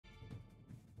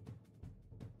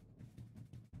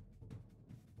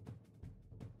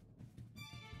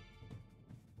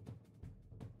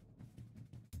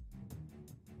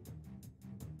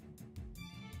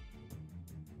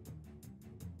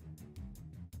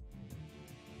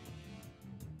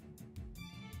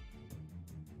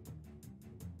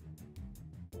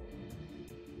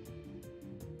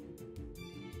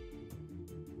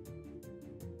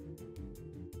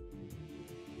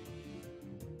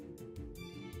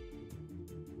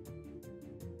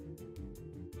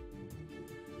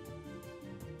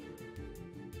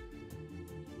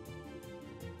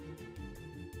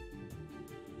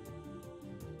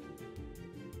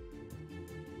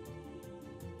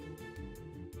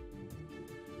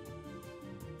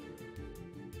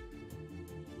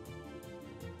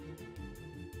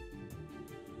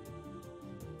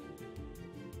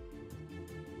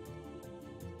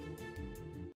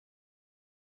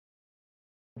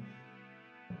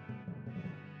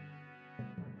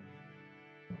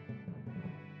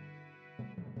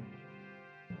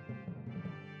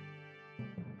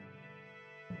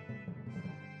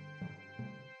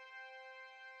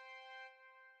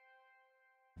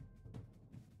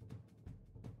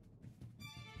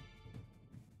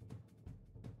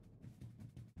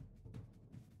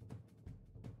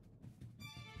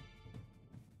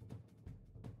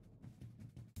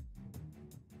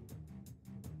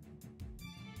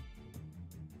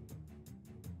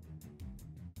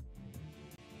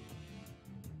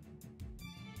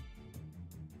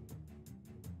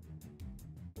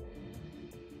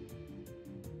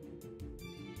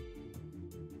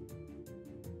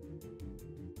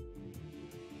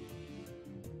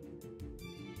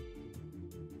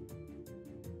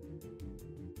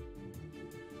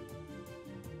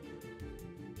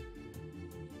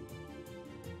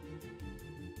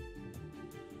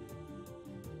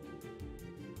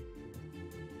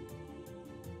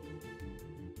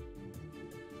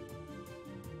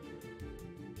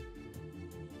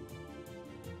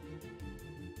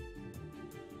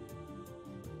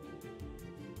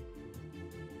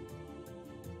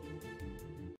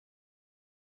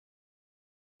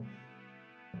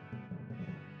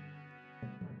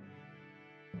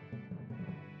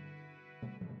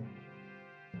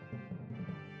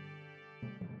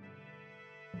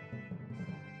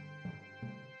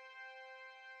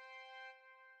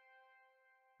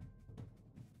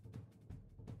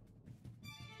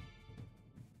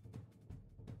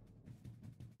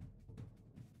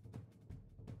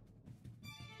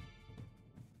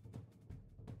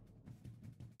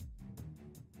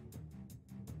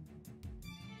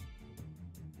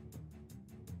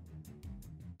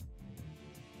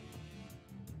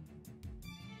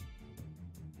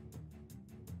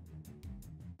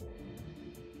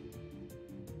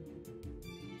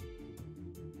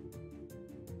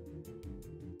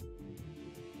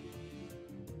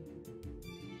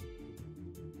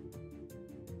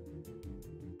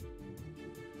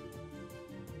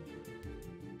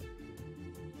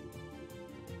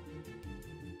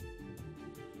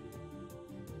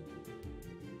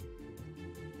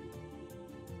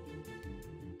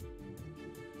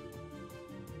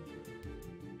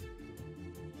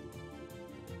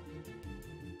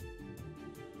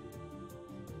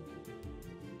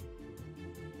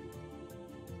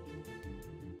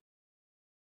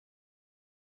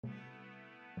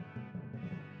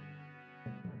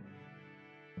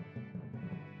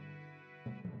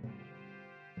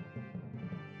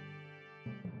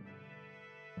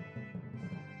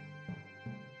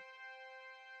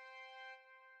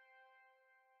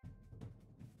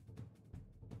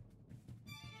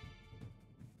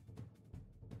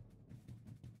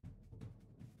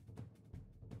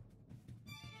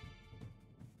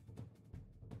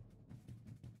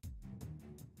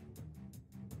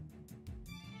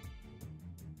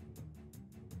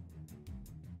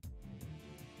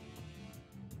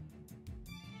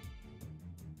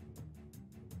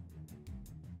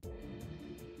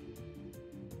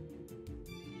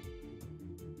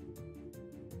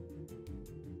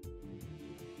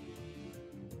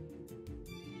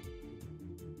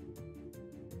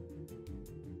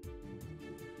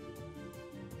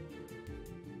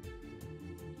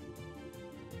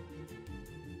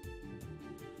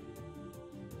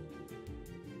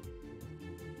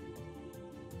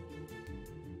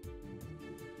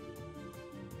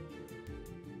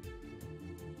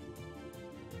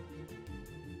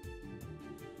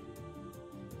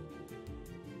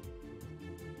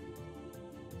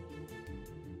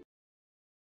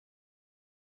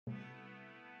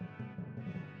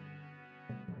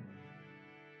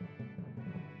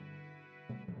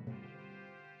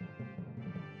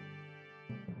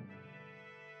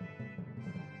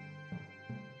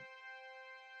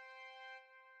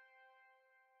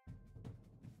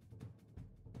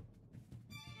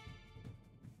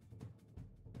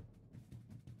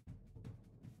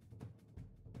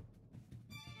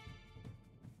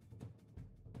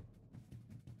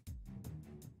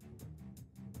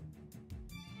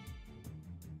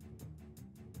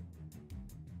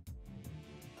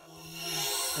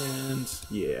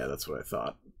Yeah, that's what I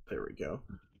thought. There we go.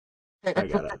 I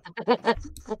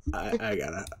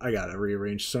gotta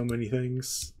rearrange so many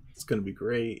things. It's gonna be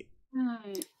great.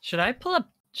 Should I pull up?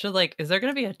 Is there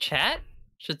gonna be a chat?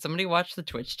 Should somebody watch the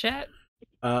Twitch chat?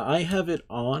 I have it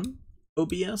on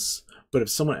OBS, but if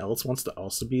someone else wants to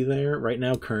also be there, right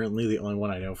now, currently, the only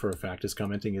one I know for a fact is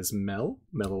commenting is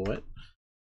Mellowit.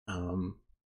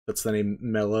 That's the name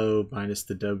Mellow minus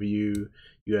the W.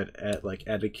 You had like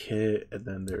etiquette, and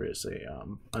then there is a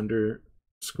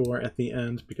underscore at the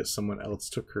end because someone else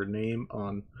took her name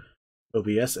on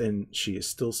OBS, and she is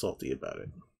still salty about it.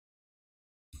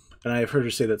 And I have heard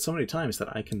her say that so many times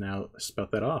that I can now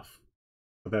spout that off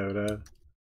without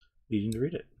needing to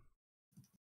read it.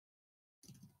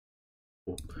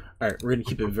 Cool. Alright, we're gonna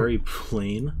keep it very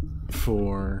plain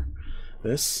for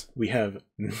this. We have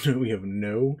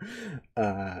no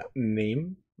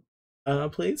name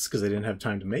plates because I didn't have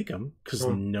time to make them because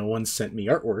no one sent me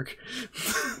artwork.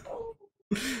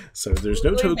 So there's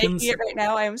no tokens. Making it right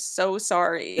now, I am so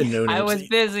sorry. No I was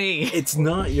busy. It's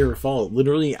not your fault.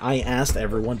 Literally, I asked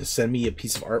everyone to send me a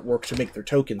piece of artwork to make their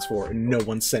tokens for, and no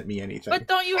one sent me anything. But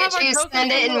don't you have Did you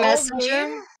send it in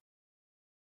Messenger?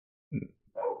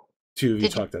 Two of you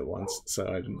talked at once, so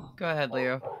I didn't. Go ahead,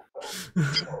 Leo.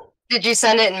 Did you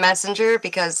send it in Messenger?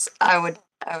 Because I would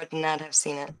not have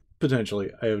seen it.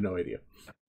 Potentially, I have no idea.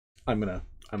 I'm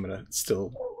gonna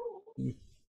still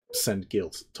send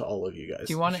guilt to all of you guys.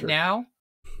 Do you want it now?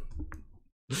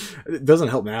 It doesn't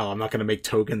help now. I'm not gonna make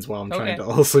tokens while I'm trying to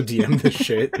also DM this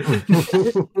shit.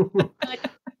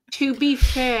 To be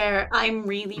fair, I'm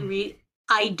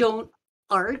I don't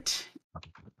art.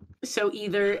 So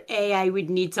either A, I would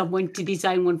need someone to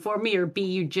design one for me, or B,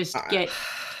 you just get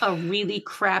a really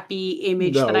crappy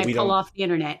image that I pull off the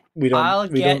internet. I'll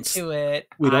get to it.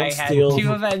 I had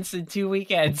 2 events in 2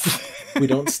 weekends. We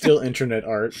don't steal internet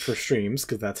art for streams,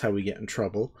 because that's how we get in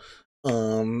trouble.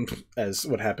 As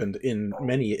what happened in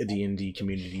many a D&D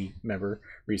community member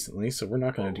recently, so we're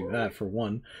not going to do that, for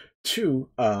one. 2,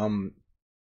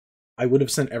 I would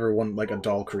have sent everyone like a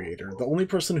doll creator. The only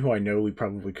person who I know we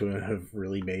probably couldn't have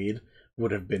really made would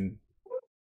have been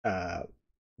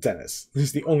Deh-nys.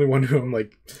 He's the only one who I'm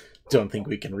like, don't think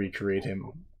we can recreate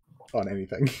him on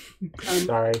anything.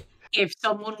 Sorry. If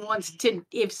someone wants to,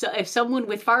 if someone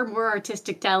with far more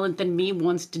artistic talent than me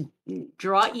wants to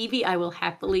draw Eevee, I will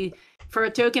happily, for a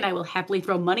token, I will happily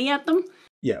throw money at them.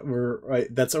 Yeah,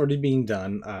 that's already being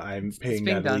done. I'm paying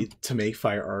Natalie to make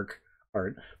Fire Arc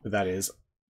art, but that is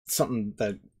something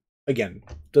that, again,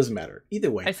 doesn't matter.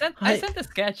 Either way. I sent the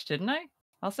sketch, didn't I?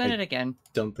 I'll send it again.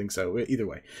 Don't think so. Either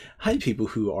way. Hi, people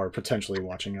who are potentially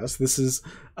watching us. This is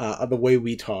the way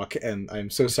we talk, and I'm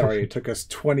so sorry it took us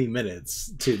 20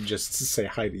 minutes to just say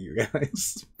hi to you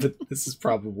guys. But this is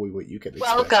probably what you can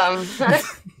expect. Welcome.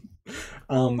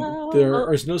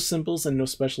 There is no symbols and no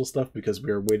special stuff because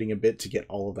we are waiting a bit to get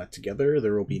all of that together.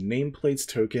 There will be nameplates,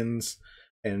 tokens,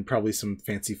 and probably some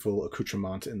fanciful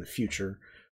accoutrement in the future.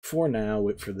 For now,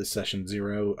 for this session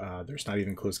 0, there's not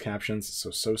even closed captions,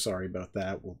 so sorry about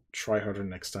that. We'll try harder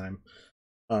next time.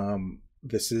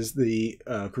 This is the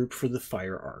group for the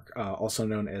Fire Arc, also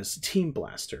known as Team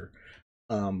Blaster.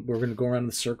 We're going to go around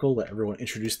the circle, let everyone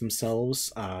introduce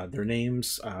themselves, their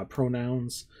names,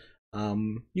 pronouns.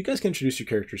 You guys can introduce your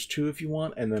characters too if you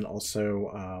want, and then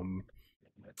also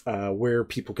where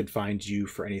people could find you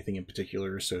for anything in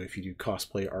particular. So if you do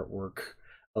cosplay, artwork,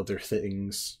 other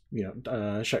things,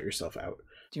 shout yourself out.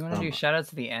 Do you want to do shoutouts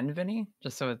at the end, Vinny?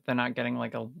 Just so they're not getting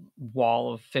like a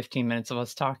wall of 15 minutes of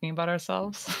us talking about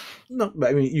ourselves? No, but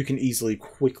I mean, you can easily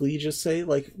quickly just say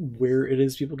like where it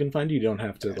is people can find you. You don't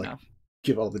have to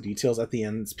give all the details at the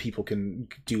end. People can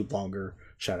do longer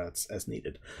shoutouts as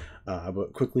needed.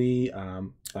 But quickly,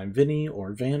 I'm Vinny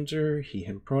or Vander, he,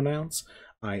 him pronouns.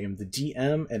 I am the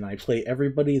DM, and I play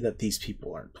everybody that these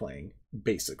people aren't playing.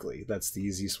 Basically, that's the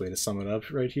easiest way to sum it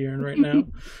up right here and right now.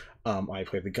 I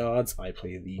play the gods, I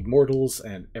play the mortals,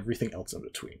 and everything else in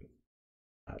between.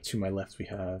 To my left, we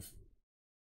have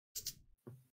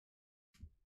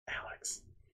Alex.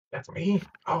 That's me.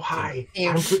 Oh, hi.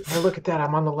 Look at that.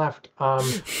 I'm on the left.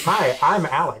 Hi, I'm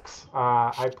Alex.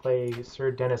 I play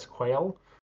Sir Dennis Quail,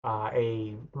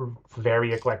 a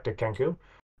very eclectic Kenku,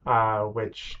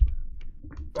 which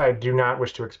I do not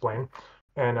wish to explain.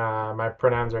 And my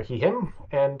pronouns are he, him,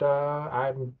 and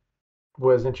I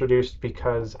was introduced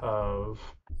because of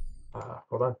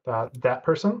that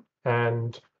person,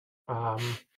 and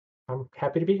I'm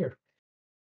happy to be here.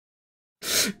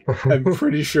 I'm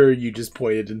pretty sure you just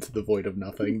pointed into the void of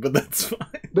nothing, but that's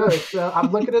fine. No,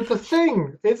 I'm looking at the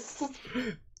thing.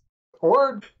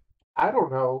 Or I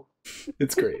don't know.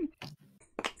 It's great.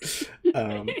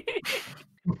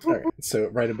 Alright, so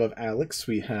right above Alex,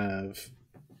 we have...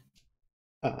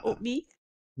 Me?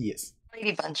 Yes.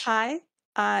 Lady Bunch. Hi,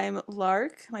 I'm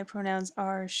Lark. My pronouns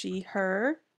are she,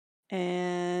 her.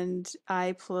 And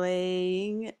I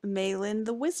play Malen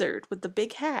the wizard with the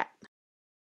big hat.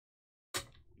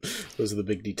 Those are the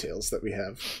big details that we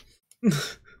have.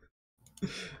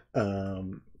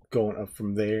 Going up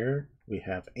from there, we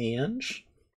have Ange.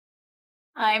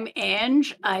 I'm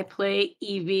Ange. I play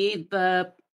Evie,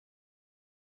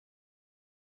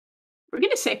 we're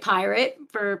gonna say pirate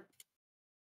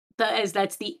as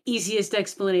that's the easiest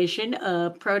explanation.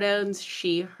 Pronouns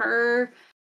she, her.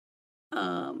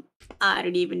 I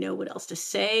don't even know what else to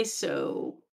say,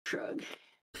 so shrug.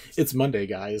 It's Monday,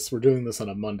 guys. We're doing this on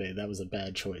a Monday. That was a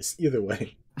bad choice. Either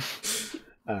way.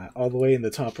 All the way in the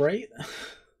top right.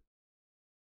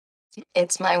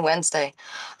 It's my Wednesday.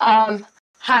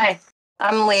 Hi,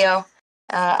 I'm Leo.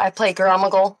 I play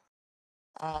Gromagul,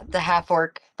 the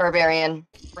half-orc barbarian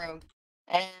rogue.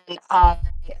 And I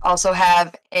also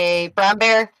have a brown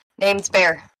bear named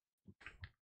Bear.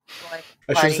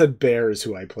 I should have said Bear is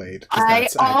who I played. I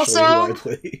that's actually also who I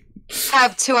played.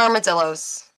 have 2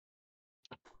 armadillos.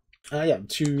 Yeah,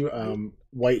 2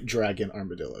 white dragon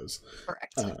armadillos.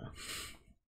 Correct.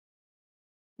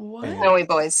 What? Snowy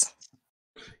boys.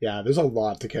 Yeah, there's a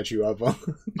lot to catch you up on,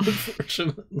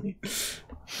 unfortunately.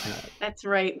 That's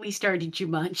right. We started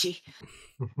Jumanji.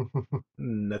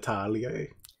 Natalie.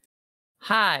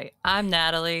 Hi, I'm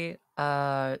Natalie.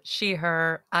 She,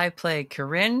 her. I play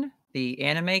Corinne, the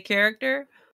anime character.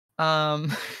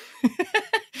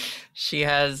 She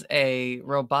has a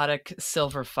robotic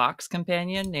silver fox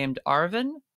companion named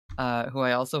Arvin, who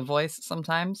I also voice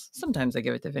sometimes. Sometimes I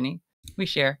give it to Vinny. We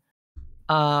share.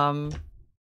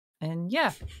 And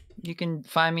yeah, you can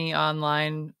find me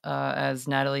online as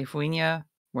Natalie Fuinia,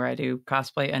 where I do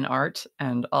cosplay and art.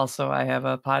 And also I have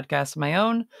a podcast of my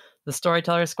own, The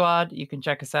Storyteller Squad. You can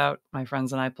check us out. My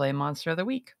friends and I play Monster of the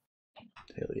Week.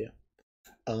 Hell yeah.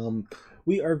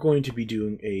 We are going to be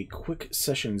doing a quick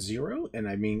session 0, and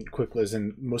I mean quick as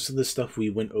in most of the stuff we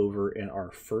went over in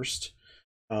our first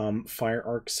Fire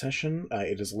Arc session.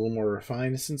 It is a little more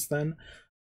refined since then,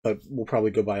 but we'll probably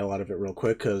go by a lot of it real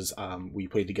quick because we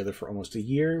played together for almost a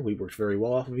year. We worked very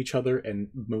well off of each other, and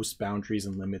most boundaries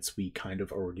and limits we kind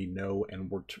of already know and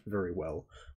worked very well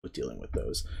with dealing with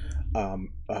those.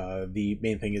 The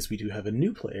main thing is we do have a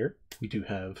new player. We do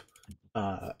have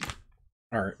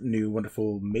our new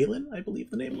wonderful Malen, I believe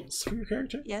the name is for your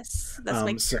character. Yes, that's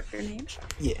my character name.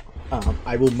 Yeah.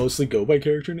 I will mostly go by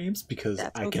character names because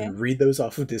That's I okay. can read those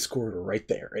off of Discord right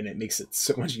there, and it makes it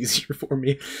so much easier for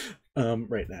me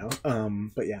right now.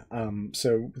 But yeah,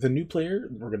 so the new player,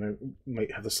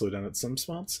 might have to slow down at some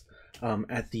spots.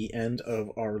 At the end of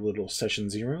our little session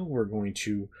 0, we're going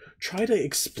to try to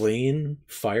explain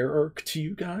Fire Arc to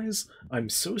you guys. I'm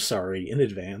so sorry in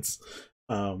advance.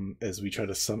 As we try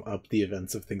to sum up the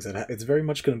events of things that it's very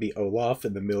much going to be Olaf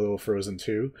in the middle of Frozen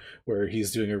 2, where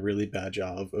he's doing a really bad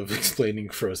job of explaining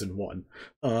Frozen 1.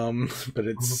 But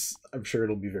I'm sure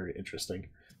it'll be very interesting.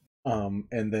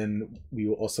 And then we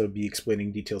will also be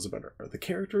explaining details about the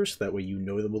characters, so that way you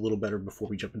know them a little better before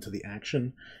we jump into the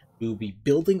action. We will be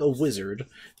building a wizard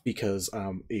because,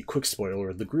 a quick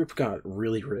spoiler, the group got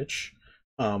really rich.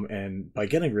 And by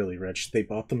getting really rich, they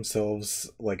bought themselves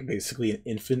like basically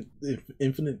an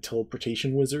infinite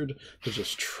teleportation wizard to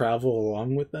just travel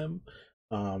along with them,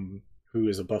 who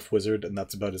is a buff wizard, and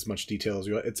that's about as much detail as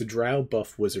we got. It's a drow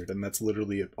buff wizard, and that's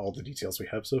literally all the details we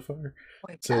have so far.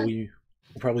 So we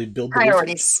will probably build the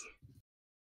Priorities.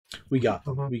 wizard. We got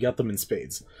them. We got them in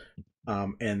spades.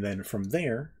 And then from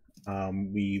there,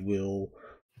 we will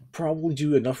probably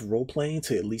do enough role playing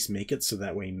to at least make it so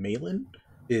that way Malen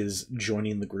is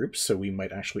joining the group, so we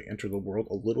might actually enter the world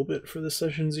a little bit for the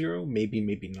session 0, maybe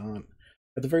not.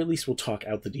 At the very least, we'll talk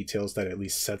out the details that at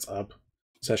least sets up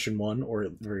session 1, or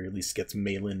at the very least gets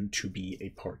Malen to be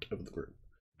a part of the group.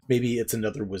 Maybe it's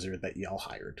another wizard that y'all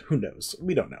hired. Who knows?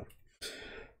 We don't know.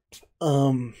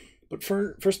 But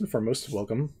first and foremost,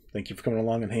 welcome. Thank you for coming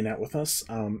along and hanging out with us.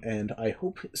 And I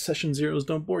hope session 0s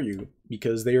don't bore you,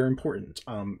 because they are important.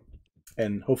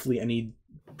 And hopefully any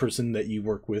person that you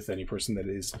work with, any person that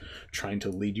is trying to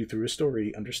lead you through a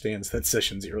story, understands that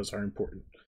session 0s are important.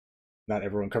 Not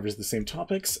everyone covers the same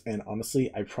topics, and honestly,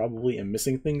 I probably am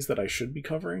missing things that I should be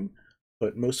covering,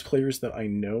 but most players that I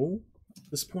know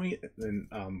at this point, and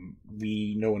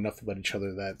we know enough about each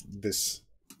other that this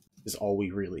is all we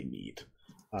really need.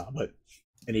 But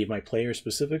any of my players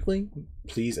specifically,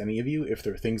 please, any of you, if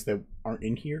there are things that aren't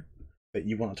in here that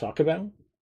you want to talk about,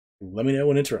 let me know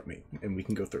and interrupt me, and we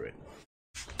can go through it.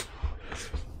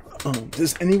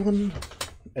 Does anyone,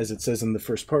 as it says in the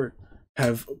first part,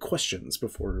 have questions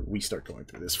before we start going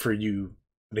through this for you,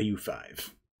 the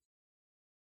U5.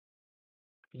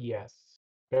 Yes.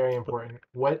 Very important.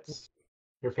 What's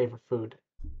your favorite food?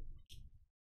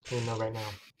 You know right now.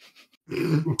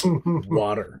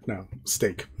 Water. No,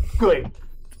 steak. Good.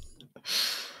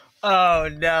 Oh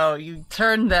no, you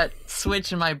turned that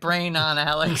switch in my brain on,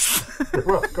 Alex. You're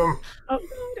welcome. Oh,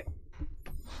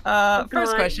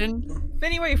 First God. question.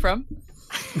 Vinny, where are you from?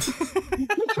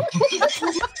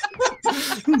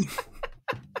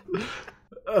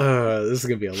 This is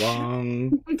gonna be a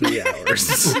long 3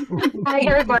 hours. I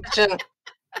hear a question.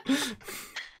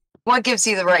 What gives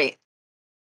you the right?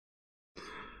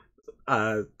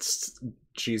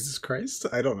 Jesus Christ?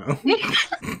 I don't know.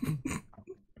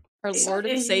 Our Lord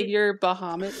and Savior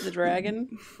Bahamut the dragon.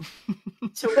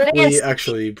 So We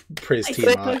actually praise I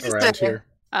Tiamat suppose around here.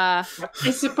 I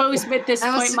suppose at this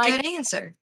That was point, a good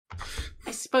answer.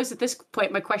 I suppose at this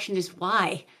point, my question is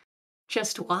why?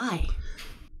 Just why?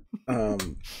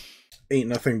 Ain't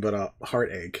nothing but a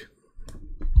heart egg.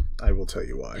 I will tell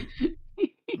you why.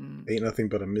 Ain't nothing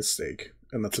but a mistake.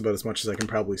 And that's about as much as I can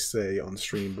probably say on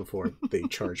stream before they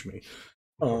charge me.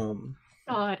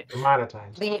 God.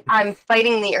 Monetized. I'm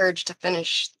fighting the urge to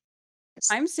finish.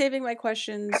 I'm saving my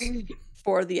questions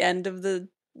for the end of the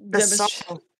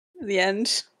song. the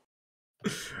end.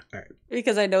 Alright.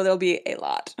 Because I know there'll be a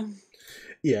lot.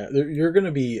 Yeah, you're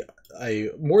gonna be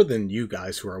more than you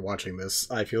guys who are watching this.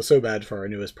 I feel so bad for our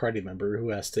newest party member who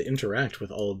has to interact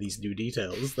with all of these new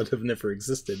details that have never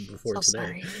existed before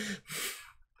today. Sorry.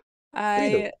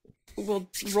 I will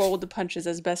roll with the punches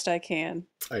as best I can.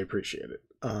 I appreciate it.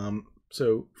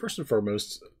 So first and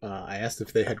foremost, I asked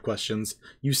if they had questions.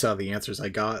 You saw the answers I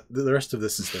got. The rest of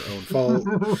this is their own fault.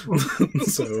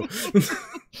 So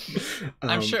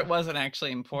I'm sure it wasn't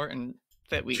actually important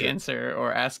that we Sure. answer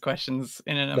or ask questions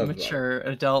in Not a at mature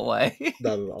adult way.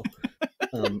 Not at all.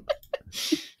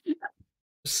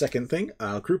 Second thing,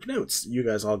 group notes. You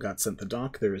guys all got sent the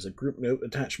doc. There is a group note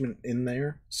attachment in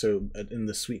there. So in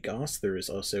the Sweet Goss, there is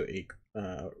also a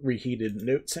reheated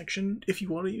note section if you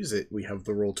want to use it. We have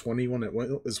the Roll20 one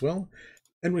as well.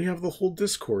 And we have the whole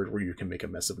Discord where you can make a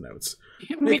mess of notes.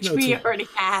 Which we already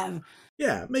have.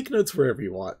 Yeah, make notes wherever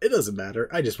you want. It doesn't matter.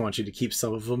 I just want you to keep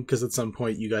some of them, because at some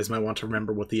point you guys might want to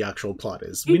remember what the actual plot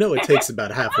is. We know it takes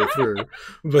about halfway through,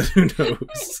 but who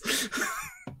knows?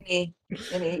 Vinny,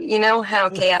 you know how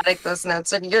chaotic those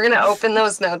notes are. You're going to open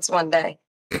those notes one day.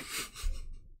 I'm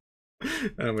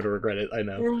going to regret it, I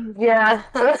know. Yeah.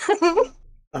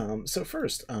 So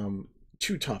first,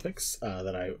 two topics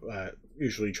that I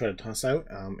usually try to toss out,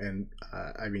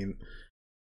 I mean,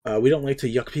 we don't like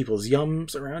to yuck people's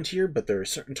yums around here, but there are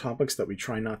certain topics that we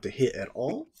try not to hit at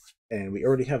all, and we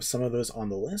already have some of those on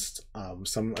the list.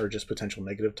 Some are just potential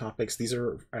negative topics. These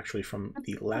are actually from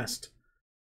the last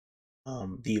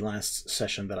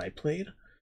session that I played,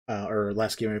 or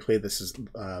last game I played. This is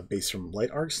based from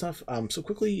Light Arc stuff. So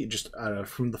quickly, just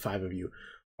from the five of you,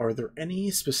 are there any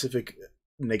specific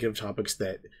negative topics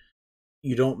that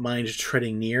you don't mind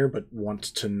treading near but want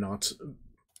to not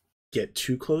get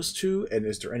too close to? And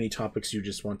is there any topics you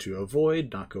just want to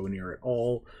avoid, not go near at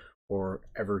all, or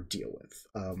ever deal with?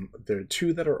 There are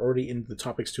two that are already in the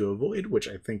topics to avoid, which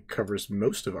I think covers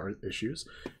most of our issues.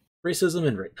 Racism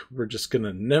and rape. We're just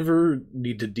gonna never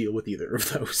need to deal with either of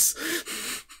those.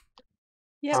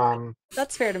 Yeah,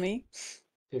 that's fair to me.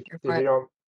 If you don't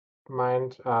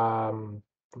mind,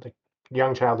 like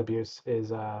young child abuse is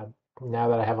now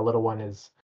that I have a little one is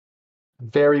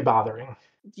very bothering.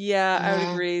 Yeah, I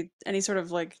would agree. Any sort of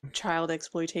like child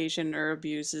exploitation or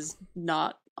abuse is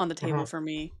not on the table for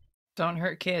me. Don't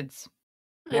hurt kids.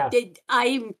 Yeah.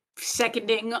 I'm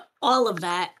seconding all of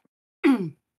that.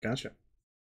 Gotcha.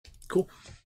 Cool.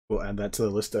 We'll add that to the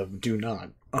list of do not.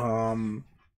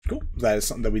 Cool. That is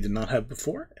something that we did not have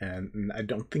before, and I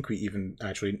don't think we even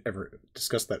actually ever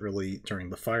discussed that really during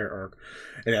the Fire Arc,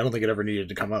 and I don't think it ever needed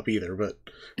to come up either, but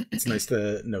it's nice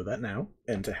to know that now,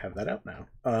 and to have that out now.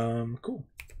 Cool.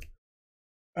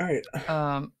 Alright.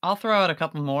 I'll throw out a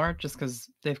couple more, just because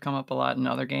they've come up a lot in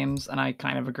other games, and I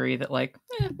kind of agree that, like,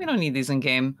 we don't need these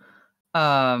in-game.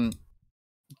 Graphic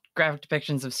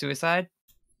depictions of suicide,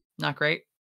 not great.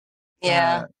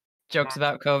 Yeah. Jokes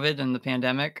about COVID and the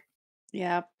pandemic.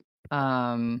 Yeah.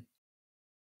 All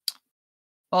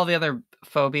the other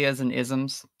phobias and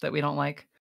isms that we don't like.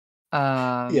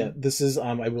 Yeah, this is,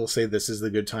 I will say this is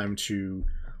the good time to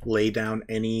lay down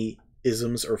any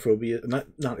isms or phobia,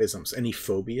 not isms, any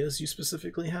phobias you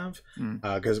specifically have.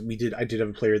 Because I did have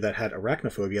a player that had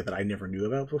arachnophobia that I never knew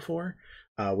about before,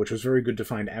 which was very good to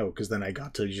find out, because then I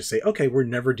got to just say, okay, we're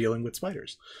never dealing with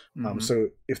spiders. So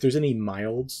if there's any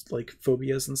mild like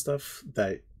phobias and stuff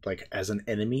that like as an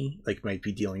enemy, like might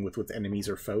be dealing with enemies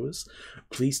or foes,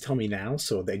 please tell me now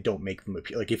so they don't make them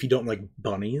appear. Like if you don't like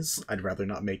bunnies, I'd rather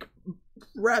not make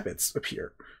rabbits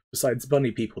appear. Besides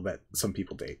bunny people that some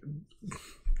people date.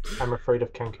 I'm afraid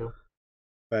of Kenku.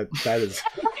 That is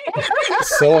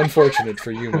so unfortunate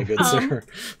for you, my good sir.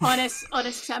 On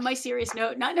a semi-serious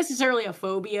note, not necessarily a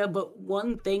phobia, but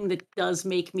one thing that does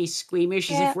make me squeamish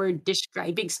is if we're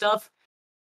describing stuff.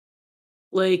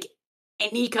 Like,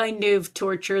 any kind of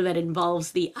torture that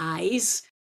involves the eyes,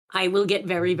 I will get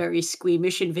very, very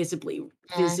squeamish and visibly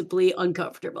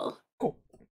uncomfortable. Cool.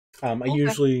 I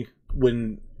usually,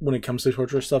 when it comes to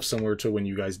torture stuff, similar to when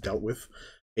you guys dealt with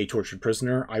a tortured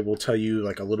prisoner, I will tell you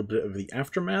like a little bit of the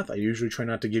aftermath. I usually try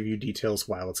not to give you details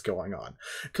while it's going on,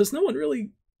 because no one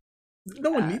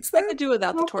needs that. I could do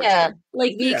without the torture. Yeah.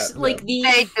 Like the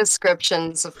vague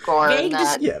descriptions of gore. vague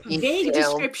detailed.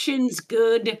 descriptions,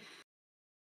 good.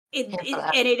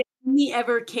 It only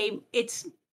ever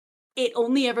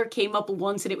came up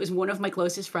once, and it was one of my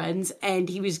closest friends, and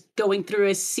he was going through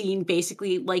a scene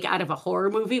basically like out of a horror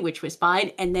movie, which was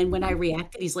fine. And then when I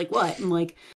reacted, he's like, "What?" I'm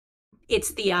like,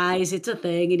 "It's the eyes, it's a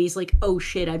thing." And he's like, "Oh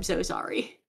shit, I'm so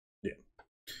sorry." Yeah.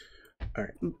 All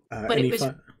right. But it was,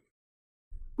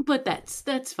 but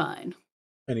that's fine.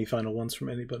 Any final ones from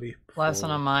anybody? Last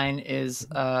one on mine is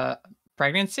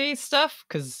pregnancy stuff,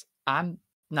 because I'm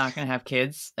not gonna have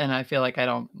kids, and I feel like I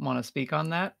don't want to speak on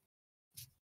that.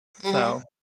 So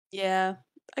yeah,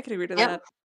 I could agree to that.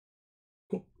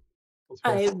 Cool.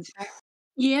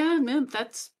 Yeah, man,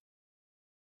 that's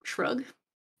shrug.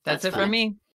 that's it fine. for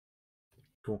me.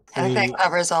 Cool. I think that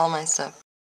covers all my stuff.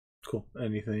 Cool.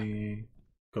 Anything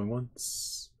going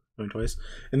once, going twice?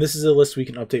 And this is a list we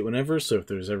can update whenever, so if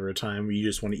there's ever a time where you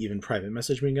just want to even private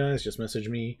message me, guys, just message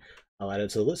me. I'll add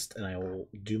it to the list, and I will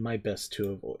do my best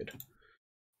to avoid.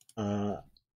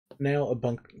 Now a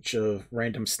bunch of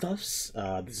random stuffs.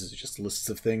 This is just lists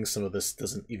of things. Some of this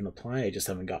doesn't even apply. I just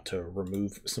haven't got to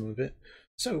remove some of it.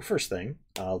 So first thing,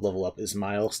 level up is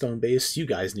milestone based. You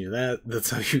guys knew that.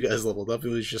 That's how you guys leveled up. It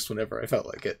was just whenever I felt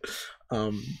like it.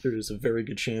 There's a very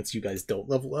good chance you guys don't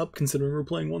level up, considering we're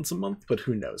playing once a month, but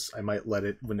who knows? I might let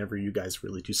it whenever you guys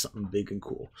really do something big and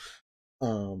cool.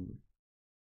 I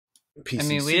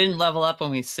mean, we didn't level up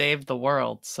when we saved the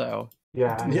world, so...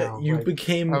 Yeah, I know, you like,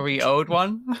 became... Are we owed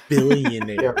one?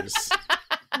 Billionaires.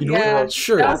 You know Yeah, what?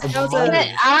 Sure. that was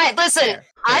Listen,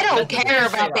 I don't That's a care fair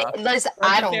about trade-off. it. Listen,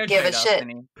 That's I a don't fair give a trade-off, shit.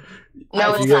 Vinny.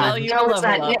 No, it's you not. Tell you to No, it's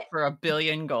level not. up for 1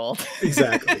 billion gold.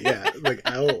 Exactly, yeah. Like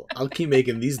I'll keep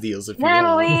making these deals if you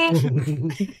Natalie!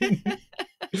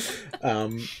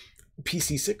 want.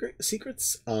 PC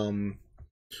secrets.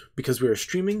 Because we are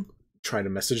streaming, try to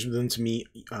message them to me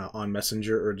on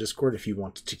Messenger or Discord if you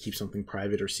want to keep something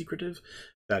private or secretive.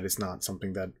 That is not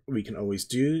something that we can always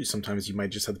do. Sometimes you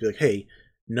might just have to be like, hey,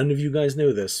 none of you guys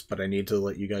know this, but I need to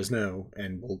let you guys know,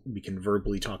 and we can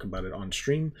verbally talk about it on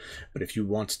stream. But if you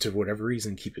want to, for whatever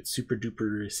reason, keep it super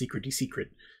duper secret,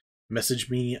 message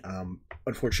me.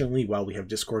 Unfortunately, while we have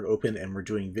Discord open and we're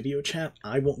doing video chat,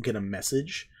 I won't get a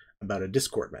message about a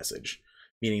Discord message,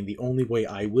 meaning the only way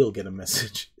I will get a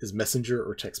message is Messenger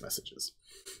or text messages.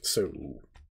 So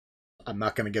I'm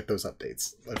not going to get those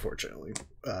updates, unfortunately,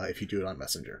 if you do it on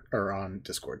Messenger or on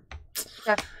Discord.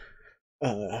 Yeah.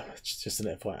 Just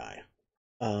an FYI.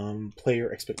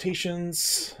 Player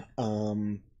expectations.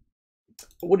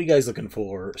 What are you guys looking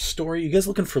for? Story? You guys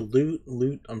looking for loot?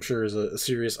 Loot, I'm sure, is a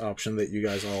serious option that you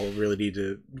guys all really need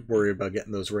to worry about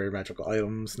getting those rare magical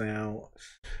items now.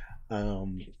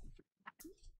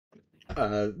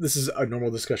 This is a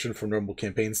normal discussion for normal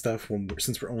campaign stuff.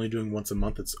 Since we're only doing once a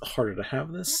month, it's harder to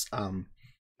have this.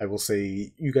 I will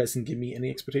say you guys can give me any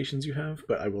expectations you have,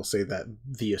 but I will say that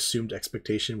the assumed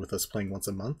expectation with us playing once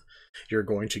a month, you're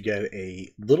going to get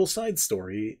a little side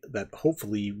story that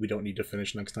hopefully we don't need to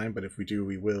finish next time, but if we do,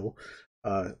 we will.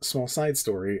 Small side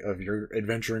story of your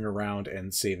adventuring around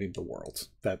and saving the world.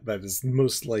 That is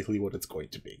most likely what it's going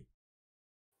to be.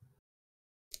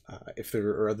 If there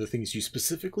are other things you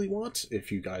specifically want, if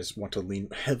you guys want to lean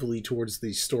heavily towards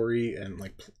the story and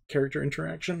like character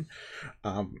interaction,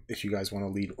 if you guys want to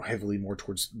lean heavily more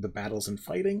towards the battles and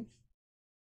fighting,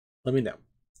 let me know.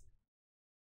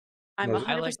 I'm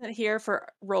 100% here for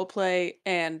roleplay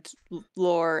and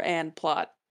lore and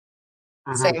plot.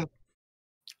 Same.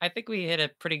 I think we hit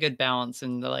a pretty good balance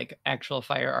in the like actual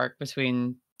fire arc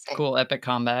between cool epic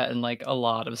combat and like a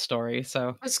lot of story.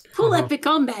 So Cool epic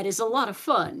combat is a lot of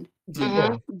fun.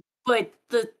 But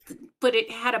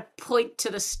it had a point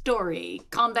to the story.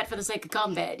 Combat for the sake of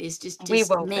combat is just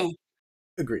meh.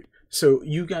 Agreed. So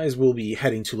you guys will be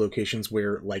heading to locations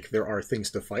where like there are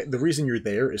things to fight. The reason you're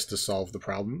there is to solve the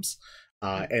problems.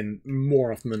 And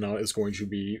more often than not, it's going to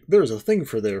be, there's a thing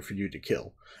there for you to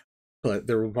kill. But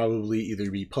there will probably either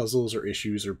be puzzles or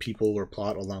issues or people or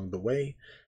plot along the way.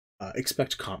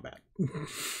 Expect combat.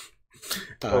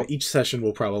 Each session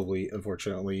will probably,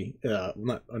 unfortunately,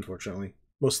 not unfortunately,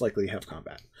 most likely have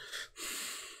combat.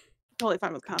 Totally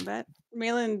fine with combat.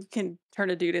 Malen can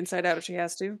turn a dude inside out if she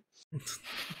has to.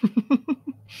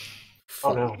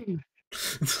 Oh no.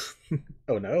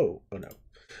 Oh no. Oh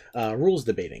no. Rules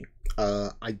debating.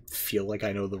 I feel like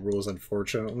I know the rules,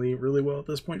 unfortunately, really well at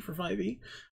this point for 5e.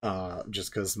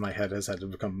 Just because my head has had to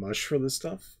become mush for this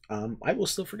stuff. I will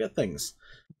still forget things.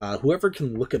 Whoever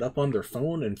can look it up on their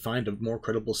phone and find a more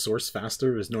credible source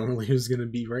faster is normally who's going to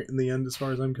be right in the end as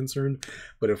far as I'm concerned.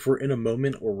 But if we're in a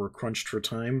moment or we're crunched for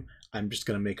time, I'm just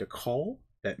going to make a call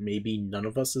that maybe none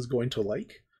of us is going to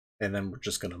like, and then we're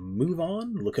just going to move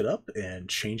on, look it up, and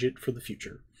change it for the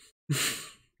future.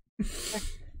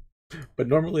 But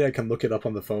normally I can look it up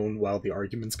on the phone while the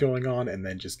argument's going on and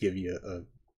then just give you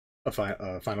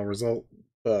a final result,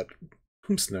 but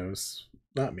who knows?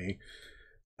 Not me.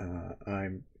 I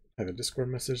have a Discord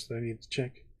message that I need to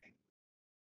check.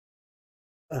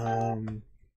 Alright,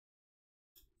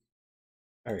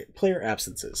 player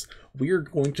absences. We are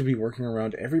going to be working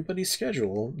around everybody's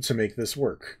schedule to make this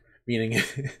work. Meaning,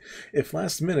 if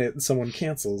last minute someone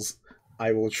cancels,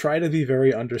 I will try to be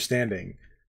very understanding.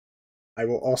 I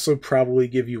will also probably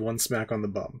give you one smack on the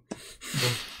bum.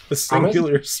 A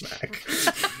singular smack.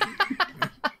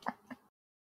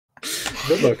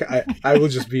 But look, I will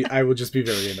just be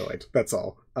very annoyed. That's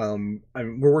all.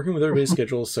 We're working with everybody's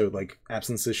schedule, so like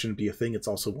absences shouldn't be a thing. It's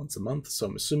also once a month, so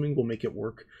I'm assuming we'll make it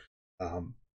work.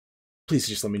 Please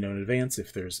just let me know in advance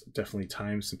if there's definitely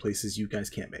times and places you guys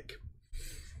can't make.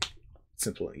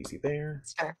 Simple and easy there.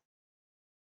 Sure.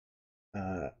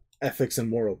 Ethics and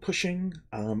moral pushing.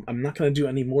 I'm not going to do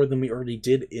any more than we already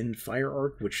did in Fire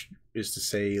Arc, which is to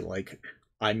say, like,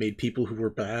 I made people who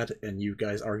were bad and you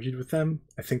guys argued with them.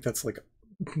 I think that's like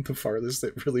the farthest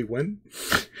it really went.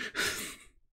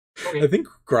 Okay. I think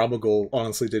Gromagul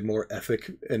honestly did more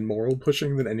ethic and moral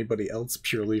pushing than anybody else,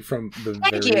 purely from the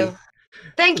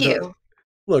Thank you.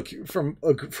 Look, from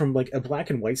like a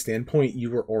black and white standpoint, you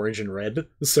were orange and red,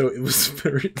 so it was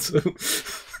very...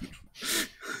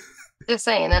 Just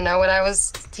saying, I know what I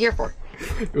was here for.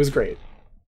 It was great.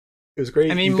 It was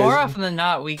great. I mean, more often than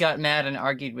not, we got mad and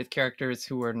argued with characters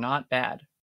who were not bad.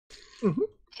 Mm-hmm.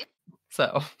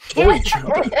 So. Or each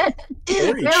other.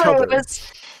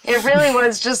 It really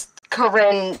was just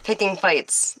Corinne picking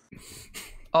fights.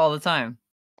 All the time.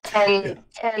 And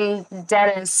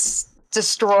Deh-nys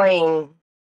destroying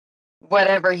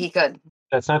whatever he could.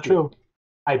 That's not true.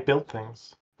 I built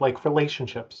things. Like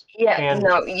relationships. Yeah,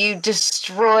 no, you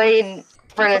destroyed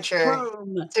furniture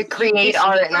to create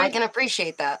art, and I can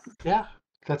appreciate that. Yeah,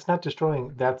 that's not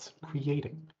destroying, that's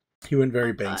creating. He went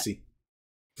very Banksy.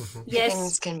 Yes.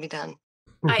 Things can be done.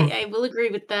 I will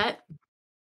agree with that.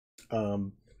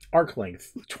 Arc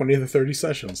length, 20 to 30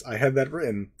 sessions. I had that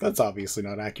written. That's obviously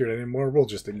not accurate anymore. We'll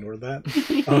just ignore that.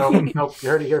 Nope, you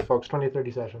heard it here, folks. 20 to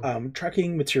 30 sessions.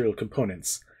 Tracking material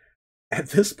components.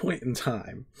 At this point in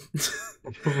time,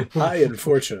 I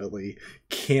unfortunately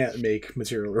can't make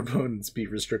material components be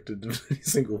restricted to any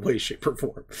single way, shape, or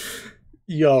form.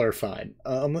 Y'all are fine.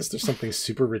 Unless there's something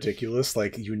super ridiculous,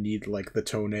 like you need like the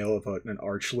toenail of an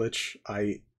archlich,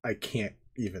 I can't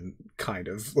even kind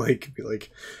of like be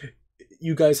like,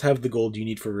 you guys have the gold you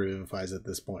need for revivifies at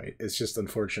this point. It's just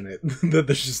unfortunate that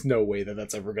there's just no way that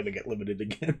that's ever going to get limited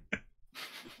again.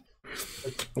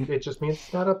 It just means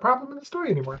it's not a problem in the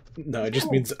story anymore. No, it just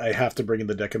means I have to bring in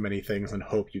the deck of many things and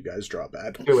hope you guys draw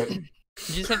bad. Do it. You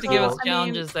just have to give us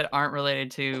challenges that aren't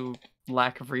related to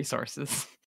lack of resources.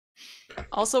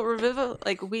 Also,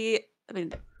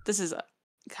 this is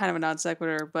kind of a non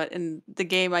sequitur, but in the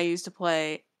game I used to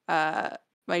play, my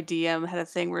DM had a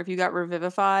thing where if you got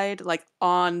revivified, like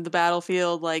on the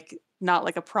battlefield, like not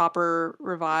like a proper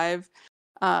revive,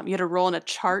 you had to roll in a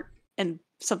chart and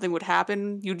something would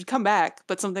happen. You'd come back,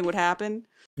 but something would happen.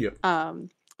 Yep.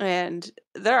 And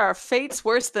there are fates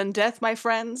worse than death, my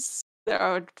friends. There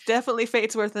are definitely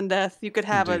fates worse than death. You could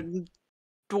have a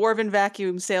dwarven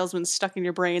vacuum salesman stuck in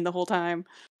your brain the whole time.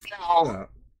 No.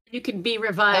 You could be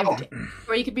revived,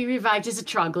 or you could be revived as a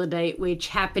troglodyte, which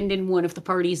happened in one of the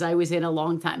parties I was in a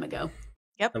long time ago.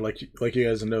 Yep. And like you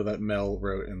guys know that Mel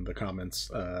wrote in the comments,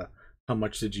 how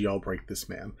much did y'all break this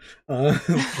man?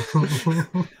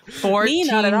 14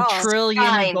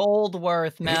 trillion gold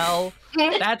worth, Mel.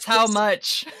 That's how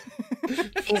much.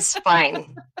 He's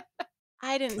fine.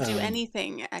 I didn't do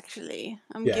anything, actually.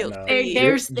 I'm yeah, guilty. No,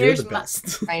 There's the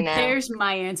best. there's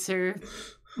my answer.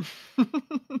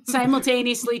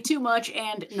 Simultaneously too much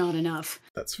and not enough.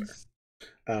 That's fair.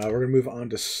 We're going to move on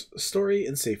to story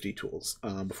and safety tools.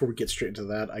 Before we get straight into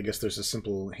that, I guess there's a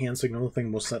simple hand signal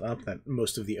thing we'll set up that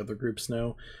most of the other groups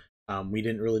know. We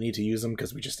didn't really need to use them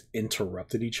because we just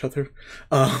interrupted each other.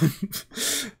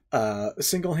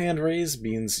 Single hand raise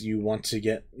means you want to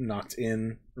get knocked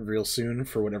in real soon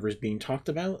for whatever's being talked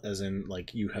about, as in,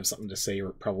 like, you have something to say or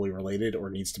probably related or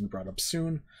needs to be brought up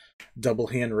soon. Double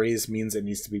hand raise means it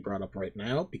needs to be brought up right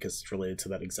now because it's related to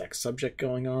that exact subject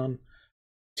going on.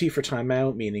 T for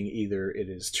timeout, meaning either it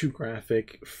is too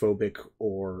graphic, phobic,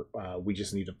 or we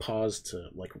just need to pause to,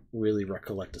 like, really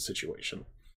recollect a situation.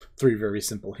 3 very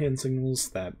simple hand signals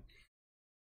that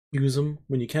use them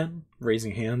when you can.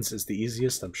 Raising hands is the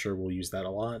easiest. I'm sure we'll use that a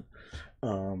lot.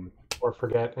 Or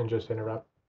forget and just interrupt.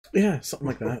 Yeah, something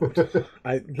like that.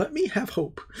 Let me have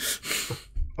hope.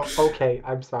 Okay,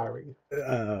 I'm sorry.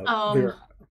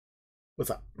 What's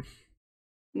up?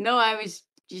 No, I was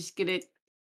just gonna.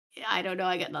 I don't know.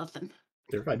 I got nothing.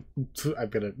 You're fine. I'm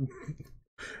gonna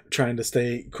trying to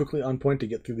stay quickly on point to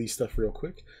get through these stuff real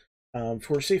quick.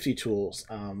 For safety tools,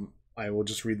 I will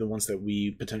just read the ones that we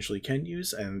potentially can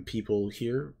use, and people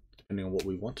here, depending on what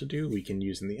we want to do, we can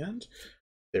use in the end.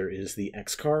 There is the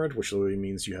X card, which literally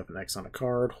means you have an X on a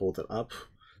card, hold it up.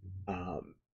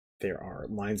 There are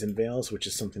lines and veils, which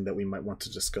is something that we might want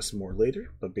to discuss more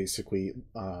later, but basically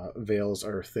veils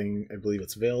are a thing, I believe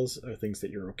it's veils, are things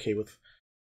that you're okay with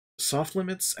soft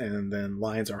limits, and then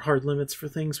lines are hard limits for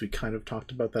things. We kind of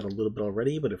talked about that a little bit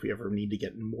already, but if we ever need to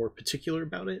get more particular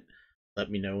about it, let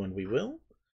me know and we will.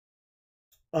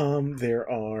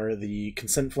 There are the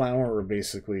consent flower, or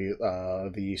basically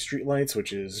the streetlights,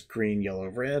 which is green, yellow,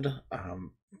 red.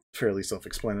 Fairly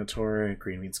self-explanatory.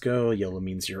 Green means go, yellow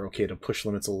means you're okay to push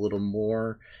limits a little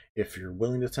more if you're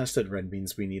willing to test it, red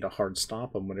means we need a hard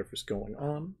stop on whatever's going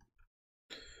on.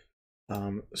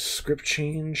 Script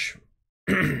change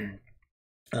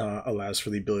allows for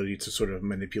the ability to sort of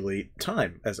manipulate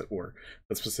time, as it were,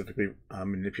 but specifically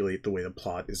manipulate the way the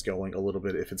plot is going a little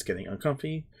bit if it's getting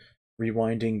uncomfy.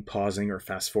 Rewinding, pausing, or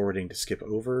fast-forwarding to skip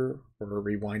over, or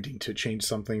rewinding to change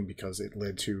something because it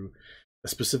led to a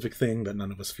specific thing that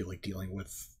none of us feel like dealing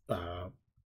with,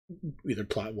 either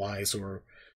plot-wise or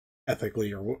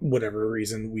ethically, or whatever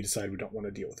reason we decide we don't want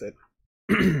to deal with it.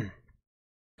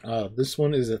 This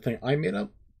one is a thing I made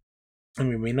up, and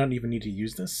we may not even need to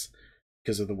use this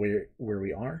because of the way where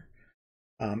we are.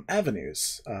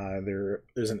 Avenues.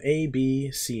 There's an A,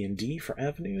 B, C, and D for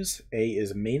avenues. A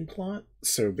is main plot,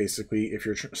 so basically if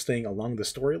you're staying along the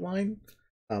storyline,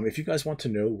 if you guys want to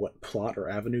know what plot or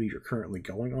avenue you're currently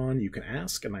going on, you can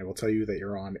ask, and I will tell you that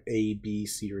you're on A, B,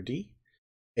 C, or D.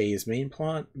 A is main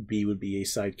plot, B would be a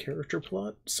side character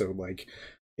plot, so like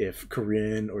if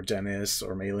Corinne or Deh-nys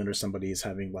or Malen or somebody is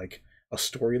having like a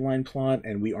storyline plot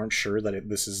and we aren't sure that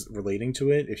this is relating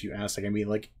to it, if you ask, like, I mean,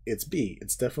 like, it's B.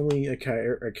 It's definitely a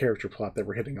character plot that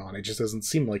we're hitting on. It just doesn't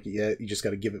seem like it yet. You just got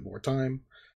to give it more time.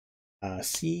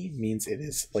 C means it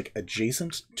is like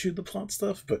adjacent to the plot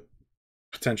stuff, but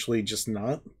potentially just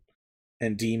not.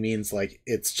 And D means like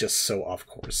it's just so off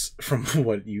course from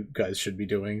what you guys should be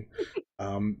doing.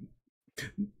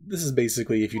 This is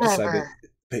basically if you decide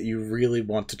that you really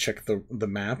want to check the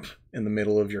map in the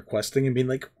middle of your questing and being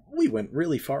like, we went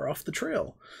really far off the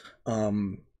trail.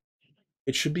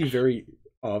 It should be very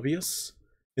obvious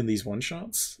in these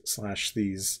one-shots /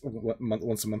 these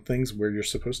once-a-month things where you're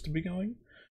supposed to be going.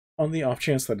 On the off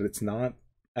chance that it's not,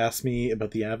 ask me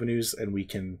about the avenues and we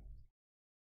can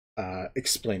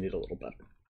explain it a little better.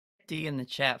 D in the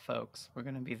chat, folks. We're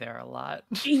going to be there a lot.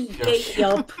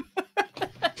 Yup.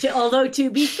 Although,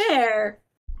 to be fair,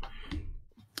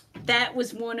 that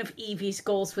was one of Evie's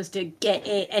goals, was to get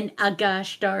a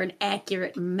gosh darn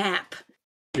accurate map.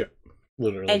 Yeah,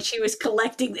 literally. And she was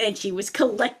collecting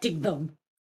them.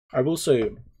 I will say,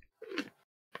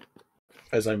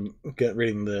 as I'm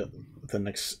reading the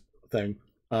next thing,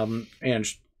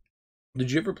 Ange,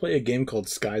 did you ever play a game called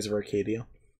Skies of Arcadia?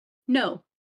 No.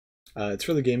 It's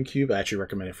for the GameCube. I actually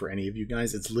recommend it for any of you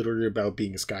guys. It's literally about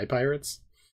being sky pirates.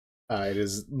 It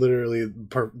is literally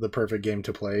the perfect game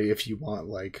to play if you want,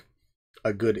 like,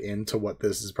 a good end to what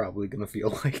this is probably going to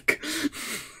feel like.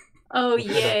 Oh,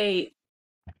 yay.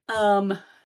 So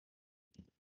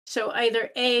either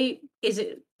A, is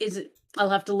it, I'll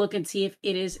have to look and see if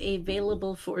it is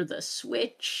available for the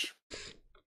Switch.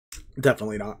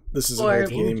 Definitely not. This is an old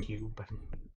game.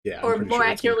 Yeah, or more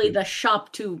accurately, the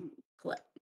shop to play.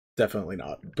 Definitely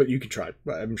not, but you could try.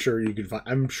 I'm sure you can find.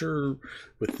 I'm sure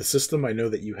with the system I know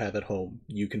that you have at home,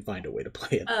 you can find a way to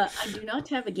play it. I do not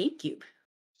have a GameCube.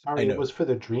 Sorry, it was for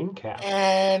the Dreamcast.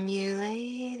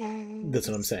 Emulator. That's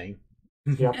what I'm saying.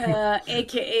 Yep.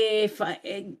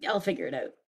 AKA, I'll figure it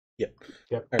out. Yep.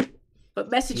 Yep. All right. But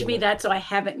message me that so I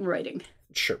have it in writing.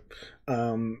 Sure.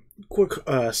 Quick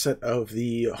set of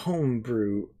the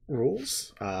homebrew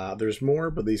rules. There's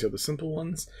more, but these are the simple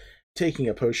ones. Taking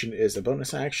a potion is a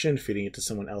bonus action. Feeding it to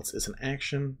someone else is an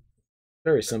action.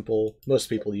 Very simple. Most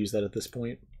people use that at this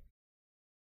point.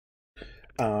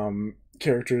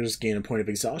 Characters gain a point of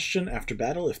exhaustion after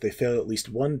battle if they fail at least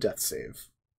one death save.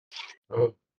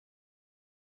 Oh.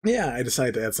 Yeah, I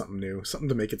decided to add something new. Something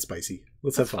to make it spicy.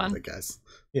 Let's have fun with it, guys.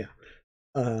 Yeah.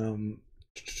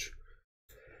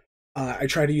 I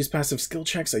try to use passive skill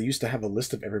checks. I used to have a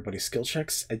list of everybody's skill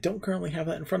checks. I don't currently have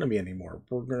that in front of me anymore.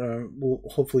 We'll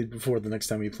hopefully before the next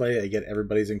time we play, I get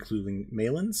everybody's, including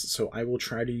Malen's. So I will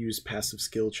try to use passive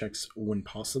skill checks when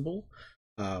possible,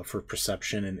 for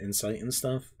perception and insight and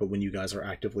stuff. But when you guys are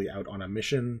actively out on a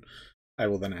mission, I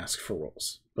will then ask for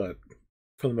rolls. But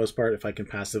for the most part, if I can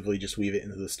passively just weave it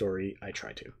into the story, I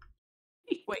try to.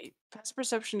 Wait, passive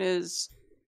perception is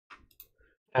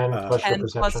 10 plus your 10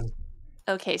 plus. perception.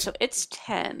 Okay, so it's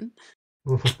 10.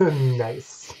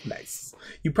 Nice. Nice.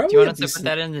 You probably Do you want have us to put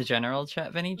that in the general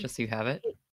chat, Vinny, just so you have it?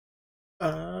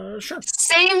 Sure.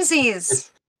 Samesies.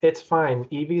 It's fine.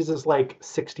 Eevee's is like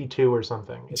 62 or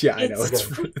something. Yeah, I know. It's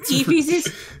Eevee's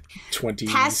is 20.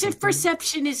 passive something.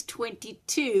 perception is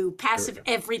 22. Passive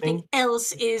everything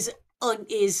else is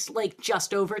like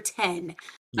just over 10. Yeah.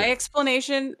 My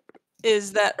explanation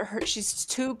is that she's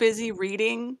too busy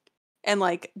reading and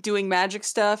like doing magic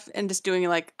stuff and just doing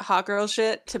like hot girl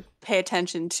shit to pay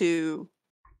attention to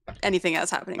anything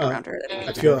else happening around her.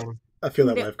 I feel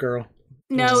that life, girl.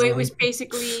 No, it was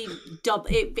basically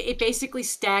it basically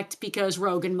stacked because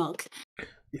Rogue and Monk.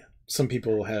 Yeah, some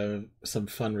people have some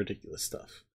fun, ridiculous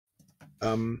stuff.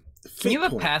 Can you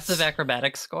have a passive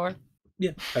acrobatics score?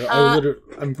 Yeah,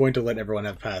 I'm going to let everyone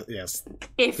have yes.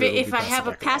 If I have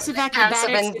a passive Passive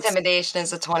acrobatics, intimidation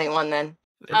is a 21 then.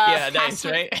 Yeah, nice,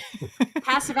 right?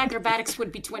 Passive acrobatics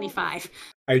would be 25.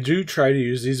 I do try to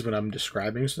use these when I'm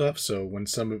describing stuff. So when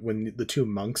the two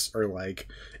monks are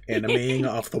like animating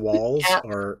off the walls,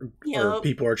 or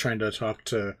people are trying to talk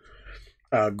to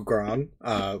Grog,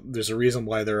 there's a reason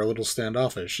why they're a little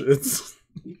standoffish. It's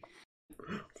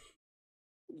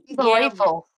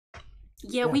delightful.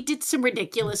 Yeah, we did some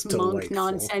ridiculous monk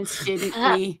nonsense, didn't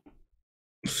we?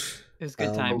 It was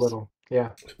good times. A little.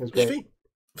 Yeah, it was great.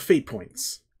 Fate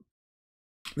points.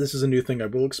 This is a new thing I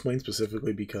will explain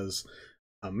specifically because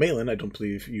Malen, I don't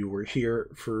believe you were here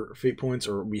for fate points,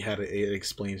 or we had it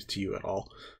explained to you at all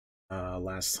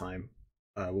last time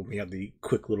when we had the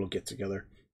quick little get together.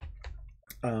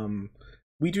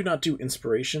 We do not do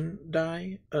inspiration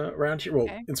die around here. Well,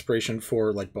 inspiration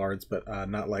for like bards, but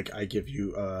not like I give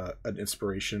you an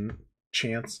inspiration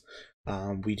chance.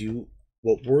 We do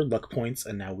what were luck points,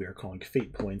 and now we are calling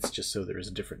fate points, just so there is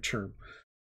a different term.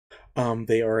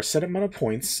 They are a set amount of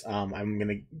points. I'm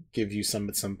gonna give you some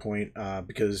at some point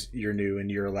because you're new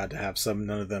and you're allowed to have some.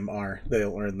 None of them are.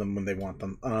 They'll earn them when they want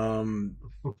them.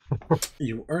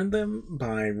 You earn them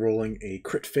by rolling a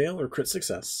crit fail or crit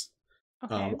success.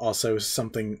 Okay. Also,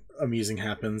 something amusing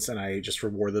happens, and I just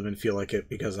reward them and feel like it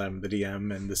because I'm the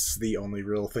DM, and this is the only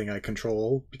real thing I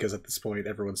control. Because at this point,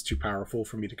 everyone's too powerful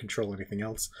for me to control anything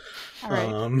else. All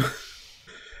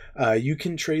right. You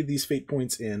can trade these fate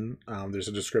points in. There's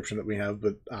a description that we have,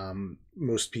 but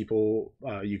most people,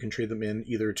 you can trade them in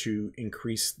either to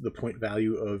increase the point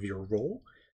value of your roll,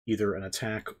 either an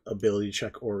attack, ability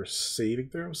check, or saving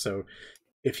throw. So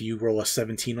if you roll a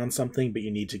 17 on something, but you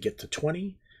need to get to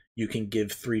 20, you can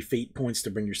give 3 fate points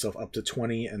to bring yourself up to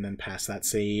 20, and then pass that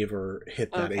save or hit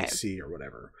that AC or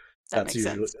whatever. That's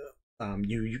usually sense.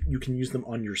 You can use them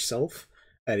on yourself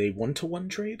at a 1-to-1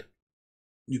 trade.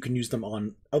 You can use them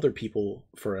on other people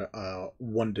for a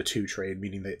 1-to-2 trade,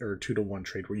 meaning or 2-to-1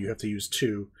 trade, where you have to use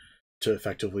 2 to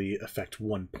effectively affect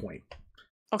 1 point.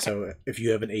 Okay. So if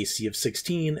you have an AC of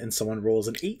 16 and someone rolls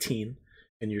an 18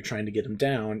 and you're trying to get them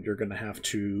down, you're going to have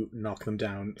to knock them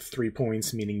down 3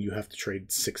 points, meaning you have to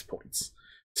trade 6 points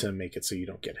to make it so you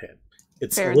don't get hit.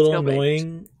 It's a little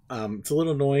annoying. It's a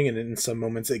little annoying, and in some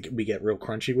moments we get real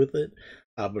crunchy with it.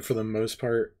 But for the most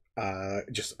part,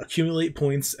 just accumulate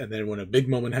points, and then when a big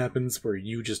moment happens where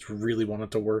you just really want it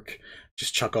to work,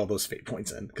 just chuck all those fate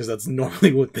points in, because that's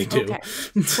normally what they do. Okay,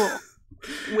 cool.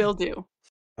 Will do.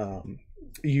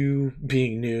 You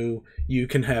being new, you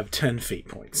can have 10 fate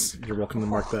points. You're welcome to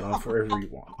mark that off wherever you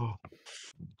want.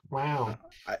 Wow.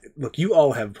 Look, you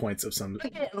all have points of some.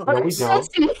 No, we don't.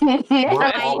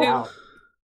 We're all out.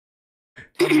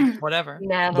 Whatever.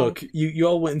 Look, you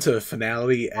all went into a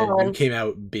finale and you came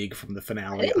out big from the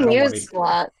finale. I didn't use a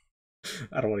lot.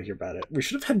 I don't want to hear about it. We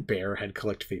should have had Bear Head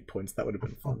collect fate points. That would have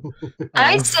been fun.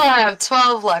 I still have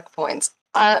 12 luck points.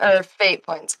 Or fate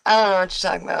points. I don't know what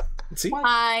you're talking about. See?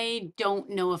 I don't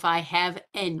know if I have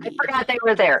any. I forgot they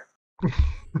were there.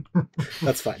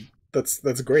 That's fine.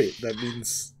 That's great. That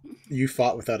means you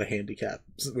fought without a handicap,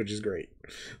 which is great.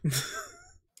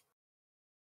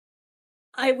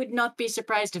 I would not be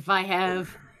surprised if I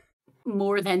have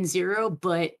more than 0,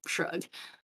 but shrug.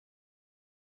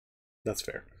 That's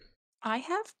fair. I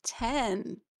have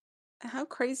 10. How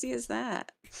crazy is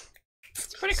that?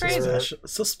 It's pretty crazy.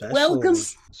 So special. Welcome,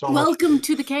 So much. welcome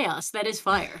to the chaos that is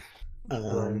fire.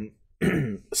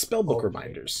 Spellbook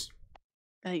reminders.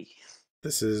 Ay.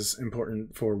 This is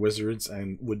important for wizards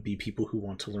and would-be people who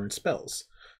want to learn spells.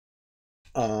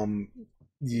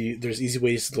 There's easy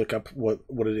ways to look up what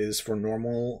it is for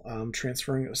normal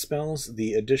transferring of spells.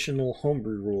 The additional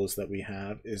homebrew rules that we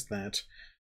have is that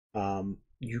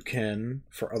you can,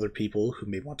 for other people who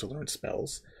may want to learn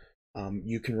spells,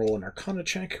 you can roll an Arcana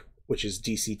check, which is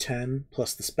DC 10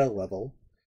 plus the spell level,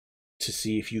 to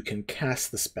see if you can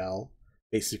cast the spell,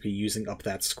 basically using up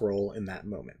that scroll in that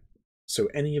moment. So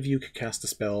any of you could cast a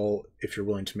spell if you're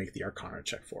willing to make the Arcana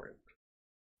check for it.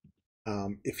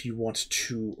 If you want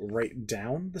to write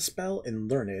down the spell and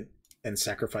learn it, and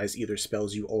sacrifice either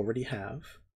spells you already have,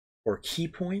 or key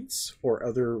points, or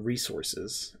other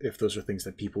resources, if those are things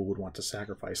that people would want to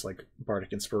sacrifice, like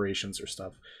bardic inspirations or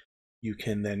stuff, you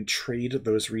can then trade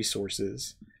those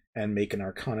resources and make an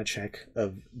Arcana check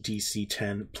of DC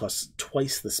 10 plus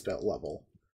twice the spell level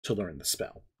to learn the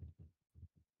spell.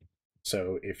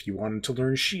 So if you wanted to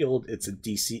learn Shield, it's a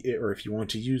DC, or if you want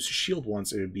to use Shield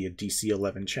once, it would be a DC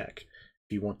 11 check.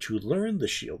 If you want to learn the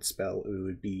Shield spell, it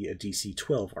would be a DC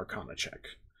 12 Arcana check.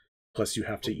 Plus you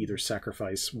have to either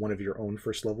sacrifice one of your own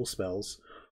first level spells,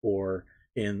 or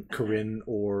in Corinne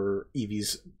or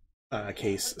Evie's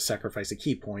case, sacrifice a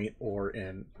key point, or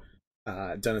in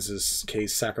Dennis's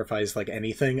case, sacrifice like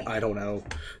anything. I don't know.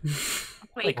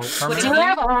 Wait, Like Do you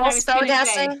have all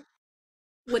spellcasting?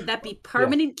 Would that be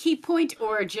permanent key point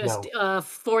or just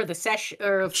for the session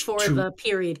or for the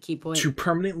period key point? To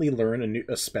permanently learn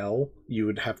a spell, you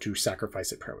would have to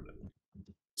sacrifice it permanently.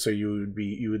 So you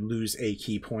would lose a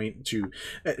key point to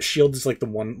Shield is like the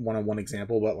one-on-one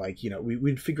example, but like,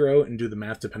 we'd figure out and do the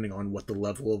math depending on what the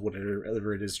level of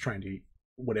whatever it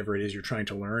is you're trying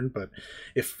to learn. But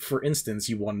if, for instance,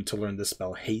 you wanted to learn the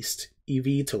spell Haste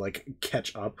EV to like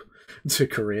catch up to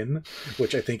Corinne,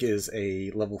 which I think is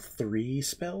a level 3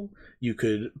 spell, you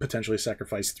could potentially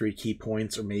sacrifice 3 key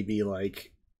points, or maybe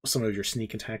like some of your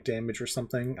sneak attack damage or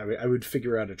something. I would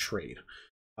figure out a trade.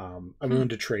 I'm willing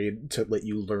to trade to let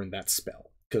you learn that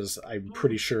spell, because I'm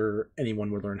pretty sure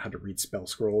anyone would learn how to read spell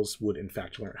scrolls would in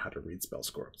fact learn how to read spell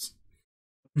scrolls.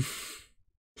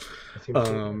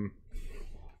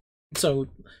 So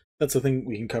that's a thing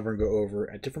we can cover and go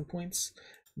over at different points.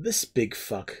 This big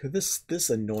fuck, this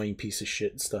annoying piece of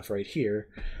shit stuff right here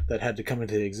that had to come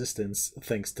into existence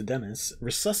thanks to Deh-nys,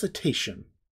 resuscitation.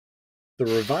 The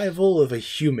revival of a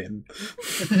human.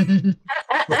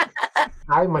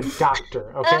 I'm a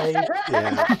doctor, okay?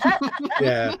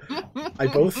 Yeah. I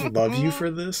both love you for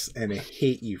this and I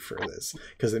hate you for this,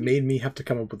 because it made me have to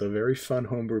come up with a very fun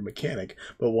homebrew mechanic,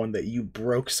 but one that you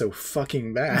broke so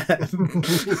fucking bad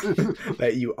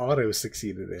that you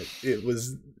auto-succeeded it. It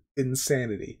was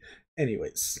insanity.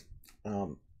 Anyways,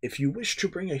 if you wish to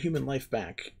bring a human life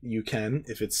back, you can,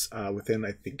 if it's within,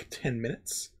 I think, 10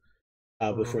 minutes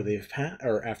before they've passed,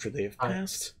 or after they have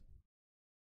passed.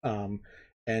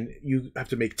 And you have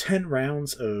to make 10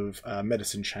 rounds of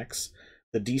medicine checks.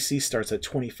 The DC starts at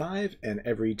 25, and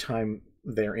every time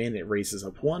they're in, it raises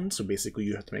up 1. So basically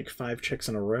you have to make 5 checks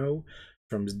in a row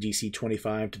from DC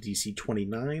 25 to DC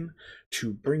 29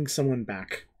 to bring someone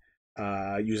back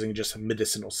using just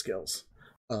medicinal skills.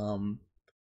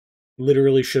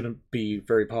 Literally shouldn't be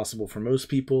very possible for most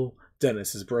people.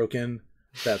 Deh-nys is broken.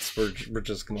 We're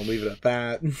just gonna leave it at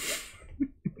that.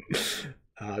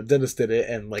 Deh-nys did it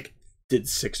and did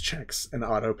 6 checks and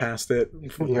auto passed it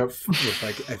with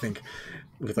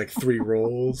 3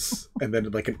 rolls, and then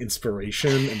an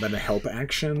inspiration and then a help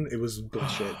action. It was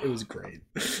bullshit. It was great.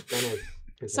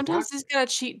 Sometimes you just gotta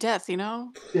cheat death, Yeah.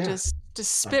 Just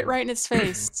spit right in its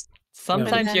face.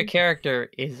 Sometimes your character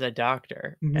is a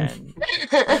doctor, and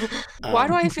why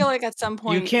do I feel like at some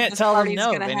point you can't this tell them party's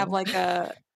no, gonna Vinny. have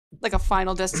a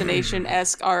Final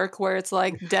Destination-esque arc where it's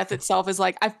death itself is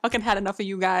I fucking had enough of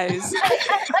you guys.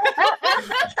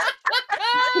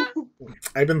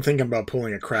 I've been thinking about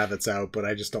pulling a Kravitz out, but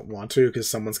I just don't want to, because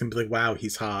someone's gonna be like, wow,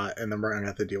 he's hot, and then we're gonna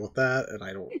have to deal with that, and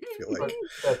I don't feel like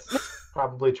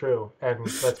Probably true. And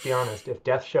let's be honest, if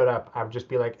Death showed up, I would just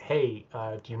be like, hey,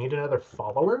 do you need another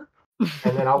follower?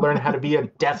 And then I'll learn how to be a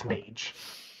death mage.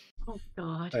 Oh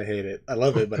God. I hate it. I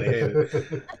love it, but I hate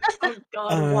it. Oh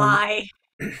God, why?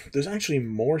 There's actually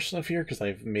more stuff here because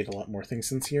I've made a lot more things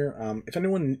since here. If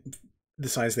anyone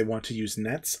decides they want to use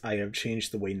nets, I have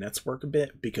changed the way nets work a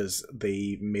bit because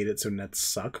they made it so nets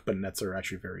suck, but nets are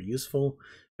actually very useful.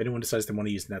 If anyone decides they want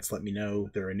to use nets, let me know.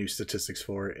 There are new statistics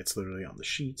for it. It's literally on the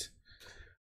sheet.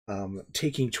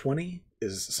 Taking 20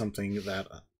 is something that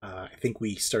I think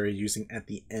we started using at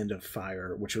the end of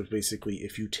Fire, which was basically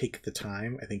if you take the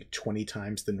time, I think 20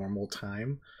 times the normal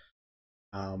time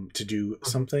to do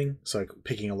something. So like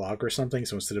picking a log or something.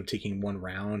 So instead of taking 1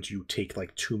 round, you take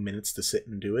like 2 minutes to sit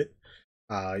and do it.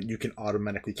 You can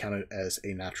automatically count it as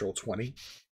a natural 20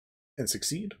 and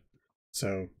succeed.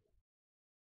 So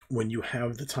when you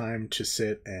have the time to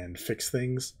sit and fix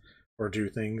things or do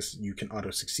things, you can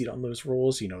auto succeed on those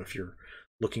rolls. You know, if you're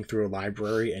looking through a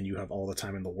library and you have all the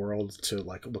time in the world to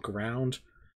like look around,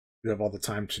 you have all the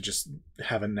time to just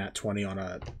have a nat 20 on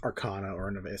a Arcana or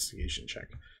an investigation check.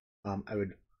 I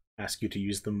would ask you to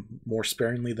use them more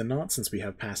sparingly than not, since we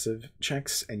have passive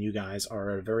checks and you guys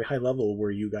are at a very high level where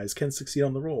you guys can succeed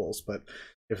on the rolls. But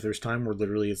if there's time where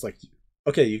literally it's like,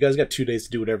 okay, you guys got 2 days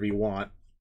to do whatever you want,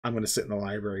 I'm going to sit in the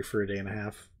library for a day and a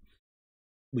half,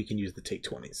 we can use the take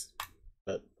 20s.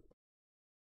 But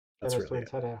that's really had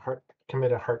to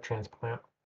commit a heart transplant.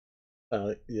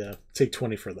 Yeah, take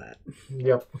 20 for that.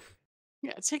 Yep.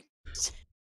 Yeah, take.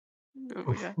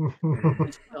 Okay.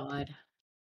 God.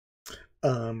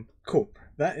 Cool.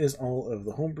 That is all of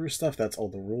the homebrew stuff. That's all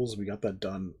the rules. We got that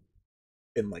done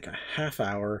in like a half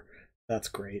hour. That's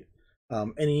great.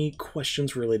 Any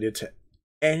questions related to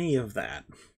any of that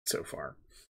so far?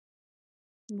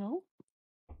 No.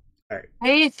 All right. How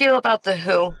do you feel about the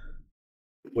Who?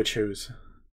 Which who's?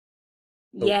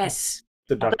 Yes.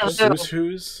 The Dr. The Seuss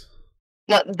who's?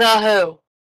 No, the Who.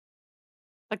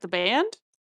 Like the band?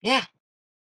 Yeah.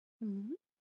 Mm-hmm.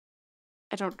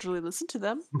 I don't really listen to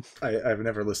them. I've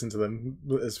never listened to them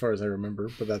as far as I remember,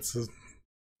 but that's.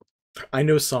 I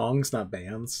know songs, not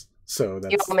bands, so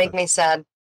that's. You will make me sad.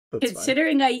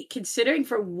 Considering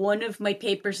for one of my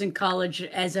papers in college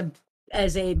as a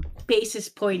basis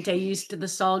point, I used the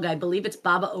song. I believe it's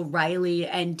Baba O'Reilly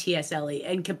and T.S. Eliot,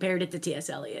 and compared it to T.S.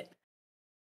 Eliot.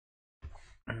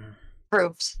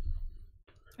 Proofs.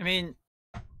 I mean,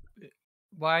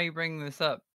 why are you bringing this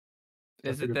up?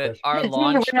 That's Is a it good that question. our Did you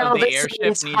launch know of the this airship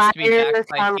needs to be entire backed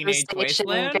by Teenage conversation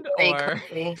Wasteland, very or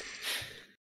quickly?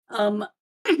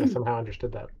 I somehow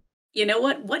understood that. You know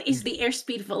what? What is the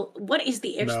airspeed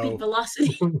No.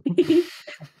 velocity?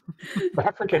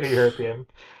 African or European.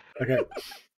 Okay.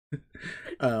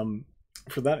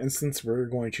 For that instance, we're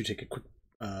going to take a quick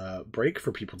break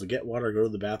for people to get water, go to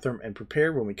the bathroom, and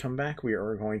prepare. When we come back, we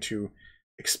are going to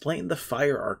explain the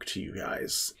Fire Arc to you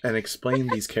guys and explain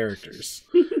these characters.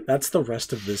 That's the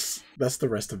rest of this. That's the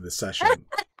rest of this session.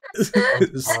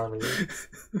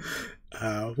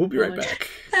 We'll be right back.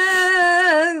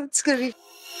 It's gonna be.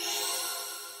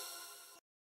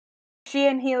 She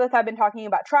and Helith have been talking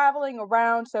about traveling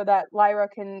around so that Lyra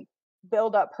can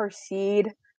build up her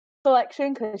seed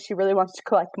collection because she really wants to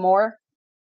collect more.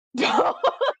 Mel.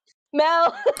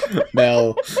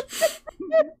 Mel. That's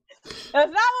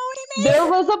not what we mean. There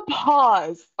was a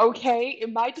pause, okay?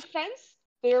 In my defense,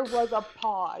 there was a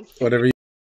pause. Whatever you...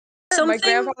 My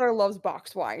grandfather loves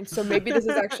boxed wine, so maybe this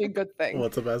is actually a good thing.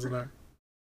 What's up, Aasimar?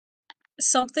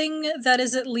 Something that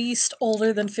is at least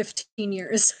older than 15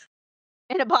 years.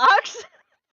 In a box?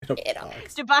 In a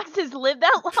box. Do boxes live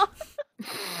that long?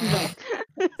 No,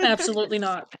 absolutely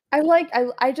not.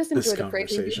 I just This enjoy the phrase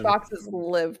these conversation. boxes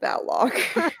live that long.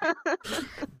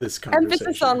 This conversation.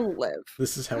 Emphasis on live.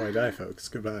 This is how I die, folks.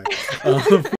 Goodbye.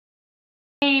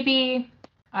 Baby.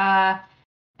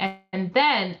 And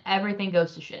then everything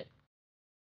goes to shit.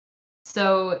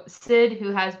 So Sid,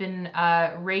 who has been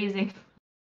raising...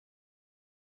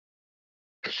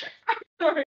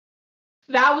 Sorry.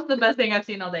 That was the best thing I've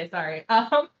seen all day, sorry.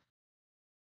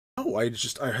 Oh, I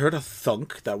heard a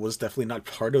thunk that was definitely not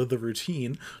part of the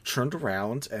routine, turned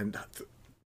around, and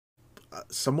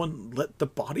someone let the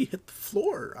body hit the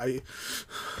floor. I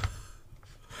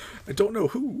don't know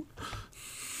who.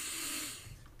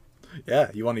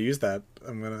 Yeah, you want to use that?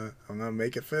 I'm gonna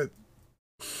make it fit.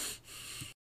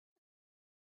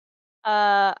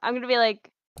 I'm gonna be like,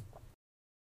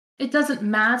 It doesn't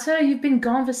matter. You've been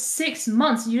gone for 6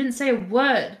 months. You didn't say a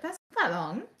word. That's not that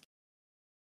long.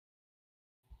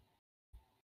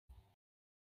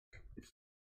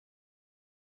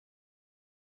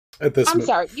 At this I'm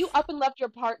sorry, you up and left your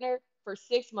partner for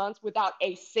 6 months without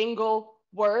a single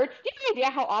Word. Do you have any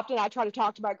idea how often I try to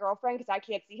talk to my girlfriend because I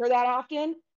can't see her that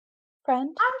often? Friend?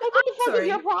 Like, what the fuck is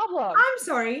your problem? I'm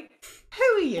sorry. Who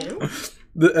are you?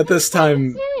 At this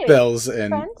time, it. Bells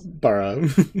and Friends? Bara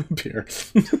appear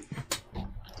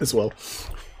as well.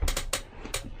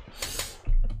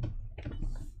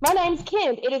 My name's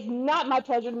Kind. It is not my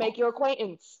pleasure to make your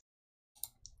acquaintance.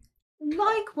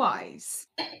 Likewise.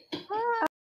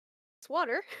 It's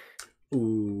water.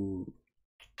 Ooh.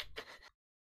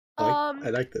 I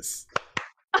like this.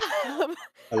 Um,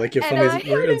 I like your and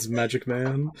funny words, Magic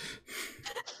Man.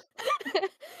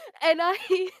 and I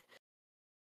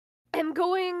am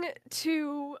going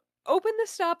to open the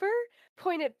stopper,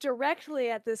 point it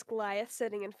directly at this Goliath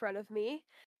sitting in front of me,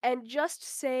 and just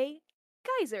say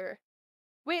geyser.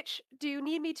 Which, do you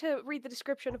need me to read the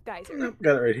description of geyser? Nope,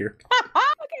 got it right here.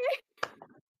 Okay.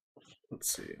 Let's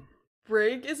see.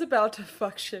 Brig is about to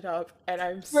fuck shit up, and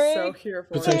I'm Brig so here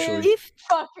for Potentially. it.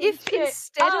 Fucking If shit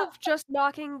instead up. of just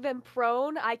knocking them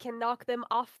prone, I can knock them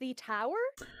off the tower,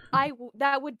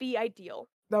 that would be ideal.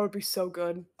 That would be so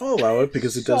good. I'll allow it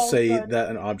because it does So say good. that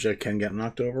an object can get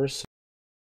knocked over. So.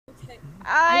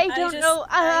 I don't just- know.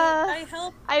 I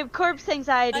help. I have corpse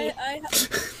anxiety.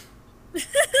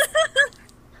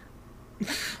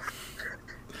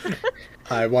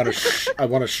 I want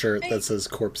a shirt that says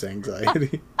corpse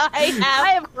anxiety.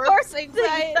 I have corpse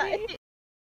anxiety.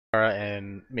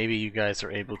 And maybe you guys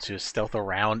are able to stealth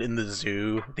around in the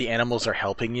zoo. The animals are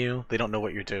helping you. They don't know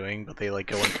what you're doing, but they like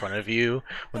go in front of you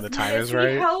when the time is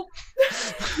right. Help.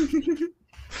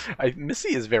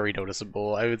 Missy is very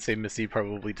noticeable. I would say Missy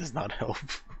probably does not help.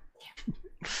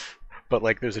 But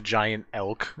like there's a giant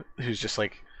elk who's just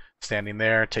like standing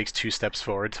there, takes 2 steps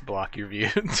forward to block your view,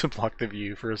 to block the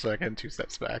view for a second, 2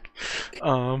 steps back.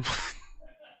 So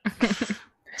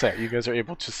yeah, you guys are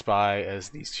able to spy as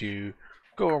these two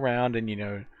go around and, you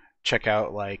know, check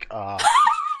out like all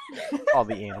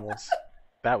the animals.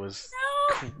 That was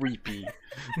creepy.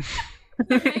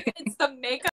 It's the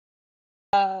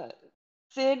makeup.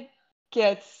 Sid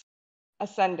gets a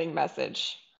sending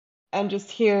message and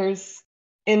just hears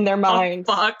in their minds.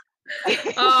 Oh fuck.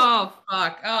 Oh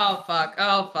fuck. Oh fuck.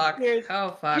 Oh fuck. Here's,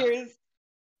 Oh fuck. Here's,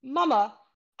 Mama,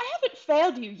 I haven't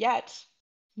failed you yet.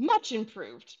 Much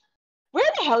improved. Where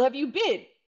the hell have you been?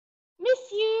 Miss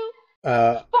you.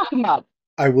 Fuck him up.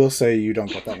 I will say you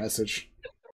don't get that message.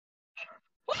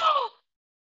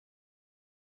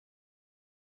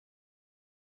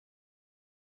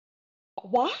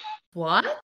 What? What?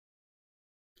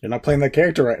 You're not playing that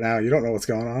character right now. You don't know what's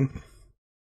going on.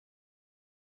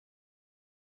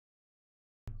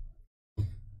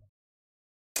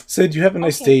 Sid, you have a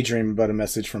nice daydream about a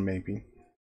message from Maybe.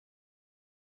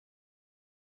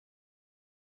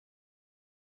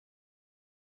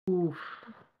 Oof.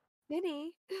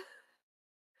 Vinny.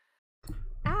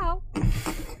 Ow.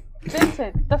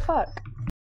 Vincent, the fuck?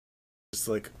 It's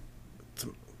like,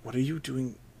 what are you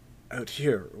doing out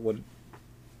here? What?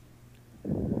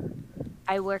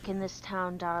 I work in this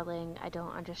town, darling. I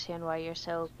don't understand why you're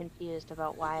so confused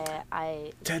about why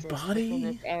I Dead exist body? in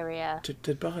this area.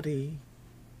 Dead body.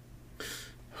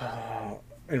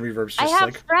 And Reverb's I just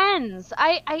have like, friends.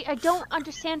 I don't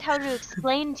understand how to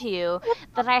explain to you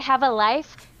that I have a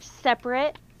life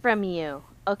separate from you.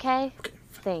 Okay?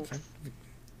 Thanks.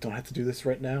 don't have to do this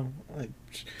right now.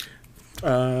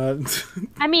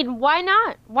 I mean, why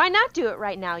not? Why not do it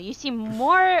right now? You seem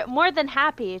more than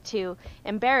happy to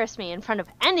embarrass me in front of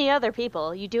any other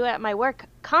people. You do it at my work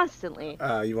constantly.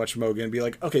 You watch Mogan be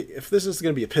like, okay, if this is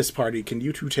going to be a piss party, can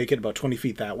you two take it about 20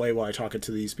 feet that way while I talk it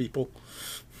to these people?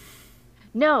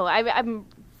 No, I'm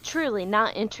truly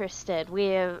not interested.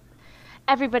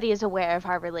 Everybody is aware of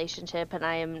our relationship, and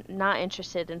I am not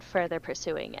interested in further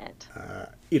pursuing it.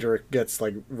 Edric gets,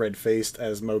 like, red-faced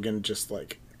as Mogan just,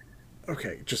 like,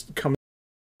 okay, just come.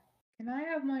 Can I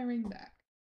have my ring back?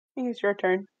 I think it's your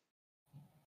turn.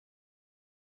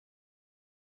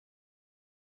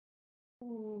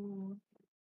 Ooh.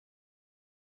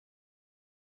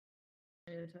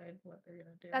 I decide what they're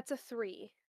gonna do. That's a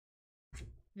 3.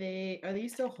 Are they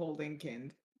still holding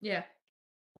Kind? Yeah.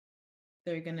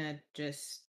 They're gonna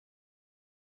just.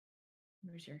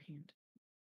 Where's your hand?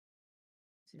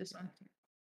 This one.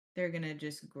 They're gonna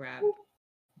just grab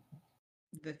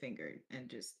the finger and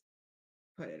just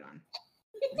put it on.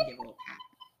 And give a little pat.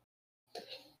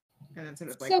 And then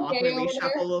sort of like So gay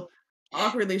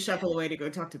awkwardly shuffle away to go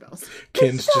talk to Bells.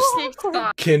 Kin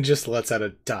just lets out a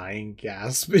dying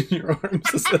gasp in your arms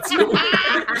as that's going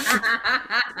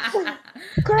on.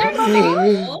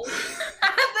 Gromagul!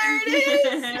 There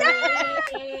it is!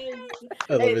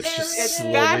 I love it's just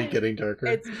slowly getting darker.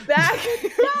 It's back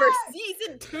for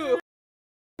season 2.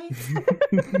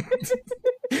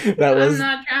 That was. I'm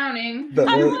not drowning. That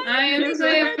I am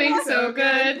sleeping so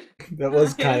good. That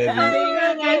was kind of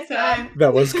the.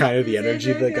 That was kind of the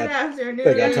energy that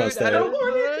got tossed I out. don't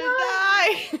want to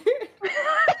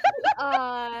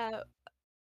die.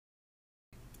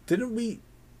 Didn't we?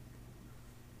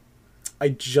 I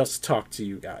just talked to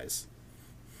you guys.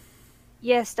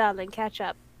 Yes, darling, catch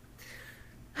up.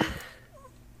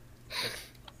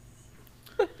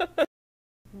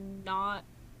 Not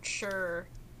sure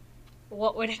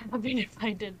what would happen if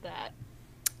I did that.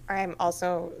 I'm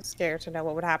also scared to know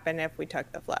what would happen if we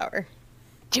took the flower.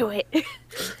 Do it.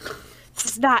 This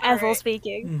is not Ethel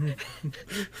speaking.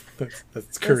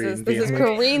 That's Kareen. This is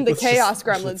Kareen, the Chaos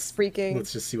Gremlin speaking.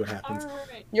 Let's just see what happens.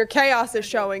 Your chaos is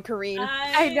showing, Kareen.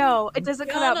 I know. It doesn't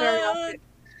come out very often.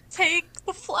 Take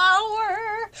the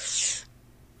flower.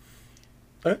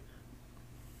 What?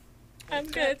 I'm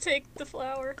gonna take the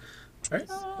flower. Alright.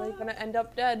 We're gonna end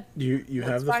up dead. You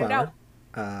have the find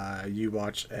flower. You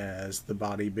watch as the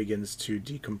body begins to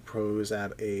decompose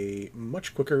at a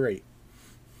much quicker rate.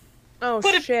 Oh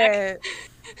Put it shit!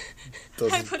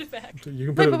 I put it back. You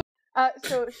can put it.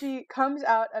 So she comes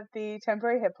out of the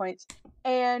temporary hit points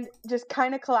and just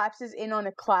kind of collapses in on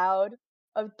a cloud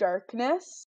of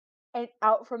darkness, and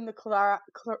out from the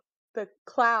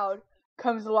cloud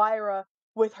comes Lyra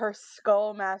with her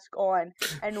skull mask on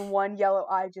and one yellow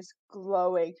eye just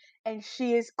glowing, and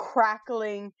she is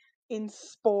crackling in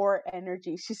spore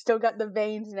energy. She's still got the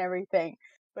veins and everything,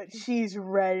 but she's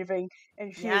raving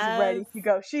and she is ready to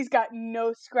go. She's got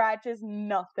no scratches,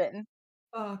 nothing.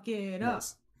 Fuck it up.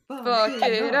 Nice. Fuck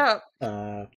it up.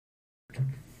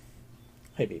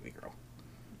 Hey, baby girl.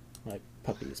 My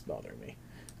puppy is bothering me.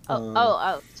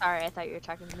 Oh, sorry. I thought you were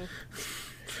talking to me.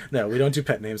 No, we don't do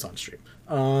pet names on stream.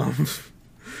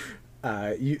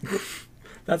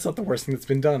 That's not the worst thing that's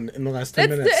been done in the last 10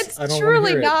 minutes. It's I don't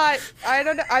truly hear not. I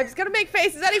don't know. I'm just gonna make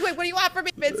faces anyway. What do you want from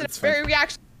me? It's very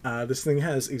reaction. This thing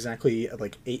has exactly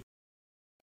like 8.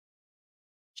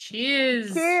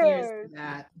 Cheers. Cheers to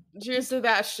that. Cheers to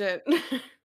that shit.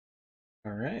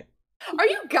 All right. Are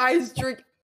you guys drinking?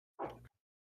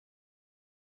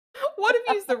 One of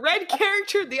you is the red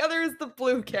character, the other is the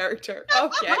blue character.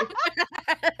 Okay.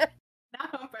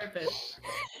 Not on purpose.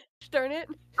 Darn it.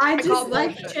 I call just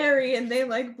like bullshit. cherry and they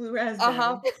like blue raspberry.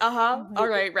 All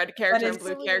right, red character and is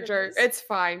blue so character. It's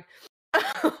fine.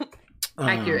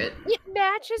 Accurate. It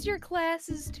matches your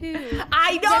classes too.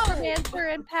 I know! Necromancer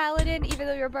and Paladin, even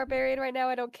though you're a barbarian right now,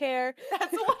 I don't care.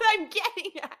 That's what I'm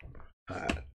getting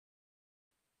at.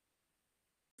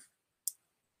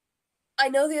 I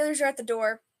know the others are at the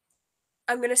door.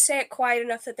 I'm gonna say it quiet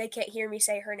enough that they can't hear me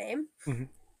say her name. Mhm.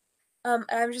 And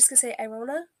I'm just gonna say,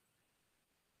 Irona,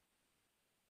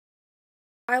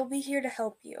 I'll be here to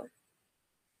help you.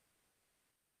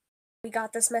 We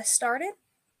got this mess started,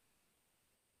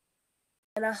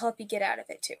 and I'll help you get out of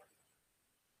it too.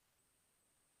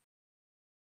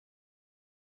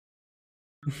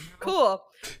 Cool.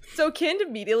 So Kind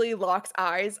immediately locks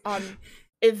eyes on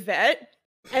Yvette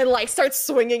and like starts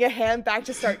swinging a hand back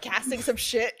to start casting some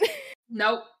shit.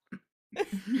 Nope.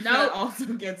 That also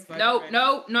gets fucked.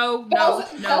 No. Bells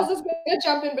is gonna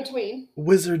jump in between.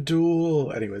 Wizard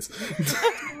duel. Anyways.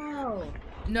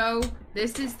 No,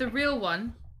 this is the real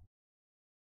one.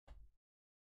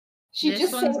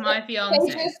 This one's my fiance.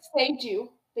 They just saved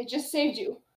you. They just saved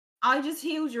you. I just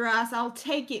healed your ass. I'll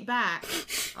take it back.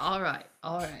 All right.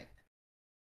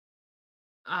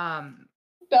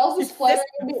 Bells is fluttering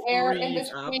in the air in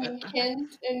between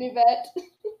Kind and Yvette.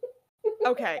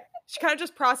 Okay. She kind of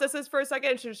just processes for a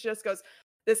second and she just goes,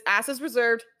 "This ass is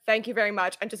reserved. Thank you very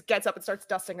much," and just gets up and starts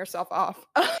dusting herself off.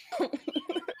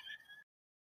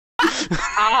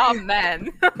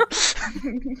 Amen.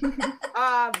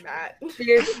 Matt.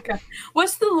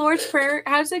 What's the Lord's Prayer?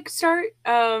 How does it start?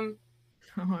 I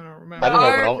don't know, but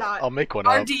I'll make one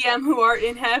our up. DM who art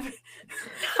in heaven,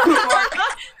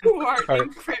 who art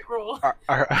in crit roll.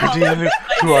 Our DM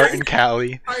who are in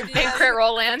Cali. In crit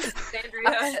roll land.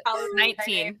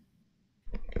 19.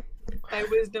 Thy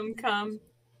wisdom come,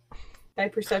 thy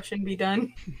perception be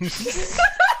done.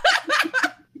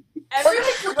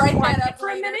 Everyone can write that up for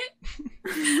a minute.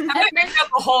 I make up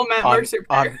a whole Matt Mercer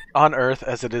prayer. on Earth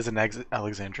as it is in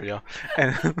Alexandria.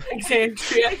 And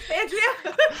Alexandria.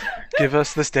 give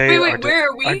us this day Wait, our where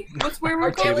are we? Where we're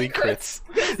our daily crits.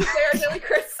 Daily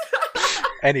crits.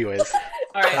 Anyways.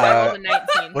 Alright, I rolled a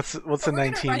 19. What's a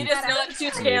 19? You just not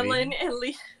to Scanlan and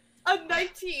Lee. A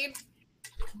 19.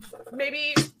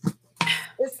 Maybe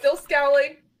it's still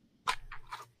scowling.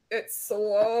 It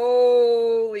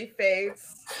slowly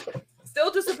fades.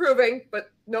 Still disapproving, but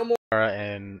no more.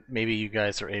 And maybe you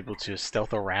guys are able to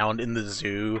stealth around in the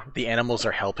zoo. The animals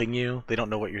are helping you. They don't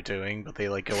know what you're doing, but they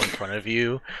like go in front of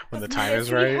you when the time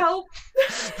is right. Help.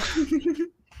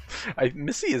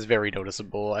 Missy is very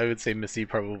noticeable. I would say Missy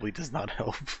probably does not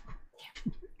help.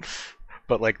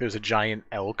 But like there's a giant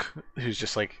elk who's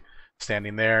just like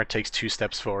standing there, takes 2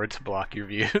 steps forward to block your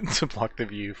view, to block the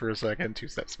view for a second, 2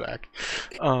 steps back.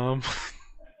 So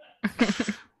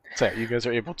yeah, you guys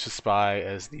are able to spy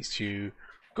as these two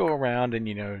go around and,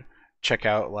 you know, check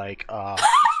out like all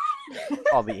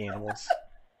the animals.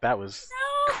 That was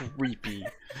creepy.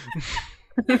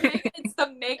 It's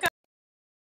the makeup.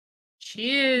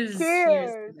 Cheers.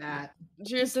 Cheers. to that.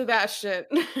 Cheers to that shit.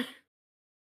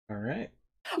 All right.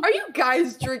 Are you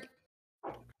guys drink?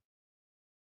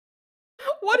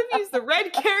 One of you is the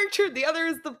red character, the other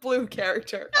is the blue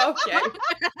character. Okay.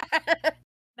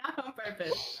 Not on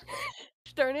purpose.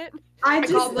 Darn it. I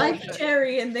call just like bullshit.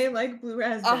 cherry and they like blue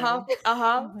raspberry.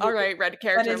 All right, red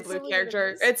character and is blue silly character.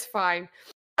 it is. It's fine.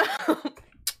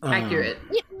 Accurate.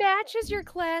 It matches your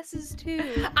classes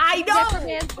too. I know!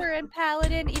 Necromancer and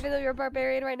Paladin, even though you're a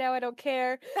barbarian right now, I don't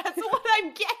care. That's what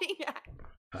I'm getting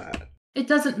at. It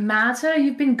doesn't matter.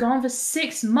 You've been gone for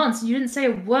 6 months. You didn't say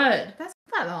a word. That's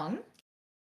not long.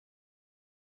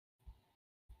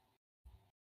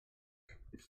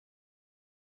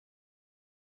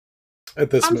 At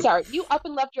this I'm mo- sorry, you up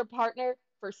and left your partner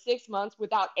for 6 months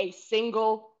without a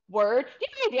single word? Do you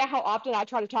have any idea how often I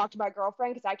try to talk to my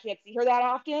girlfriend because I can't see her that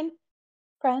often?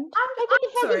 Friend? Like, what the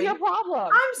fuck is your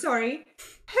problem? I'm sorry.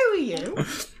 Who are you?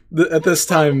 At this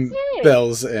time, serious.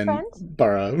 Bells and Friends?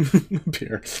 Bara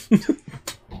appear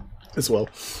as well.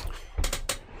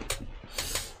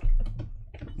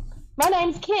 My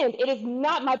name's Kend. It is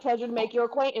not my pleasure to make your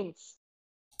acquaintance.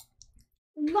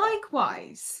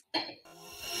 Likewise.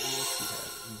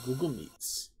 Google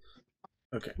Meets.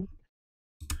 Okay.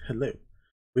 Hello.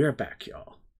 We are back,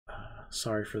 y'all.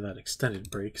 Sorry for that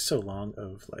extended break. So long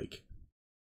of like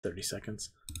 30 seconds.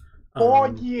 4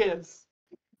 years.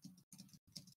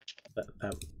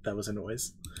 That was a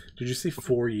noise. Did you say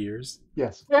 4 years?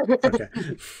 Yes. Okay.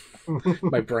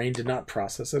 My brain did not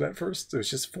process it at first. It was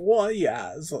just 4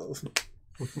 years.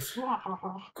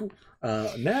 Cool.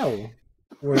 Now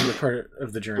we're in the part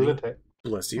of the journey.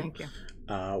 Bless you. Thank you.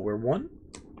 Where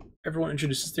everyone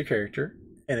introduces their character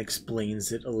and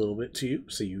explains it a little bit to you,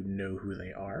 so you know who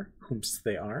they are, whomst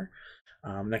they are.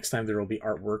 Next time there will be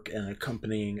artwork and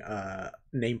accompanying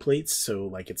nameplates, so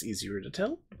like it's easier to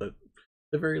tell. But at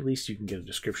the very least, you can get a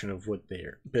description of what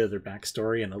bit of their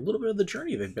backstory and a little bit of the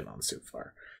journey they've been on so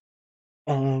far.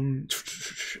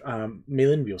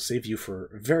 Malen, we'll save you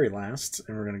for very last,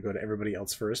 and we're going to go to everybody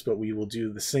else first, but we will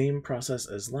do the same process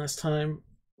as last time.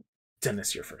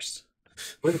 Deh-nys, you're first.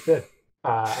 What is it?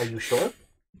 Are you sure?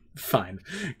 Fine.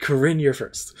 Corinne, you're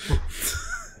first.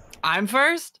 I'm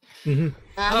first? Mm-hmm.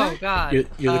 Oh, God.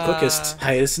 You're the quickest.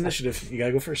 Highest initiative. You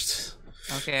gotta go first.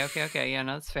 Okay. Yeah,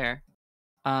 no, that's fair.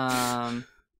 Let's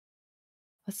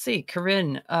see.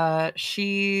 Corinne,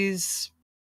 she's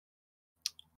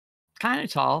kind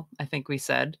of tall, I think we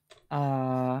said.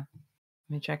 Let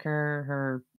me check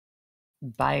her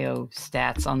bio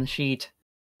stats on the sheet.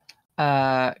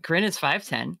 Corinne is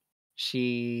 5'10".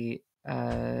 She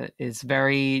is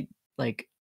very like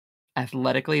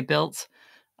athletically built.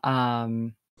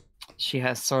 She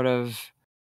has sort of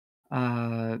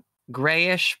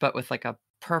grayish but with like a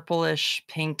purplish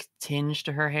pink tinge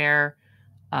to her hair,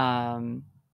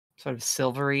 sort of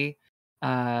silvery.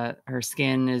 Her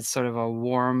skin is sort of a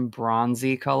warm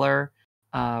bronzy color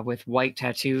with white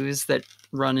tattoos that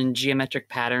run in geometric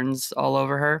patterns all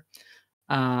over her.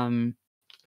 And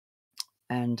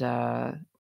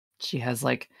she has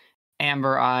like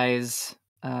amber eyes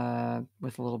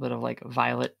with a little bit of like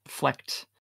violet flecked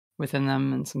within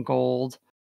them and some gold.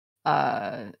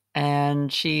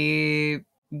 And she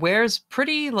wears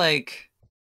pretty like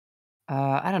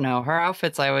I don't know, her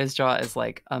outfits I always draw as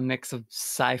like a mix of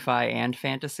sci-fi and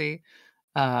fantasy,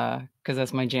 because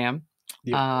that's my jam.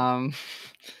 Yep.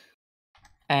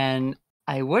 And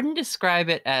I wouldn't describe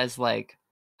it as like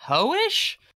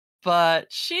ho-ish, but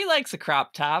she likes a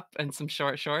crop top and some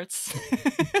short shorts.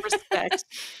 Respect.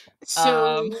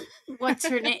 So, what's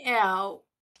her name?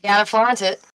 Gotta flaunt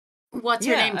it. What's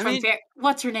her name from?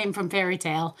 What's her name from Fairy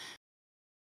Tale?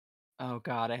 Oh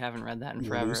God, I haven't read that in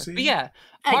forever. Lucy? But yeah,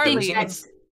 partly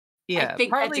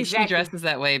she dresses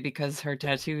that way because her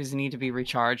tattoos need to be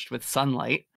recharged with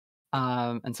sunlight,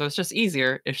 and so it's just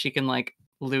easier if she can like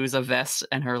lose a vest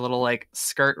and her little like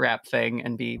skirt wrap thing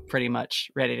and be pretty much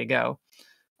ready to go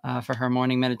for her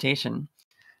morning meditation.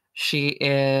 She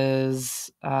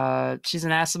is she's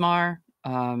an Aasimar.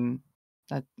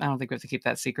 I don't think we have to keep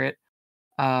that secret.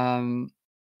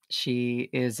 She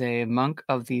is a monk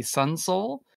of the Sun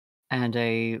Soul and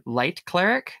a light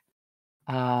cleric.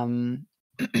 And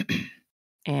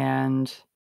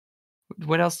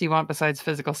what else do you want besides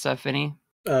physical stuff, Vinny?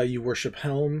 You worship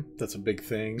Helm. That's a big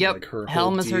thing. Yep, like her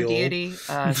Helm whole is her deal. deity.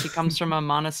 She comes from a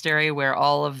monastery where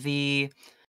all of the,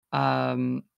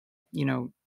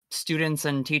 students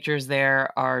and teachers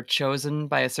there are chosen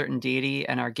by a certain deity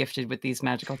and are gifted with these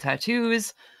magical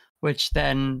tattoos, which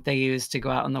then they use to go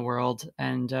out in the world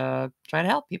and try to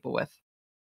help people with.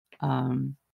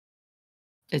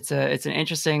 It's an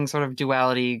interesting sort of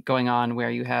duality going on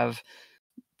where you have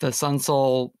the Sun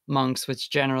Soul monks, which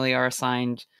generally are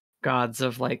assigned gods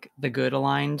of like the good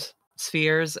aligned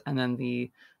spheres, and then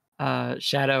the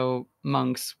shadow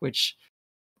monks, which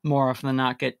more often than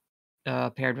not get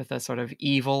paired with a sort of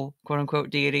evil quote unquote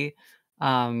deity.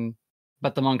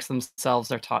 But the monks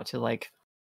themselves are taught to like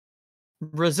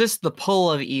resist the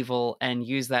pull of evil and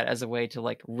use that as a way to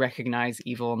like recognize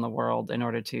evil in the world in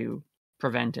order to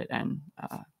prevent it and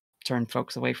turn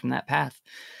folks away from that path.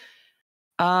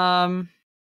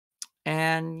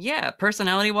 And yeah,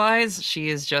 personality-wise, she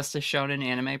is just a shonen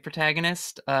anime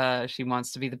protagonist. She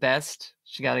wants to be the best.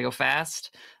 She got to go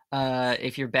fast.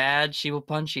 If you're bad, she will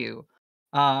punch you.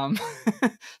 Sometimes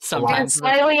it's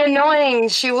slightly annoying.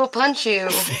 She will punch you.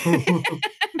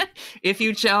 If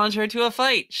you challenge her to a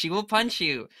fight, she will punch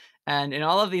you. And in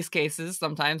all of these cases,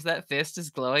 sometimes that fist is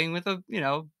glowing with a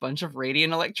bunch of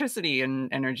radiant electricity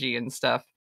and energy and stuff.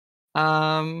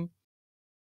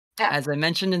 As I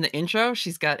mentioned in the intro,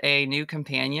 she's got a new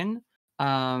companion.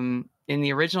 In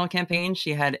the original campaign,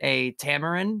 she had a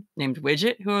Tamarin named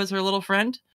Widget, who was her little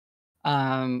friend,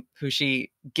 who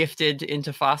she gifted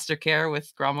into foster care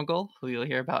with Gromagul, who you'll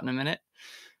hear about in a minute.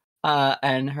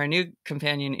 And her new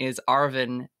companion is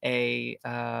Arvin,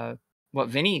 what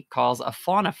Vinny calls a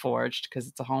fauna forged, because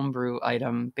it's a homebrew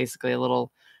item, basically a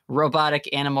little robotic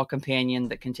animal companion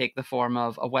that can take the form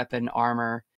of a weapon,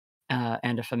 armor,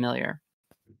 and a familiar.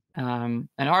 And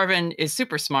Arvin is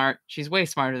super smart. She's way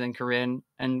smarter than Corinne,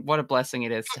 and what a blessing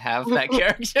it is to have that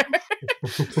character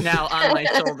now on my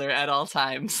shoulder at all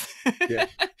times. Yeah,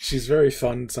 she's very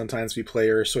fun. Sometimes we play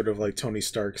her sort of like Tony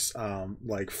Stark's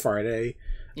like Friday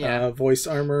voice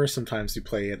armor. Sometimes we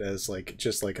play it as like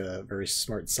just like a very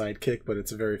smart sidekick, but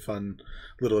it's a very fun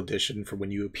little addition for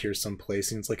when you appear someplace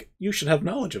and it's like, you should have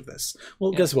knowledge of this.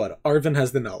 Well, guess what? Arvin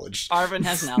has the knowledge. Arvin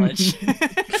has knowledge.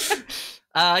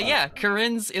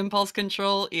 Corinne's impulse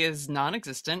control is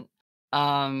non-existent,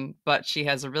 but she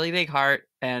has a really big heart,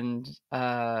 and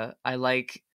I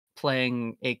like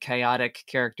playing a chaotic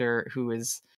character who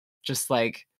is just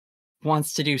like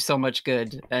wants to do so much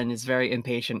good and is very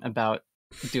impatient about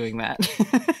doing that.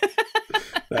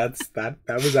 that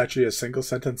was actually a single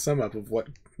sentence sum up of what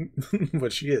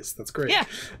she is. That's great. Yeah.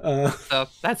 So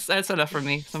that's enough for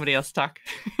me. Somebody else talk.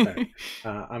 Right.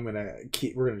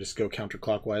 We're gonna just go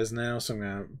counterclockwise now. So I'm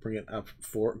gonna bring it up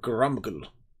for Gromagul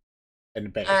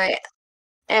and Bear. All right,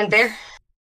 and Bear,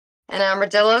 and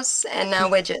Armadillos, and now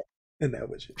Widget.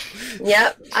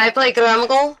 Yep, I play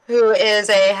Gromagul, who is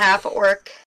a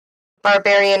half-orc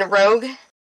barbarian rogue,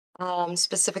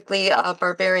 specifically a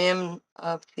barbarian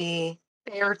of the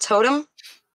Bear Totem.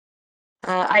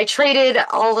 I traded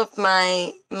all of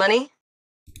my money,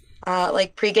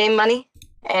 like pre-game money,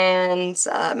 and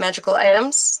magical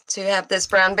items to have this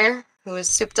brown bear who is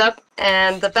souped up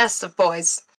and the best of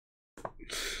boys.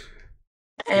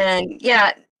 And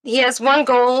yeah, he has one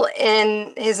goal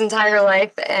in his entire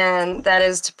life, and that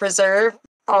is to preserve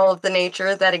all of the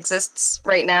nature that exists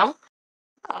right now,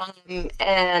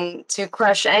 and to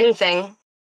crush anything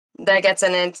that gets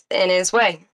in his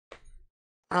way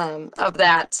of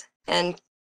that. And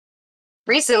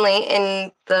recently,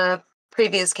 in the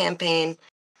previous campaign,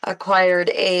 acquired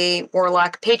a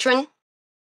Warlock patron,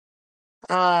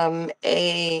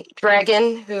 a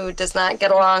dragon who does not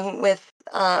get along with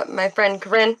my friend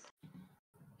Corinne.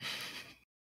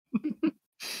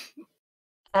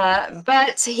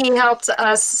 But he helped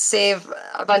us save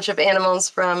a bunch of animals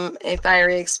from a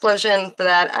fiery explosion. For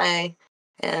that, I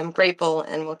am grateful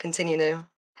and will continue to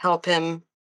help him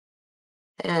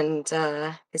and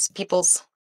his peoples.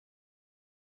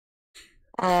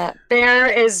 Bear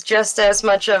is just as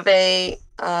much of a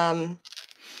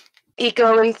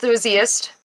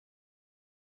eco-enthusiast.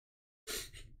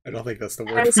 I don't think that's the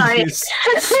word we use.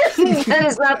 That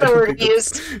is not the word we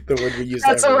used. The word we use.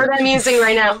 That's the word I'm using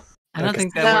right now. I don't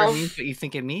think that word means what you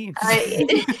think it means.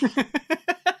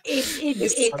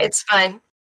 It's fine.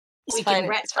 We can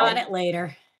retcon it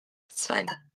later. It's fine.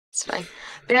 It's fine.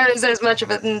 Bear is as much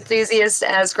of an enthusiast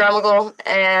as Gromagul,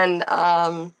 and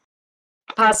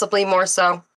Possibly more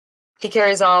so. He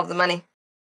carries all of the money.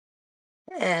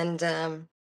 And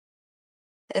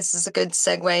this is a good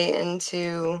segue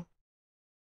into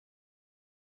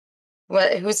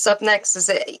who's up next? Is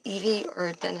it Evie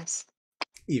or Dennis?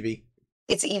 Evie.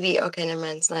 It's Evie. Okay, never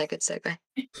mind. It's not a good segue.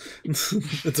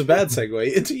 It's a bad segue.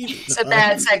 It's Evie. It's a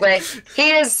bad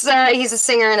segue. He's a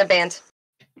singer in a band.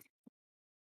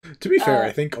 To be fair,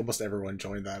 I think almost everyone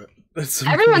joined that.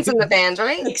 Everyone's in the band,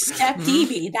 right? Except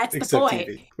Evie. That's the Except point.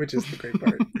 Evie, which is the great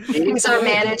part. He's our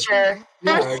manager.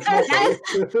 That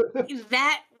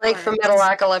like from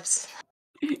Metalocalypse.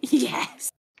 Yes.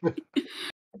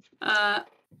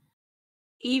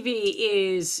 Evie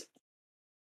is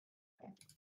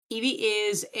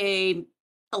a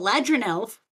Eladrin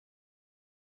elf.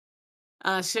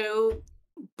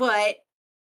 But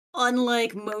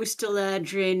unlike most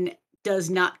Eladrin,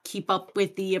 does not keep up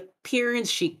with the appearance.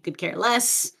 She could care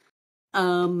less.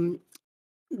 The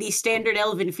standard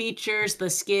elven features, the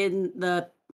skin,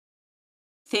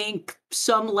 think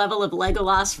some level of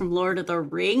Legolas from Lord of the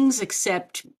Rings,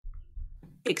 except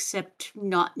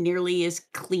not nearly as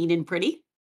clean and pretty.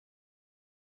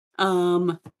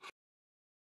 Almost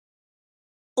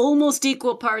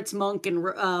equal parts monk and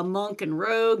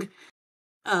rogue.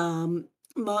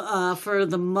 For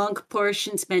the monk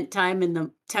portion, spent time in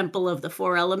the Temple of the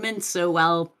Four Elements. So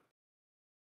while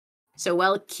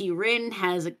Kirin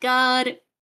has a god,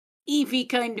 Evie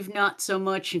kind of not so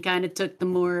much, and kind of took the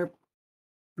more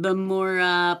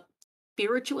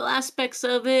spiritual aspects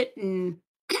of it, and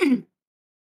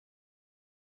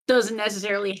doesn't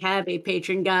necessarily have a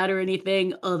patron god or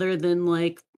anything other than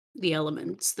like the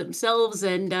elements themselves.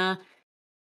 And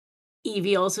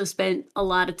Evie also spent a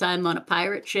lot of time on a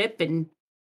pirate ship, and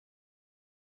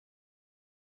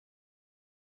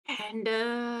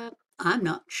I'm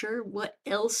not sure what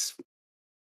else.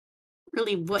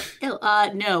 Really, what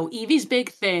else? No, Evie's big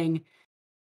thing,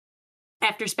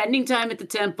 after spending time at the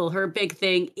temple, her big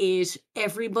thing is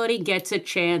everybody gets a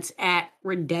chance at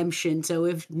redemption. So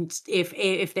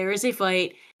if there is a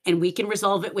fight and we can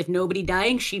resolve it with nobody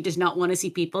dying, she does not want to see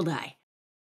people die.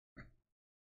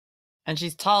 And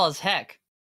she's tall as heck.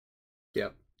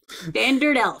 Yep.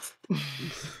 Standard elf.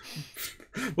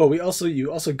 Well, you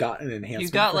also got an enhancement. You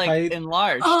got for height,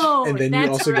 enlarged. Oh, and then that's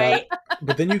you also right.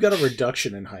 but then you got a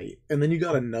reduction in height, and then you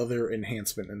got another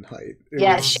enhancement in height.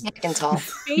 She's fucking tall.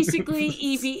 Basically,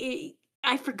 Evie,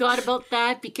 I forgot about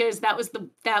that because that was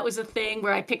a thing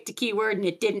where I picked a keyword and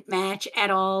it didn't match at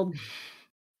all.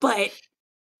 But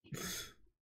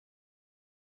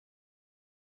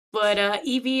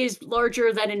Evie is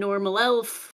larger than a normal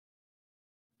elf,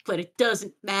 but it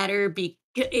doesn't matter because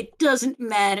it doesn't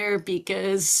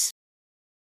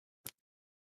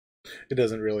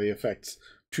really affect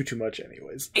too much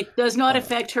anyways. It does not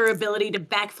affect her ability to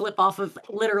backflip off of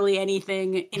literally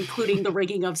anything, including the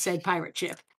rigging of said pirate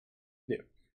ship. Yeah,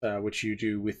 which you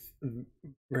do with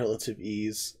relative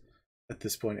ease at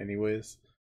this point anyways.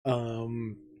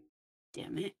 Damn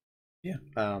it. Yeah,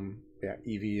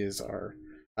 Evie is our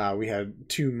we had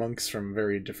 2 monks from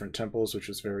very different temples, which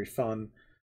was very fun.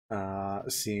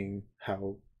 Seeing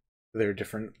how their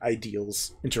different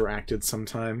ideals interacted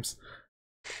sometimes.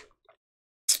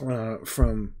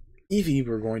 From Evie,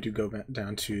 we're going to go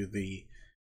down to the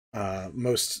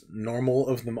most normal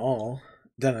of them all,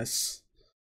 Deh-nys.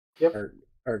 Yep.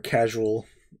 Our casual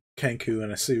Kenku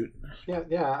in a suit. Yeah.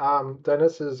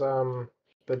 Deh-nys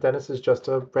is just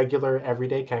a regular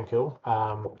everyday Kenku.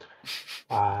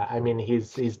 I mean,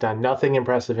 he's done nothing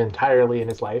impressive entirely in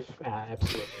his life.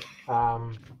 Absolutely.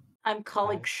 I'm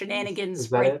calling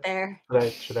shenanigans right there.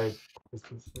 Should I?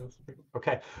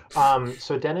 Okay.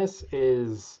 So Deh-nys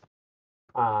is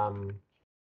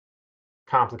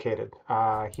complicated.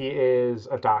 He is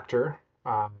a doctor.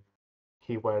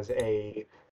 He was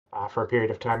for a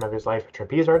period of time of his life, a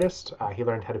trapeze artist. He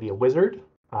learned how to be a wizard.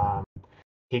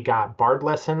 He got bard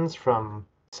lessons from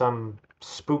some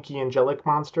spooky angelic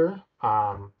monster.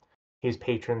 He's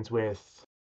patrons with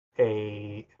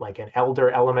an elder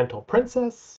elemental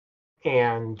princess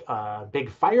and a big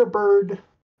firebird.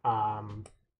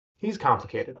 He's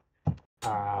complicated.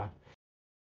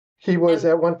 He was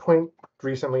at one point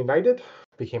recently knighted,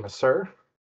 became a sir,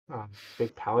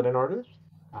 big paladin order,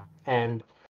 and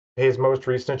his most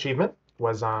recent achievement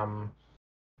was while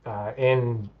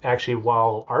Arvin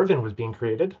was being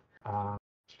created,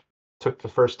 took the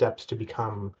first steps to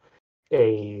become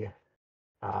a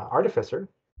artificer,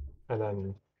 and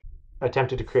then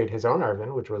attempted to create his own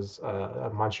Arvin, which was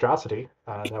a monstrosity.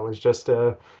 That was just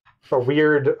a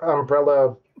weird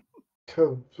umbrella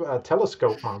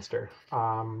telescope monster.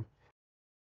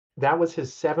 That was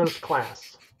his 7th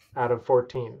class out of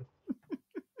 14.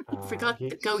 Forgot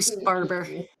the ghost barber.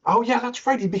 Oh yeah, that's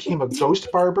right. He became a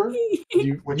ghost barber.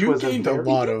 You gained a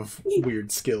lot of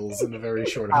weird skills in a very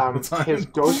short amount of time. His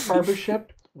ghost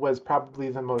barbership was probably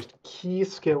the most key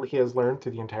skill he has learned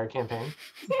through the entire campaign.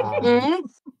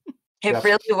 It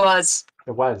really was.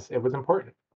 It was. It was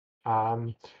important.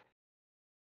 I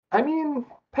mean,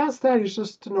 past that, he's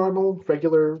just a normal,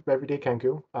 regular, everyday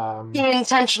Kenku. He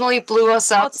intentionally blew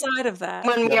us up outside of that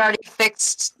when we already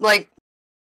fixed,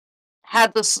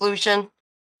 had the solution.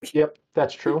 Yep,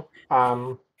 that's true.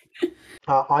 On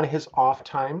his off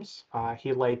times,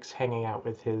 he likes hanging out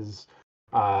with his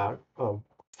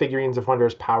figurines of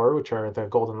Wondrous Power, which are the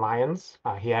Golden Lions.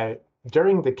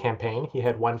 During the campaign, he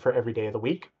had one for every day of the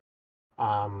week.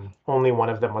 Only one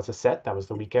of them was a set. That was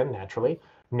the weekend, naturally.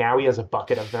 Now he has a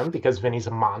bucket of them because Vinny's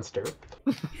a monster.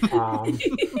 None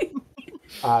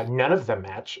of them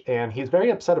match, and he's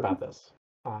very upset about this.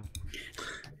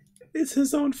 It's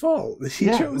his own fault. He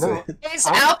chose it. His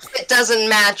outfit doesn't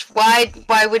match. Why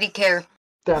would he care?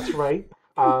 That's right.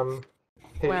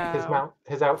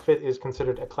 His outfit is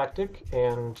considered eclectic,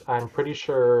 and I'm pretty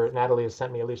sure Natalie has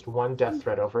sent me at least one death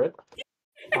threat over it.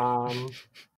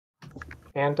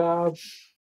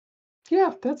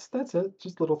 Yeah, that's it.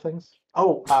 Just little things.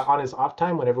 Oh, on his off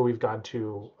time, whenever we've gone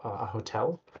to a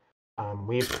hotel,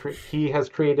 he has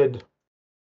created.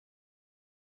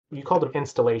 You called them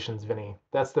installations, Vinny.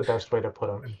 That's the best way to put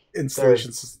them.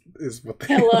 Installations is what they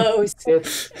pillows.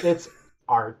 It's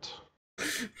art.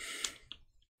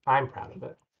 I'm proud of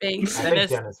it. Thanks.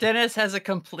 Dennis has a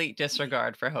complete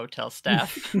disregard for hotel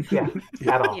staff. Yeah,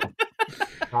 at all.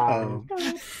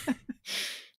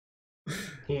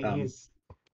 He's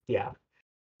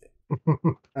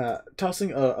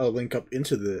tossing a link up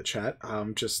into the chat.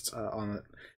 Just on it.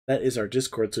 That is our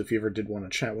Discord. So if you ever did want to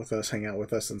chat with us, hang out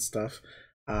with us, and stuff.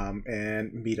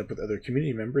 And meet up with other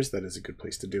community members, that is a good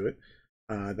place to do it.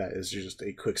 That is just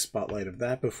a quick spotlight of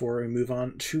that before we move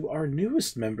on to our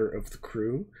newest member of the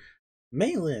crew,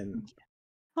 Malen.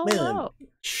 Hello. Malen,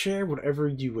 share whatever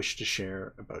you wish to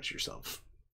share about yourself.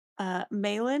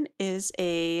 Malen is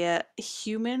a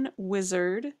human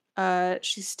wizard.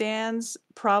 She stands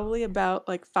probably about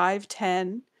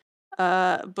 5'10",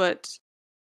 but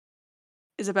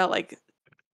is about I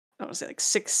want to say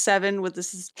 6'7" with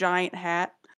this giant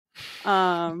hat.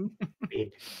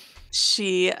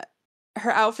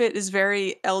 Her outfit is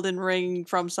very Elden Ring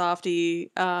from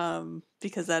Softy,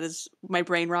 because that is my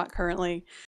brain rot currently.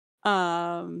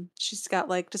 She's got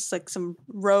some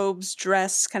robes,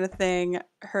 dress kind of thing.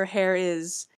 Her hair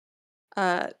is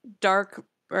dark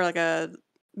or a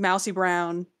mousy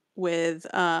brown with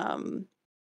the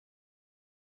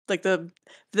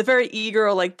very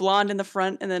e-girl blonde in the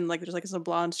front, and then there's some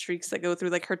blonde streaks that go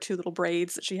through her two little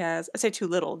braids that she has. I say too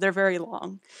little, they're very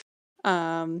long.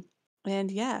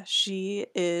 And yeah, she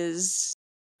is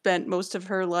spent most of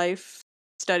her life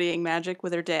studying magic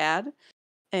with her dad,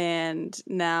 and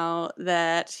now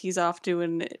that he's off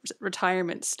doing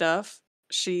retirement stuff,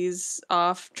 she's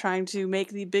off trying to make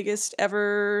the biggest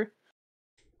ever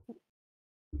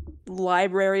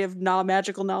library of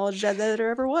magical knowledge that there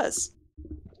ever was.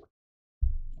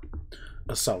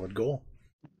 A solid goal.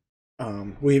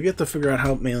 We have yet to figure out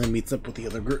how Malen meets up with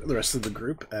the rest of the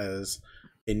group as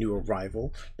a new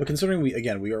arrival. But considering we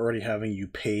are already having you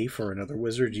pay for another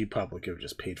wizard, you probably could have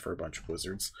just paid for a bunch of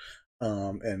wizards.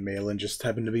 And Malen just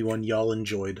happened to be one y'all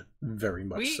enjoyed very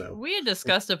much. We had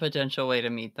discussed a potential way to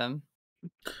meet them.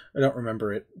 I don't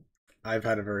remember it. I've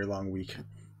had a very long week.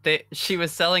 She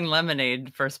was selling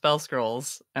lemonade for spell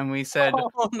scrolls, and we said,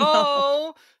 "Oh,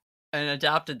 no." And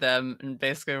adopted them, and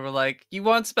basically were like, "You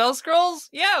want spell scrolls?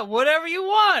 Yeah, whatever you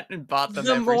want," and bought them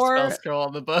every spell scroll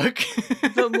in the book.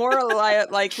 The more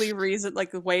likely reason,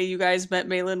 the way you guys met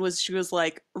Malen, was she was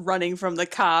running from the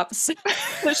cops.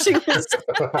 She was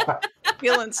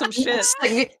feeling some shit.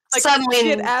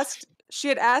 Suddenly, she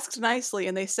had asked nicely,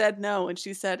 and they said no, and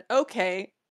she said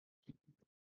okay.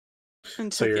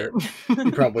 So you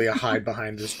probably hide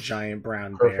behind this giant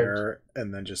brown bear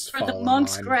and then just follow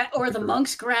the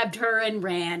monks grabbed her and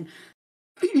ran.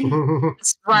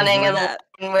 It's running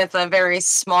with a very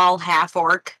small half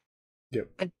orc.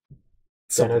 Yep.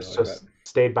 Dennis just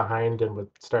stayed behind and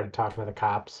started talking to the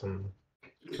cops and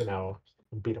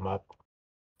beat them up,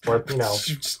 or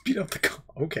just beat up the cop.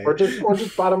 Okay. Or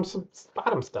just bottom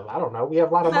stuff. I don't know. We have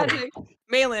a lot of money.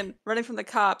 Malen running from the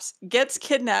cops gets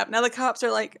kidnapped. Now the cops are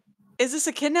like, is this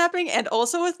a kidnapping and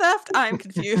also a theft? I'm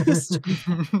confused.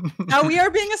 Now we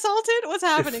are being assaulted? What's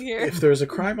happening here? If there's a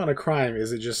crime on a crime,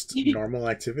 is it just normal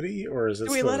activity, or is it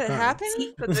Do we let it happen?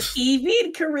 Evie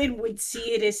and Corinne would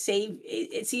see it as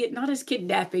see it not as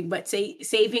kidnapping, but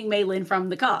saving Malen from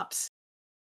the cops.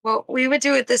 Well, we would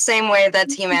do it the same way that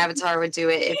Team Avatar would do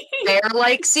it. If Bear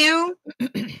likes you,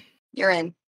 you're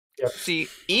in. Yep. See,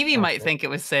 Evie might think it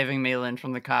was saving Malen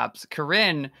from the cops.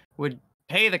 Corinne would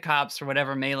pay the cops for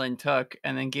whatever Malen took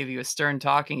and then give you a stern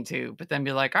talking to, but then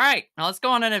be like, all right, now let's go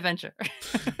on an adventure.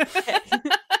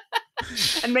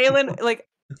 And Malen, like,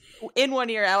 in one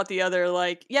ear, out the other,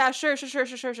 like, yeah, sure,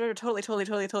 totally.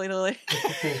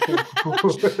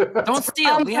 Don't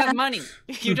steal. We have money.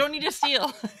 You don't need to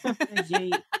steal.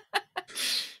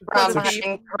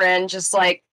 Behind Corinne, just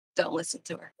like, don't listen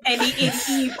to her. And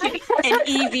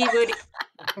Evie would.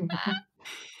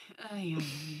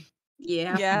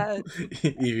 Yeah.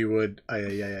 Evie would.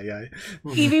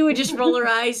 Evie would just roll her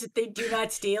eyes that they do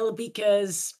not steal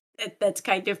because that's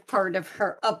kind of part of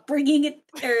her upbringing,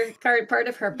 or part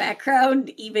of her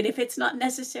background, even if it's not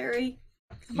necessary.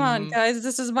 Come on, guys,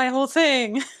 this is my whole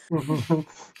thing. All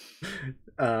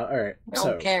right.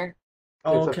 Don't care.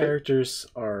 All characters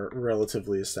are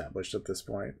relatively established at this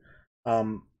point.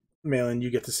 Malen,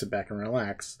 you get to sit back and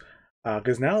relax,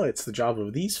 because now it's the job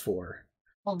of these four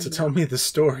to tell me the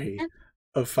story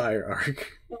of Fire Arc.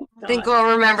 I think we'll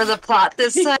remember the plot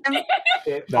this time.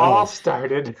 It all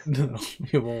started. No,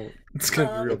 it won't. It's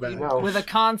gonna be real bad. With a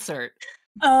concert.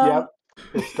 Yep.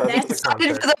 It started with the Started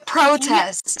concert. with a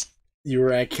protest. You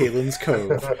were at Kalen's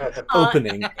Cove.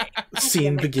 Opening.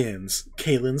 Scene begins.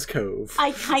 Kalen's Cove.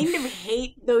 I kind of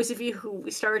hate those of you who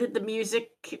started the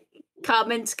music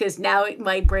comments, because now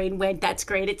my brain went, that's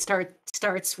great, it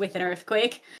starts with an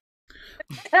earthquake.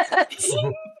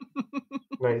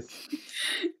 Nice.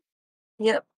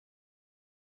 Yep.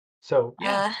 So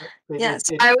yes,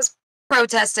 I was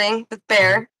protesting with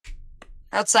Bear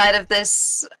outside of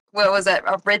this. What was that?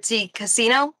 A ritzy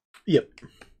casino? Yep.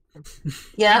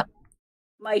 Yep.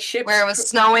 My ship where it was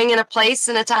snowing in a place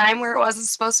in a time where it wasn't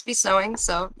supposed to be snowing.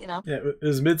 So you know. Yeah, it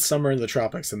was midsummer in the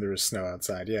tropics and there was snow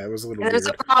outside. Yeah, it was a little weird. There's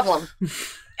a problem.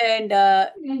 And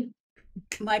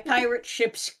my pirate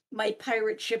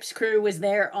ship's crew was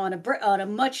there on a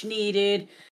much needed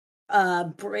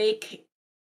break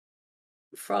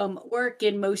from work,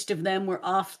 and most of them were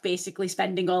off basically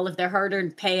spending all of their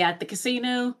hard-earned pay at the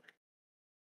casino.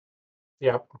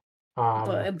 Yep.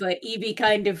 But Evie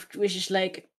kind of was just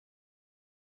like,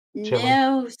 chilling.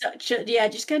 no,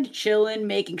 just kind of chilling,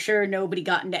 making sure nobody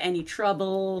got into any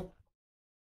trouble.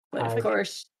 But of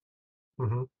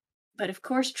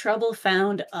course, trouble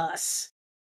found us.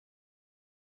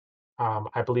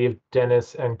 I believe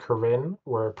Deh-nys and Corinne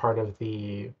were part of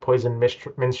the Poison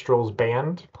Minstrels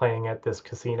band playing at this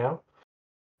casino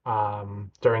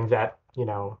during that,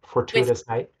 fortuitous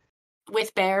night.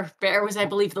 With Bear. Bear was, I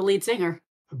believe, the lead singer.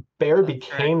 Bear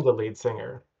became the lead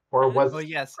singer, or was? Oh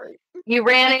yes. You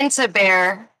ran into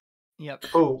Bear. Yep.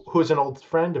 Oh, who's an old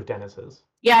friend of Dennis's?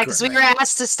 Yeah, because we were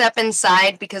asked to step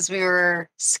inside because we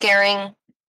were scaring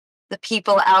the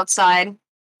people outside.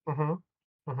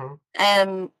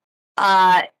 And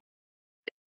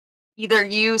either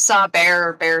you saw Bear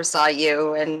or Bear saw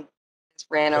you and just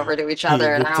ran over to each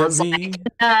other, and I was like, take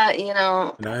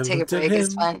a break,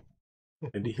 it's fine.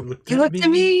 And he looked at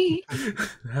me.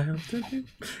 I looked at him.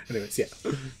 Anyways, yeah.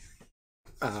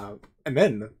 And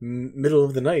then, middle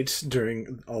of the night,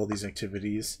 during all these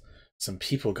activities, some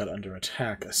people got under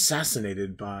attack,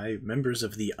 assassinated by members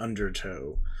of the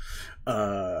Undertow.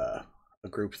 A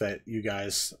group that you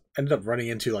guys ended up running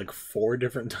into like 4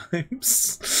 different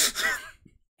times.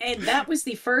 And that was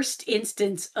the first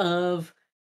instance of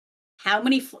how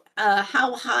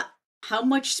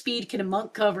much speed can a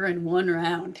monk cover in one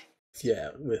round? Yeah,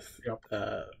 with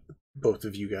both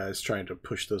of you guys trying to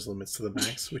push those limits to the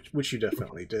max, which you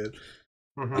definitely did.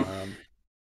 You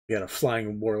had a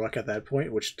flying warlock at that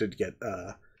point, which did get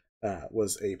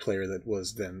was a player that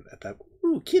was then at that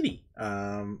kitty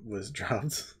was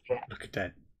dropped. Look at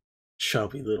that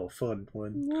chubby little fun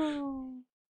one. No.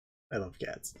 I love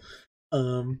cats.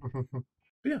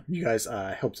 Yeah, you guys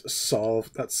helped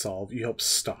you helped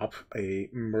stop a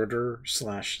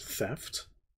murder/theft.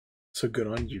 So good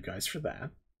on you guys for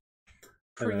that.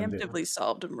 Preemptively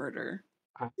solved a murder.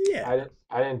 Yeah.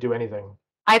 I didn't do anything.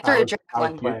 I threw a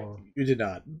javelin. You did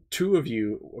not. 2 of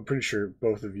you, I'm pretty sure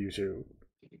both of you two.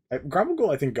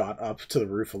 Gromagul, I think, got up to the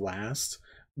roof last,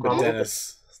 but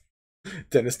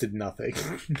Deh-nys did nothing.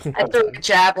 I threw a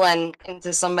javelin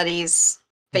into somebody's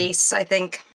face, I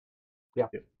think. Yeah.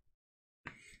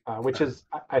 Which is,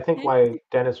 I think, why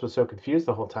Deh-nys was so confused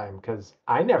the whole time, because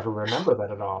I never remember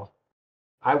that at all.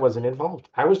 I wasn't involved.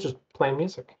 I was just playing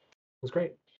music. It was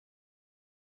great.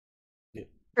 Yeah.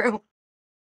 True.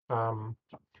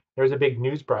 There was a big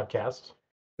news broadcast.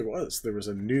 There was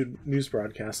a new news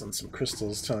broadcast on some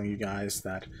crystals telling you guys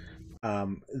that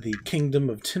the Kingdom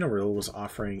of Tinaril was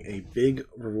offering a big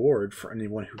reward for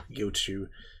anyone who could go to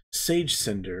Sage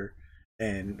Cinder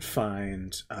and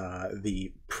find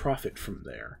the prophet from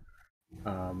there.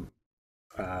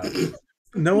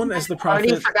 Known as the prophet.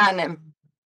 Already forgotten him.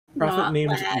 Prophet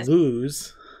named Laz.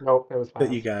 Luz. Nope, it was Laz.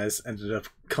 That you guys ended up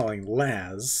calling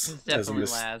Laz. Definitely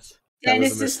Laz. That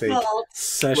was a mistake.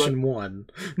 Session 1.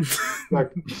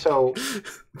 Look, so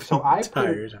I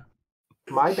played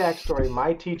my backstory.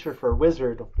 My teacher for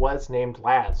Wizard was named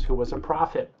Laz, who was a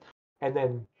prophet, and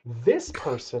then this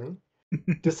person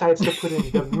decides to put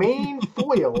in the main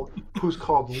foil, who's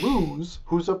called Luz,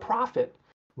 who's a prophet.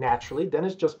 Naturally,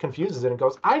 Dennis just confuses it and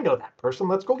goes, "I know that person.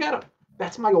 Let's go get him.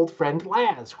 That's my old friend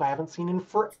Laz, who I haven't seen in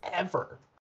forever."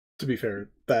 To be fair,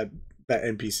 that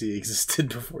NPC existed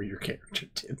before your character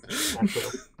did. Not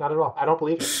true. Not at all. I don't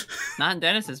believe it. Not in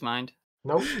Dennis's mind.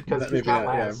 Nope, because he's maybe not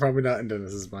not, Laz. yeah, probably not in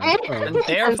Dennis's mind. And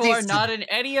therefore not in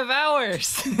any of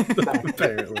ours.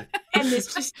 Apparently. And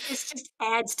this just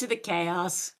adds to the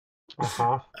chaos.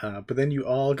 But then you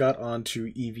all got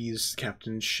onto Evie's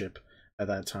captain's ship at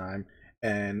that time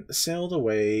and sailed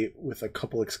away with a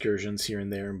couple excursions here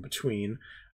and there in between,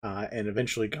 and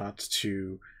eventually got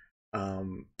to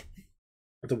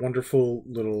the wonderful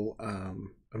little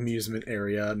amusement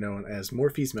area known as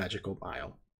Morphe's Magical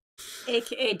Isle.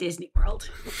 AKA Disney World.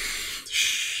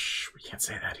 Shh, we can't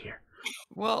say that here.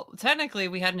 Well, technically,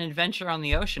 we had an adventure on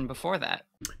the ocean before that.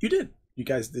 You did. You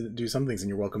guys did do some things, and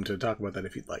you're welcome to talk about that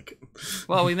if you'd like.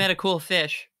 Well, we met a cool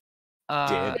fish.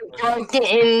 Jumped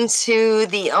into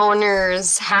the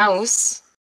owner's house.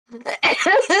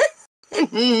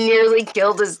 Nearly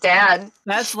killed his dad.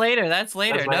 That's later. That's No,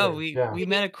 later, we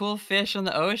met a cool fish on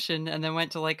the ocean, and then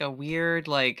went to like a weird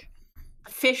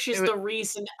Fish is the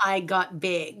reason I got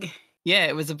big. Yeah,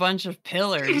 it was a bunch of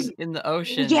pillars in the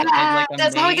ocean. Yeah, and, like, a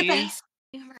that's how I get maze.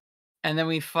 the And then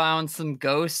we found some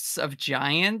ghosts of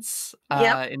giants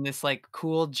in this like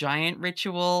cool giant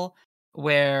ritual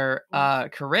where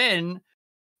Corinne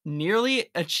nearly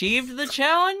achieved the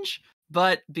challenge,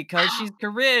 but because she's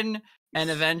Corinne and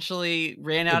eventually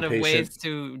ran out of ways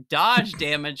to dodge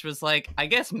damage, was like, I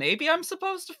guess maybe I'm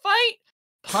supposed to fight?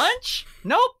 Punch?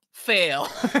 Nope, fail.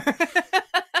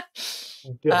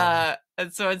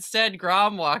 And so instead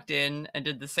Grom walked in and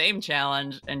did the same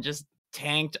challenge and just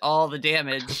tanked all the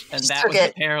damage, and that was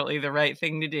apparently the right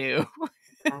thing to do.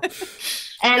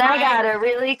 And I got a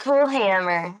really cool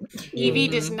hammer. Evie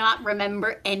does not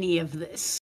remember any of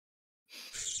this.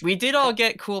 We did all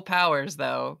get cool powers,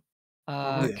 though.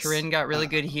 Yes. Corinne got really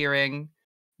good hearing.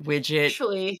 Widget,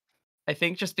 Actually, I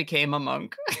think, just became a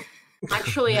monk.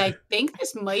 Actually, I think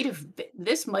this might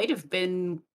have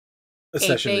been a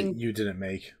session that you didn't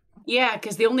make. Yeah,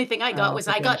 because the only thing I got was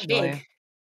I got big.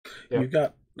 You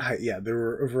got there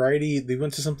were a variety. They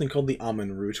went to something called the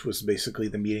Amun Route, which was basically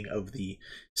the meeting of the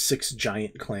 6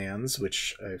 giant clans,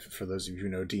 which, for those of you who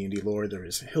know D&D lore, there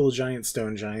is Hill Giant,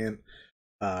 Stone Giant,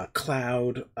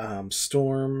 Cloud,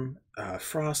 Storm,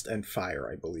 Frost, and Fire,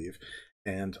 I believe.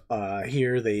 And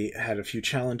here they had a few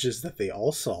challenges that they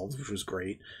all solved, which was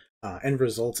great. End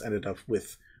results ended up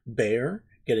with Bear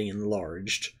getting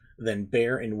enlarged, then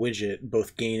Bear and Widget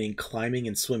both gaining climbing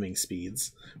and swimming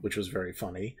speeds, which was very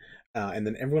funny. And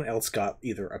then everyone else got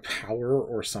either a power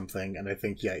or something, and I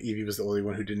think, Evie was the only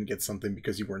one who didn't get something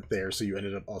because you weren't there, so you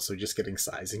ended up also just getting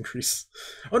size increase.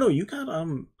 Oh no, you got,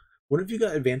 one of you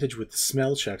got advantage with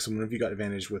smell checks, and one of you got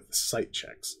advantage with sight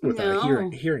checks, with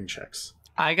hearing checks.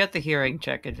 I got the hearing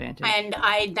check advantage. And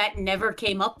that never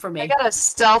came up for me. I got a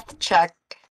stealth check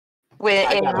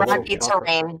in rocky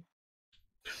terrain.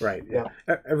 Right, yeah.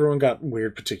 Everyone got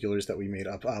weird particulars that we made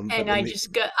up. And I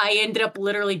ended up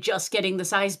literally just getting the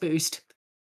size boost.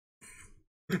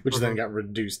 Which then got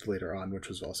reduced later on, which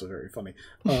was also very funny.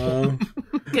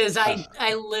 Because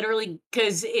I literally,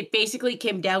 because it basically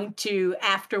came down to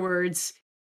afterwards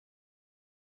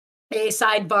a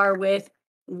sidebar with,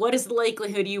 what is the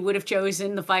likelihood you would have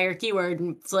chosen the fire keyword?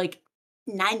 And it's like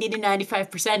 90 to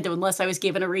 95% unless I was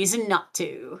given a reason not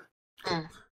to.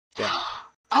 Yeah.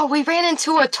 Oh, we ran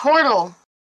into a turtle.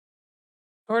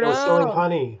 Who sold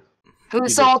honey. Who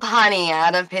sold honey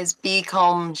out of his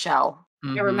beacomb shell.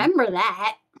 I remember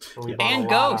that. And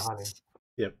ghosts.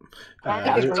 Yep.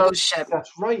 Ghost ship.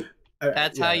 That's right.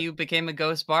 That's how you became a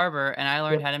ghost barber, and I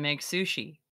learned how to make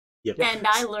sushi. Yep. And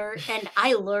I learned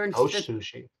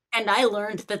sushi. And I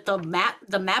learned that the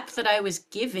map that I was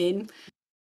given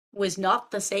was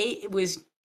not the same. It was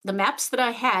the maps that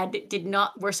I had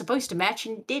were supposed to match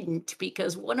and didn't,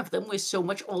 because one of them was so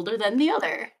much older than the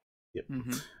other. Yep.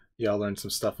 Y'all learned some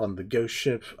stuff on the ghost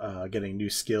ship, getting new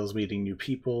skills, meeting new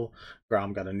people.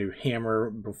 Grom got a new hammer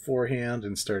beforehand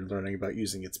and started learning about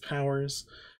using its powers.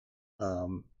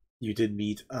 You did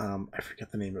meet, I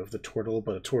forget the name of the turtle,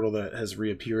 but a turtle that has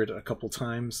reappeared a couple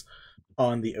times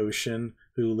on the ocean,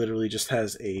 who literally just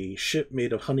has a ship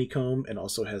made of honeycomb and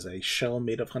also has a shell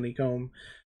made of honeycomb,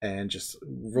 and just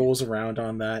rolls around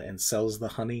on that and sells the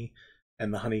honey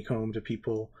and the honeycomb to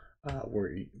people,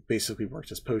 where he basically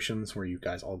worked as potions, where you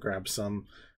guys all grabbed some,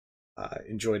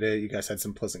 enjoyed it. You guys had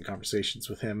some pleasant conversations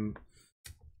with him,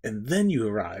 and then you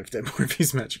arrived at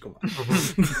Morphe's Magical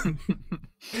Mind.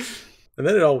 And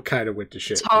then it all kind of went to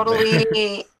shit.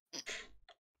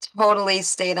 Totally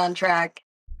stayed on track.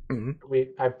 I'm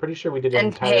pretty sure we did an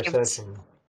entire session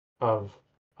of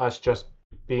us just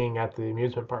being at the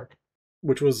amusement park.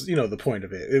 Which was, the point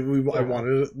of it. I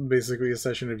wanted basically a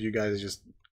session of you guys just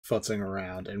futzing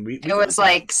around, and we it was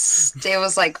like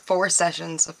 4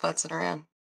 sessions of futzing around.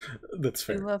 That's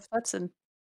fair. We love futzing.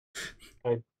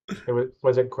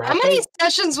 Was it graphite? How many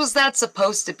sessions was that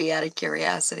supposed to be, out of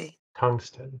curiosity?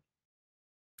 Tungsten.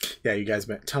 Yeah, you guys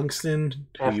met Tungsten.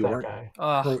 F you that weren't. guy.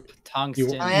 Oh,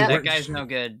 Tungsten. yeah. That guy's no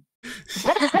good.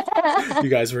 You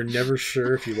guys were never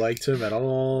sure if you liked him at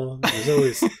all. It was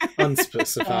always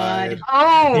unspecified.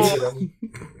 Oh,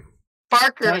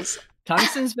 Barkers.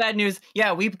 Tungsten's bad news.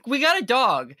 Yeah, we got a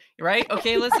dog, right?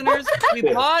 Okay, listeners, we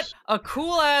bought a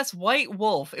cool ass white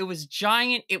wolf. It was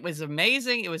giant. It was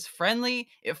amazing. It was friendly.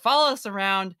 It followed us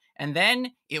around, and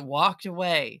then it walked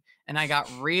away. And I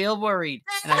got real worried.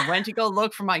 And I went to go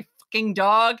look for my fucking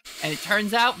dog, and it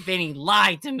turns out Vinny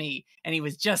lied to me, and he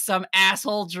was just some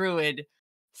asshole druid.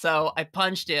 So I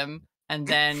punched him, and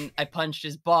then I punched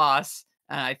his boss.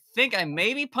 And I think I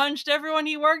maybe punched everyone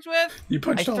he worked with. You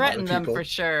punched I threatened them for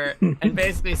sure, and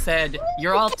basically said,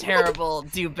 "You're all terrible.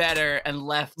 Do better," and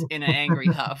left in an angry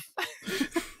huff.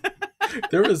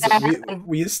 There was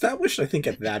we established, I think,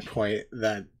 at that point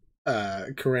that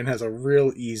Corinne has a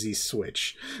real easy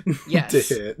switch to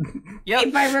hit. Yep.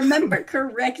 If I remember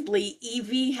correctly,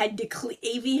 Evie had to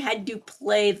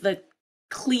play the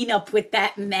clean up with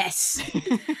that mess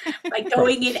by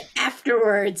going in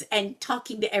afterwards and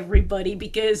talking to everybody,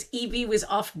 because Evie was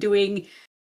off doing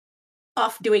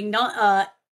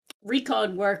not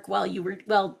recon work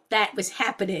while that was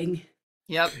happening.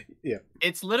 Yep. Yeah.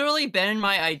 It's literally been in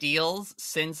my ideals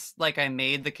since I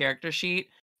made the character sheet.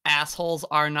 Assholes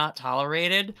are not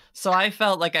tolerated, so I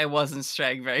felt like I wasn't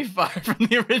straying very far from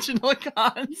the original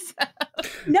concept.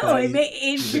 No,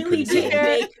 it really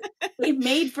did. It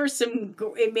made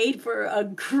for a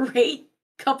great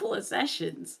couple of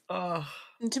sessions. Oh.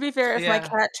 And to be fair, if my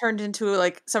cat turned into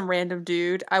some random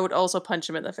dude, I would also punch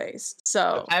him in the face.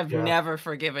 So I've never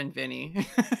forgiven Vinny.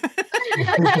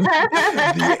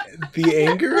 The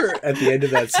anger at the end of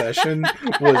that session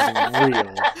was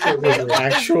real. It was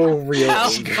actual real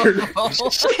anger.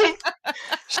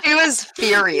 She was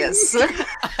furious.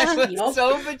 I was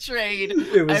so betrayed.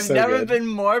 I've so never good. been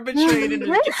more betrayed in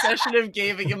a session of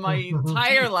gaming in my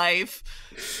entire life.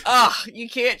 Ugh, you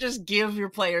can't just give your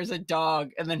players a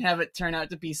dog and then have it turn out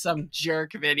to be some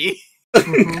jerk, Vinny.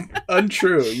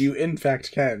 Untrue. You in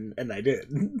fact can, and I did.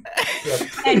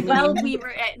 And while we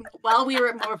were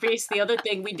at Morpheus, the other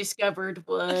thing we discovered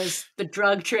was the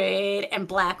drug trade and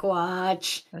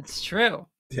Blackwatch. That's true.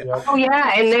 Yeah. Oh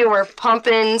yeah, and they were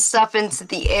pumping stuff into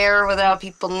the air without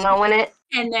people knowing it.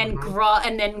 And then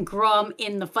Grom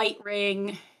in the fight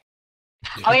ring.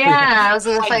 Oh yeah, I was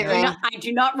in the fight ring. I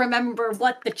do not remember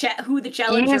what who the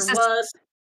challenger was.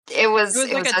 It was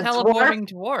like a teleporting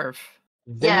dwarf.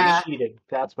 Yeah, cheated.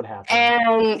 That's what happened.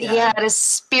 And he had a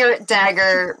spirit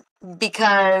dagger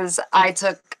because I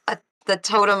took the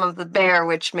totem of the bear,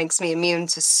 which makes me immune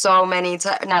to so many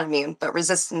not immune, but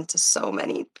resistant to so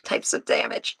many types of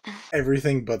damage.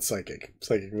 Everything but psychic.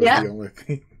 Psychic was the only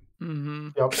thing. Mm-hmm.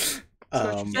 Yep.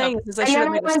 And then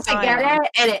I went to get it,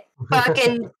 and it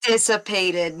fucking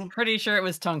dissipated. Pretty sure it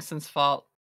was Tungsten's fault.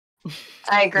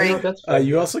 I agree.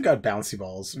 You also got bouncy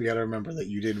balls. We got to remember that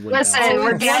you did win. Listen,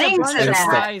 we're getting to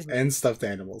that. And stuffed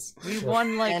animals. We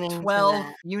won 12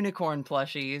 unicorn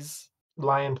plushies.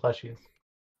 Lion plushies.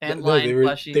 And lion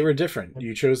plushies. They were different.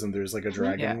 You chose them. There's a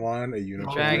dragon one, a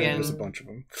unicorn. Dragon. There's a bunch of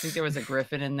them. I think there was a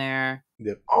griffin in there.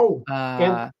 Yep. Oh,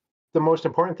 and the most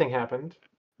important thing happened.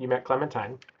 You met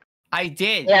Clementine. I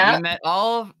did. Yeah. We met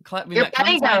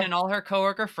Clementine and all her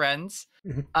coworker friends.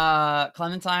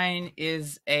 Clementine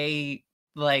is the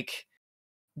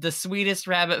sweetest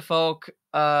rabbit folk.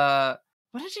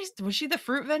 Was she the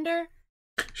fruit vendor?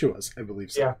 She was, I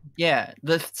believe so. Yeah,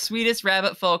 the sweetest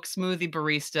rabbit folk smoothie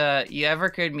barista you ever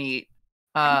could meet.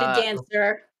 The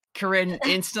dancer. Corinne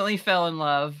instantly fell in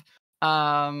love.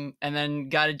 And then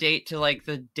got a date to like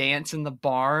the dance in the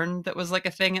barn that was like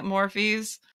a thing at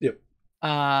Morphe's. Yep.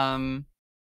 And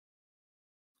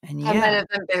yeah, I might have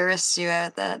embarrassed you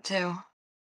at that too.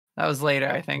 That was later,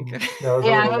 I think.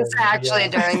 Yeah, it was actually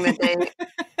during the date.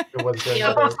 It was during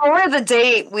Yeah, the date. before the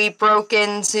date, we broke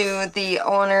into the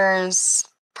owner's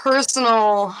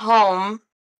personal home.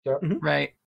 Yep.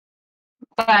 Right.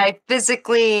 By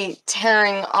physically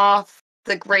tearing off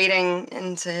the grating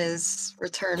into his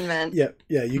returnment. Yeah,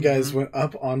 you guys went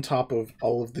up on top of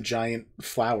all of the giant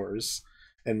flowers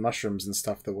and mushrooms and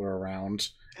stuff that were around,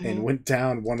 and went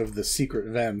down one of the secret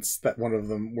vents that one of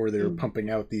them where they were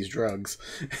pumping out these drugs,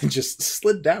 and just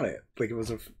slid down it like it was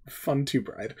a fun tube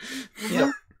ride.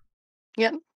 Yep.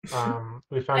 Yep. We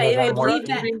found out I that believe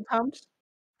Morphe- that.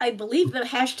 I believe the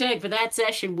hashtag for that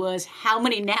session was "How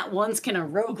many nat ones can a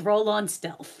rogue roll on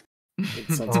stealth?" Oh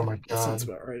my That god. sounds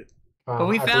about right. But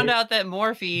we I found believe- out that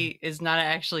Morphe is not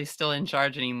actually still in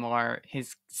charge anymore.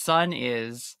 His son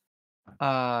is,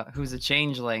 who's a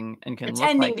changeling and can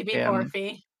Pretending look like to be him.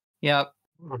 Morphe. Yep.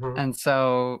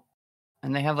 Mhm.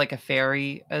 And they have like a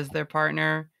fairy as their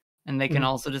partner, and they can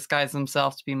also disguise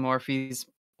themselves to be Morphe's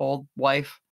old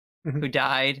wife who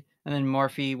died. And then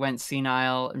Morphe went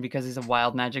senile, and because he's a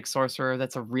wild magic sorcerer,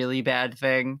 that's a really bad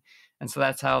thing. And so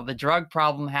that's how the drug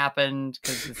problem happened,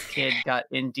 because this kid got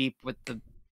in deep with the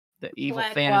evil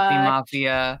Black fantasy Watch.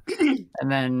 mafia.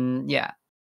 And then, yeah.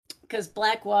 Because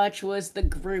Blackwatch was the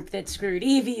group that screwed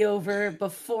Evie over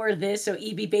before this, so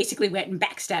Evie basically went and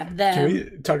backstabbed them. Can we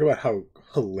talk about how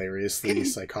hilariously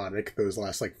psychotic those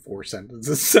last like 4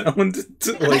 sentences sound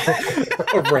to like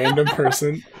a random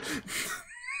person?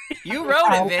 You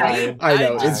wrote it, Vinny. I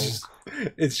know,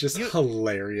 it's just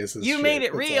hilarious as You shit. made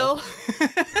it That's real. all.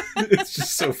 It's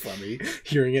just so funny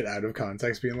hearing it out of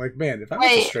context, being like, man, if I was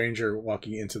a Wait. stranger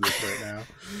walking into this right now.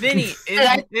 Vinny, is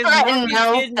threaten Morphe's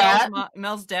Mel's kid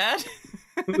Mel's dad?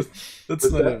 That's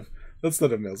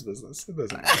none of Mel's business. It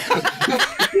doesn't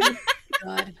matter.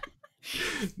 God.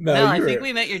 No, I think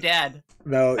we met your dad.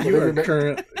 Mel, you are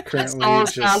currently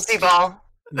Almost just bouncy ball.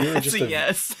 you're That's just a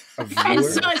yes. a I viewer.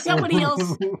 saw somebody else.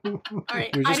 All right,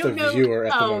 You're just I don't a know. viewer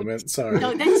at the moment. Sorry.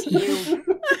 No, that's you.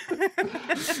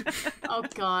 Oh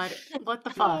God, what the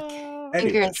fuck? I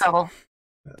think you're in Anyways. trouble.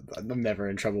 I'm never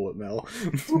in trouble with Mel.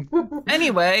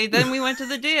 Anyway, then we went to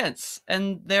the dance,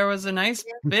 and there was a nice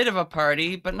bit of a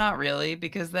party, but not really,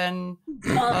 because then a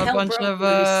hell bunch broke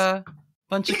of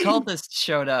cultists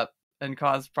showed up and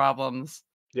caused problems.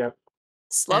 Yep.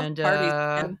 Love And, parties.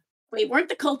 Man. Wait, weren't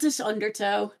the cultists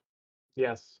Undertow?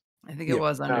 Yes. I think it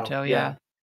was Undertow, yeah.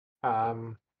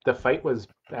 The fight was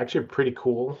actually pretty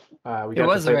cool. We It got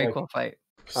was to a fight, very like, cool fight.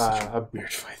 A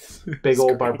weird fight. big It's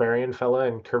old great. barbarian fella,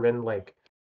 and Corinne like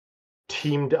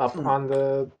teamed up on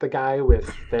the guy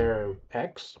with their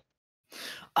ex.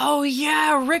 Oh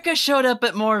yeah, Rika showed up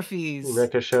at Morphe's.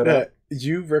 Rika showed up.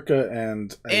 You, Rika,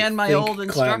 and My think old Clem-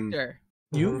 instructor.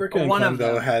 You, Rika, and One Clem of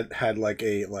though them. had like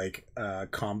a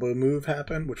combo move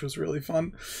happen, which was really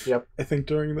fun. Yep. I think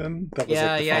during then that was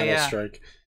like the final strike.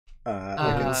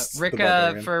 Against the Rika,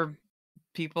 Barbarian. for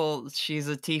people, she's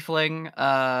a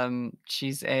tiefling.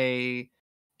 She's a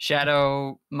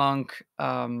shadow monk,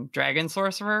 dragon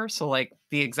sorcerer. So like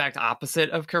the exact opposite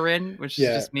of Corinne, which is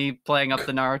just me playing up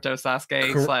the Naruto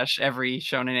Sasuke / every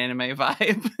shonen anime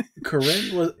vibe.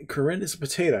 Corinne is a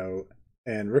potato,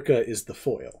 and Rika is the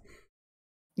foil.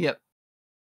 Yep.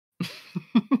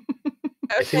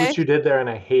 I see what you did there, and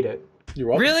I hate it. You're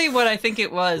welcome. Really, what I think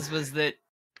it was that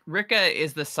Rika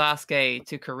is the Sasuke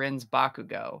to Corinne's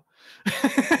Bakugo.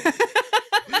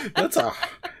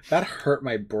 That hurt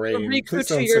my brain. Riku Please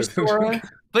to don't your say that. Sora.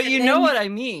 But you know what I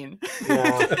mean.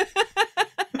 Yeah.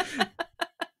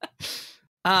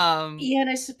 Yeah,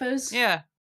 I suppose. Yeah.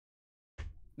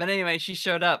 But anyway, she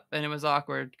showed up, and it was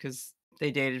awkward because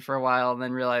they dated for a while and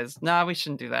then realized, nah, we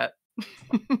shouldn't do that.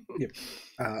 Yep.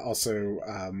 Also,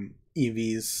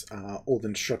 Evie's old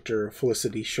instructor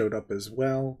Felicity showed up as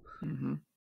well. Mm-hmm.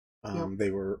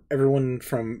 Everyone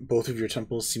from both of your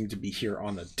temples seemed to be here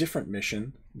on a different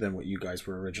mission than what you guys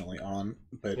were originally on.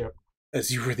 But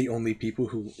as you were the only people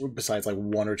who, besides like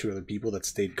one or two other people that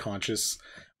stayed conscious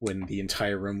when the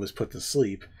entire room was put to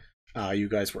sleep, you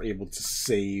guys were able to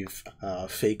save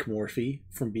fake Morphe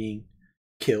from being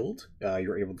killed. You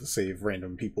were able to save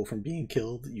random people from being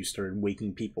killed. You started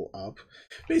waking people up.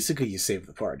 Basically, you saved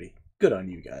the party. Good on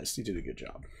you guys. You did a good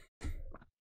job.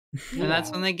 And that's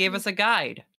when they gave us a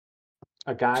guide.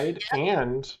 A guide,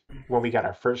 and when we got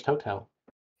our first hotel.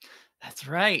 That's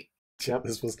right. Yep.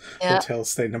 This was hotel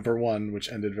stay number 1,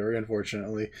 which ended very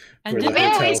unfortunately. And for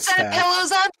we set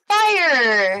pillows on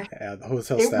fire. Yeah, the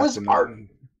hotel It staff was did our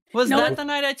Was that the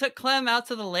night I took Clem out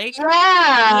to the lake?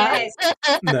 Yeah. Yes.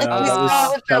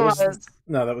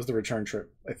 No, that was the return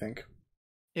trip, I think.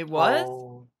 It was?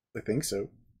 I think so.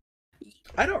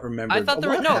 I don't remember. I thought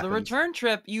the return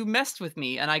trip, you messed with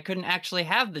me, and I couldn't actually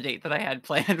have the date that I had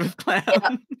planned with Clem.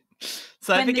 Yeah.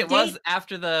 So I think it was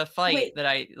after the fight that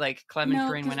I Clem and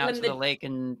Corinne went out to the lake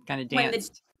and kind of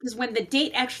danced. Because when the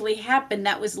date actually happened,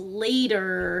 that was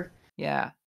later.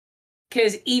 Yeah.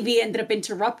 Because Evie ended up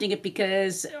interrupting it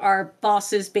because our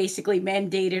bosses basically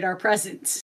mandated our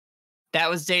presence. That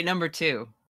was date number 2.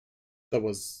 That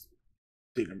was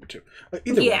date number 2.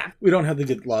 Either way, we don't have to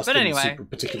get lost in super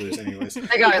particulars anyways.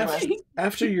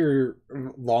 After your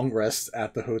long rest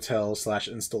at the hotel /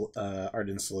 art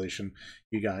installation,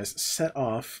 you guys set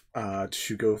off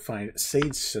to go find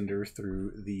Sage Cinder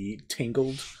through the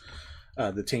tangled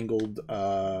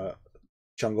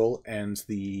jungle and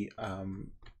the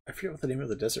I forget what the name of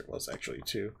the desert was actually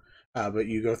too. But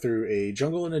you go through a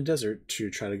jungle and a desert to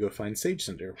try to go find Sage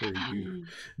Cinder, where you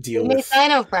deal with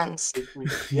dino friends.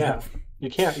 Yeah, you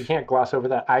can't gloss over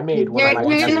that. I made one of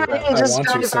my. You're not going to just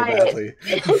drive by it.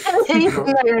 You're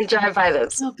not going to drive by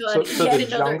this. Oh god!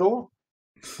 So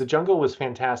the jungle was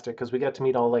fantastic because we got to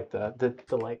meet all the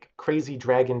like crazy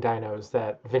dragon dinos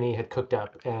that Vinny had cooked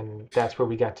up, and that's where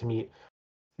we got to meet.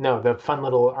 No, the fun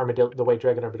little armadillo, the white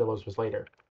dragon armadillos was later.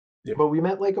 Yeah. But we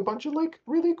met like a bunch of like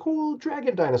really cool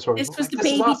dragon dinosaurs. This was the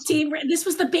baby T-Rex. This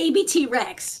was the baby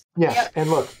T-Rex. Yeah, yep. And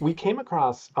look, we came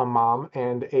across a mom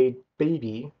and a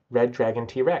baby red dragon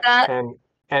T-Rex,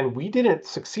 and we didn't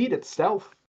succeed at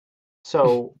stealth.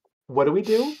 So what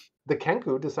do? The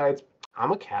Kenku decides, I'm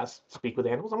gonna cast Speak with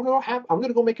Animals. I'm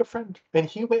gonna go make a friend. And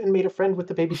he went and made a friend with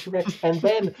the baby T-Rex, and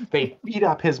then they beat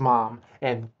up his mom,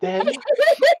 and then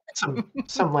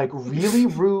some like really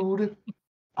rude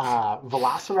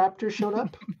Velociraptor showed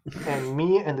up, and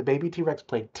me and the baby T-Rex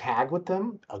played tag with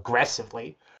them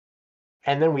aggressively.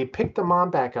 And then we picked the mom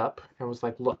back up and was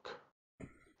like, look.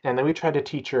 And then we tried to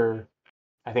teach her,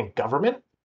 I think, government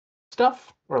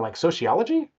stuff or like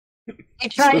sociology. You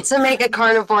tried to make a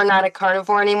carnivore not a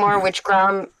carnivore anymore, which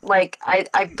Grom,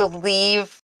 I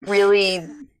believe, really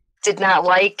did not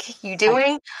like you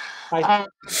doing.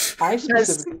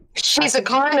 She's a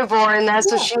carnivore, and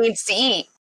that's what she needs to eat.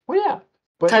 Well, yeah.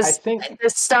 Because the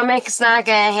stomach's not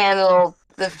going to handle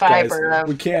the fiber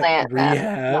of plant.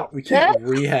 We can't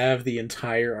rehab the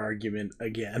entire argument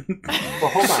again. Well,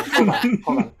 hold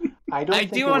on. I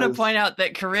do want to point out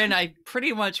that Corinne, I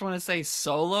pretty much want to say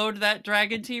soloed that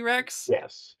dragon T-Rex.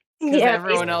 Yes. Because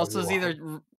everyone else was either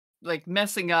like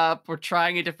messing up or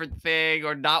trying a different thing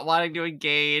or not wanting to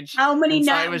engage. How many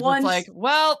nat ones? Like,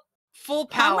 well, full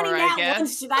power, I guess. How many nat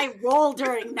ones did I roll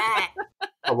during that?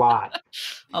 A lot.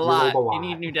 A lot. You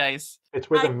need new dice. It's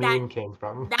where the meme came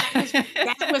from.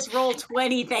 That was roll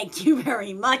 20. Thank you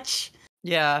very much.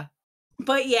 Yeah.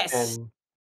 But yes.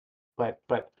 But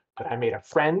I made a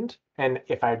friend, and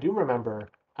if I do remember,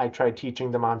 I tried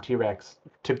teaching the mom T-Rex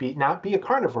to not be a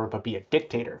carnivore, but be a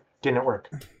dictator. Didn't work.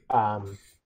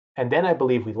 And then I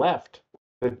believe we left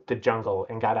the jungle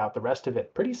and got out the rest of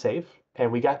it pretty safe. And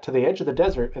we got to the edge of the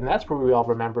desert, and that's where we all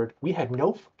remembered we had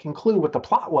no fucking clue what the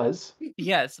plot was.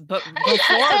 Yes, but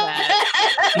before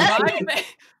that,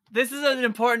 this is an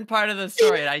important part of the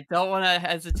story, and I don't want to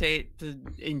hesitate to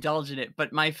indulge in it.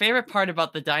 But my favorite part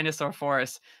about the dinosaur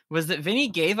forest was that Vinny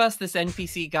gave us this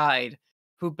NPC guide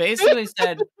who basically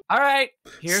said, all right,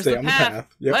 here's the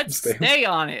path. Yep, let's stay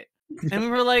on it. And we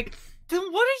were like, then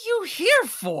what are you here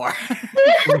for?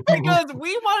 Because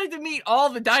we wanted to meet all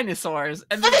the dinosaurs,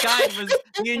 and the guide was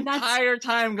the entire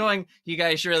time going, you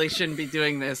guys really shouldn't be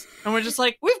doing this. And we're just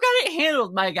like, we've got it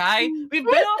handled, my guy. We've been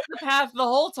off the path the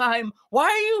whole time. Why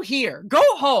are you here? Go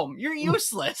home. You're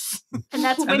useless. And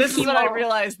that's when this is when I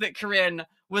realized that Corinne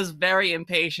was very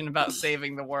impatient about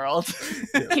saving the world.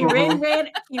 Corinne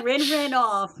ran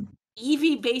off.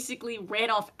 Evie basically ran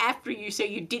off after you so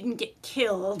you didn't get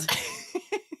killed.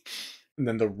 And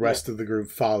then the rest of the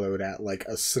group followed at like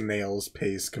a snail's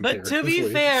pace comparatively. But to be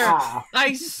fair,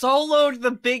 I soloed the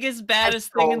biggest,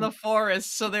 baddest thing in the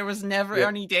forest, so there was never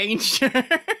any danger.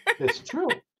 It's true.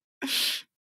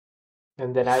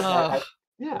 And then But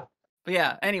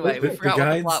yeah, anyway, we forgot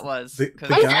what the plot was. The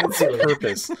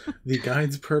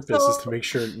guide's purpose is to make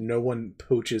sure no one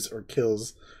poaches or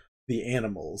kills the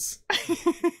animals.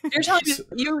 You're telling me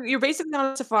you're basically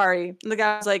on a safari, and the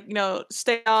guy's like,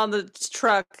 stay on the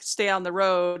truck, stay on the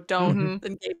road, don't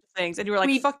engage with things. And you were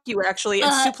like, fuck you, actually,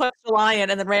 and suplexed the lion,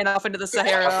 and then ran off into the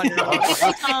Sahara on your own.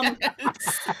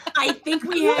 I think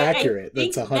we had accurate.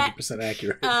 That's 100%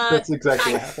 accurate. That's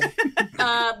exactly what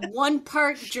happened. 1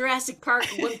 part Jurassic Park,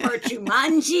 1 part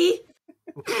Jumanji.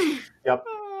 Yep.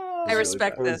 I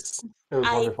respect this. It was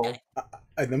wonderful.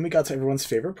 And then we got to everyone's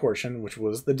favorite portion, which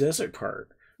was the desert part.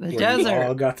 The where desert. We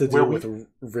all got to deal with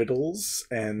riddles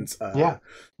and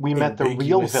we met the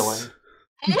real villain.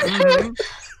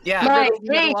 Yeah, My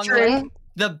riddles along the way. patron.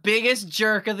 The biggest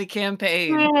jerk of the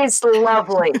campaign. He's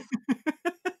lovely.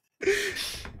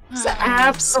 It's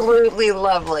absolutely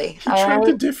lovely.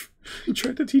 He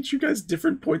tried to teach you guys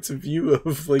different points of view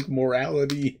of like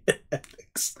morality and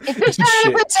ethics. He's trying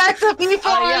to protect the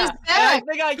people on his And back. I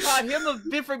think I taught him a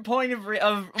different point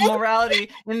of morality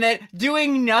in that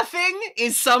doing nothing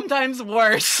is sometimes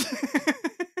worse.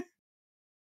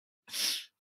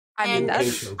 And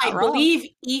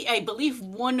I believe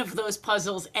one of those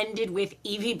puzzles ended with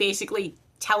Evie basically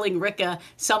telling Rika,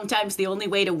 sometimes the only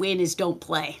way to win is don't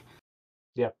play.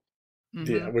 Yep.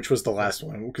 Yeah, which was the last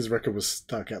one, because Rika was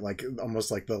stuck at like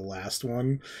almost like the last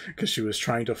one, because she was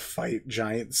trying to fight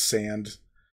giant sand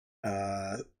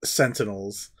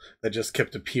sentinels that just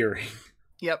kept appearing.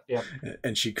 Yep.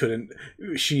 And she couldn't.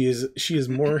 She is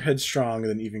more headstrong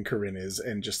than even Corinne is,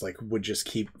 and just like would just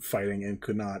keep fighting and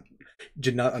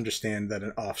did not understand that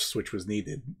an off switch was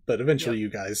needed. But eventually, you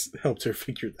guys helped her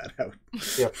figure that out.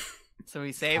 Yep. So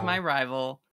we saved my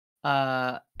rival,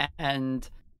 and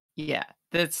yeah,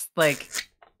 that's like.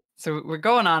 So we're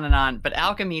going on and on, but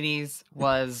Alchemedes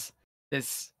was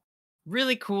this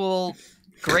really cool,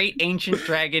 great ancient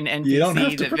dragon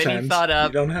NPC that Vinny thought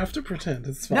up. You don't have to pretend.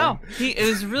 It's fine. No, it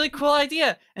was a really cool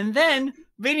idea. And then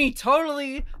Vinny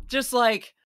totally just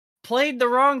like played the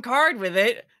wrong card with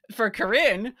it for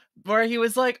Corinne, where he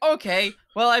was like, okay,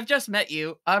 well, I've just met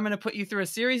you. I'm going to put you through a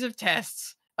series of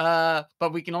tests.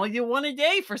 But we can only do one a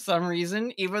day for some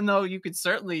reason, even though you could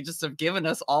certainly just have given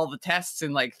us all the tests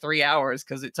in like 3 hours,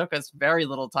 because it took us very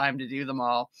little time to do them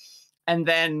all. And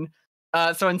then,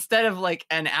 so instead of like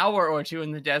an hour or two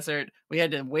in the desert, we had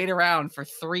to wait around for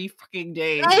 3 fucking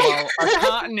days while our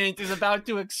continent is about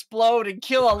to explode and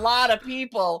kill a lot of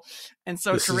people. And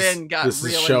so Corinne got this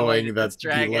real is showing annoyed that at this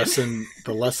dragon.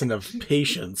 the lesson of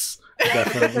patience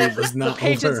definitely was not the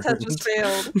patience learned. has just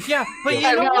failed. Yeah, but you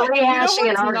know what? You know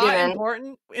what's not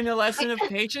important in a lesson of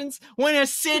patience? When a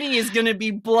city is going to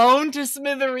be blown to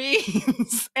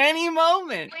smithereens any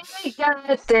moment. We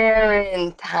got there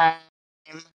in time.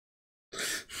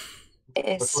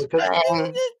 It's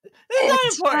fine.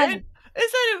 It's not important.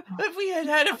 It's that if we had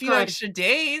had a few extra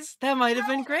days, that might have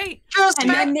been great. Trust And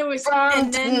me, then there was, Ron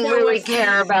and then didn't there really was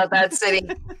care about that city.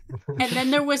 And then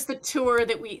there was the tour at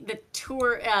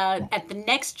the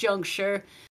next juncture.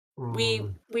 We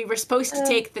were supposed to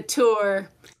take the tour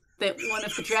that one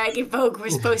of the dragon folk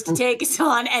was supposed to take us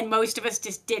on, and most of us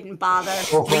just didn't bother.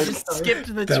 We just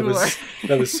skipped the tour.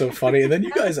 That was so funny. And then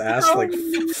you guys asked like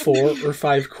 4 or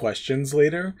 5 questions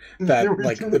later that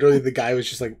like literally the guy was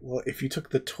just like, well, if you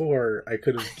took the tour, I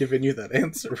could have given you that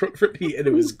answer already, and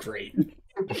it was great.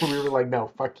 We were like, no,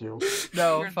 fuck you.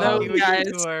 No, fuck you,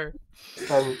 guys. Tour.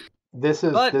 This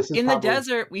is But this is in probably... the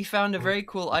desert, we found a very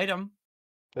cool item.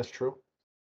 That's true.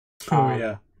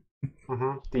 Yeah.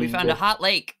 We found a hot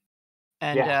lake.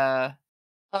 And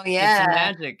oh did yeah, some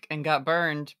magic and got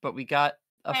burned, but we got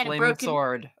a flaming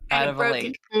sword out of a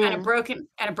lake. And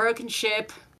a broken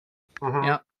ship.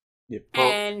 Yep.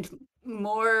 And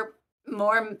more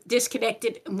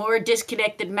disconnected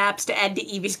maps to add to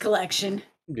Evie's collection.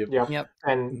 Yep.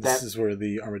 And this is where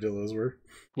the armadillos were.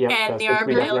 Yep. And the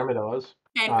armadillos.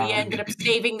 And we ended up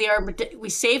saving the armadillos. We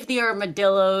saved the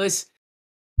armadillos.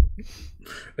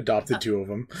 Adopted 2 of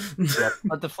them.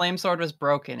 But the flame sword was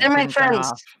broken. They're my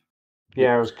friends.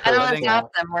 Yeah, it was. I don't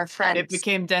adopt them. We're friends. It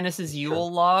became Dennis's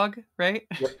Yule log, right?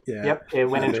 Yep. It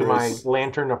went into my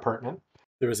lantern apartment.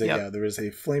 There was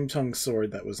a flame tongue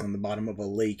sword that was on the bottom of a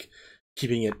lake,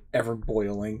 keeping it ever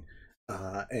boiling.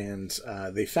 And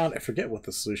they found, I forget what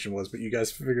the solution was, but you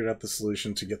guys figured out the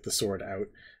solution to get the sword out.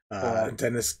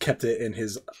 Dennis kept it in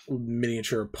his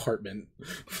miniature apartment,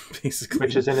 basically.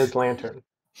 Which is in his lantern.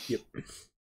 Yep.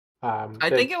 I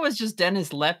think it was just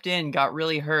Dennis leapt in, got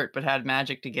really hurt, but had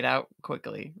magic to get out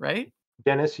quickly, right?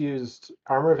 Dennis used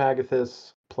Armor of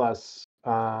Agathis plus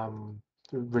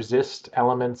resist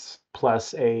elements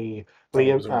plus the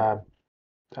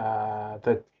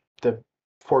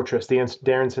fortress, the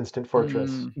Darren's instant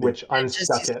fortress, which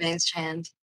unstuck it,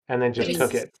 and then just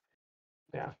took it.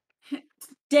 Yeah.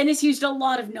 Dennis used a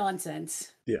lot of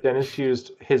nonsense. Yeah. Dennis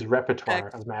used his repertoire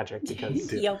of magic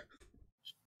because. Yep.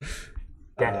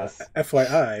 Dennis.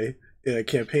 FYI, in a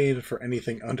campaign for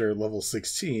anything under level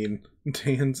 16,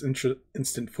 Dan's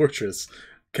instant fortress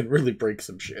can really break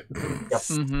some shit.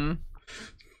 Mm-hmm.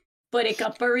 But it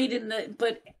got buried in the.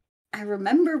 But I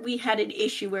remember we had an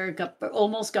issue where it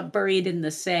almost got buried in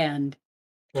the sand,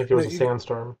 Like there was a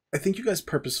sandstorm. I think you guys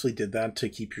purposefully did that to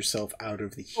keep yourself out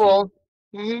of the heat. Cool.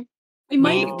 Mm-hmm. We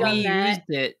might have done we that. used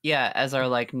it, as our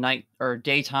like night or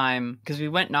daytime, because we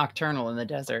went nocturnal in the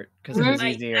desert because it was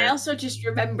easier. I also just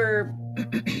remember,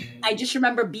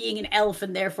 being an elf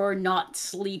and therefore not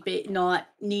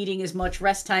needing as much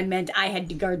rest time meant I had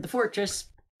to guard the fortress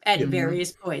at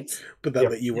various points. But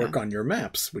that let you work on your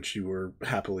maps, which you were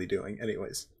happily doing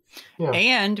anyways. Yeah.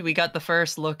 And we got the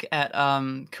first look at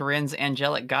Corinne's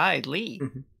angelic guide, Lee.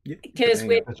 Because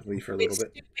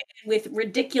with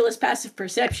ridiculous passive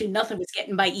perception, nothing was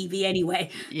getting by Evie anyway.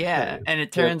 Yeah, and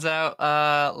it turns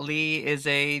out Lee is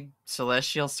a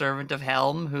celestial servant of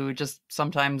Helm who just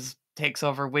sometimes takes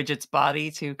over Widget's body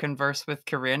to converse with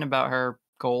Corinne about her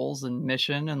goals and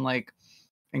mission and like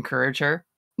encourage her.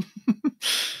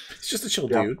 He's just a chill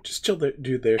dude. Just chill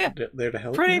dude there to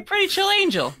help. Pretty chill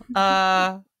angel.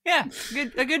 A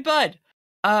good bud.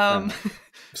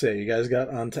 So you guys got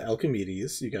onto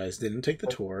Alchemedes. You guys didn't take the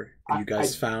tour. You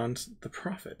guys found the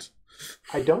prophet.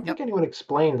 I don't think anyone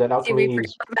explained that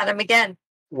Alchemedes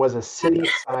was a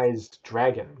city-sized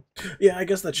dragon. Yeah, I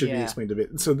guess that should be explained a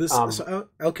bit. So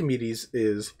Alchemedes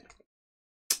is,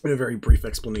 in a very brief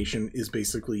explanation, is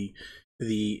basically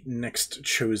the next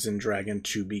chosen dragon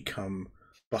to become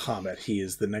Bahamut. He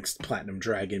is the next platinum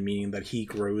dragon, meaning that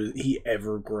he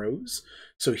ever grows.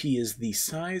 So he is the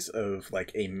size of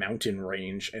like a mountain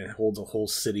range and holds a whole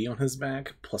city on his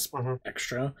back plus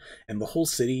extra. And the whole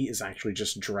city is actually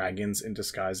just dragons in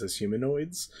disguise as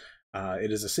humanoids.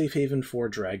 It is a safe haven for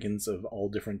dragons of all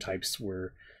different types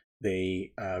where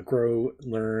they grow,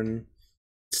 learn,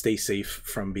 stay safe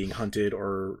from being hunted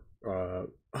or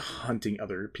hunting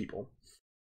other people.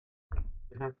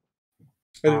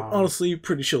 And honestly,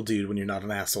 pretty chill dude when you're not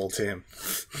an asshole to him.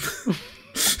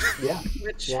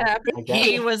 Which happened.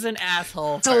 He was an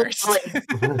asshole first.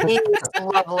 He was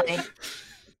lovely.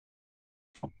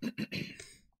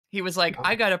 He was like,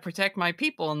 I gotta protect my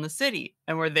people in the city.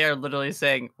 And we're there literally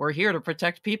saying, we're here to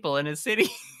protect people in a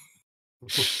city.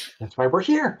 That's why we're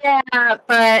here. Yeah,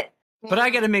 but I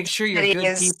gotta make sure you're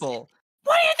good people.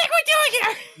 What do you think we're doing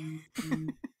here?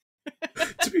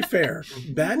 To be fair,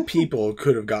 bad people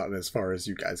could have gotten as far as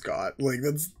you guys got. Like,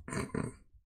 that's...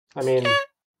 I mean...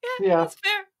 Yeah. That's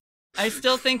fair. I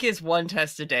still think his one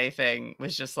test a day thing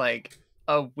was just, like,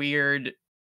 a weird,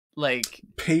 like,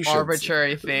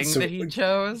 arbitrary thing that he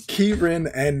chose. Kieran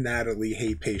and Natalie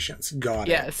hate patience. Got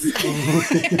it. Yes.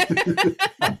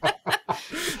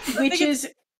 Which is...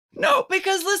 No,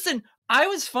 because listen... I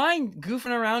was fine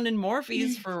goofing around in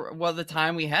Morphe's for the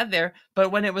time we had there, but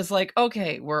when it was like,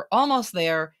 okay, we're almost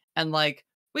there, and like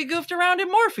we goofed around in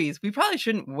Morphe's, we probably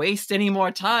shouldn't waste any more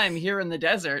time here in the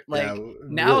desert. Like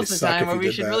now's the time where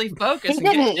we should really focus and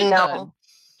get shit done.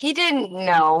 He didn't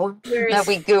know that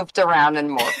we goofed around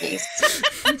in Morphe's.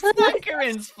 It's not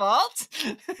Corinne's fault.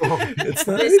 It's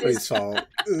not anybody's fault.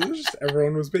 It was just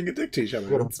everyone was being a dick to each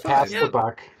other. It's fine. Pass the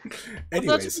buck.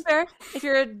 Anyways, to be fair, if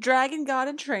you're a dragon god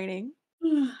in training,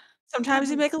 sometimes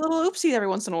you make a little oopsie every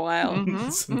once in a while.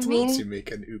 Sometimes you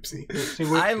make an oopsie.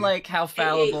 I like how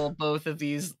fallible both of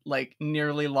these like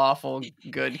nearly lawful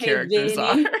good characters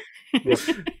are.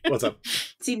 What's up?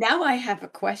 See, now I have a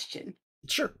question.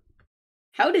 Sure.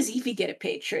 How does Evie get a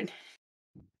patron?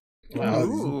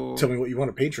 Well, tell me what you want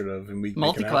a patron of, and we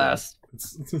multi-class.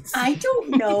 I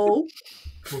don't know.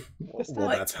 Well,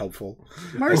 that's helpful.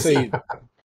 Mercy.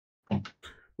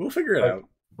 We'll figure it out.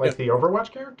 Like the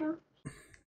Overwatch character?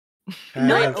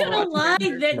 Not gonna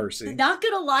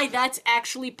lie, that's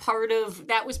actually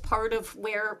that was part of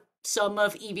where some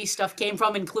of Evie's stuff came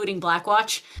from, including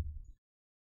Blackwatch.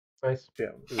 Nice. Yeah.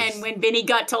 And when Vinny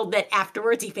got told that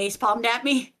afterwards, he facepalmed at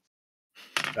me.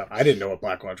 No, I didn't know what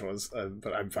Blackwatch was,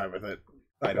 but I'm fine with it.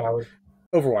 I don't.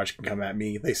 Overwatch can come at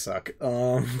me. They suck.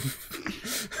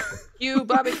 You,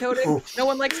 Bobby Kotick. No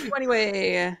one likes you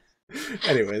anyway.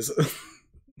 Anyways.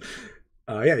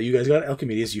 You guys got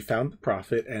Alchemedes. You found the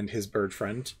prophet and his bird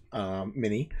friend,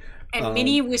 Minnie. And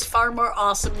Minnie was far more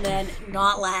awesome than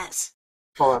not Laz.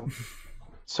 Hold on.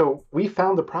 So we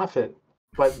found the prophet,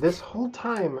 but this whole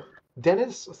time,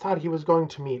 Dennis thought he was going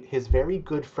to meet his very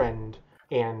good friend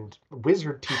and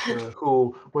wizard teacher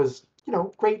who was,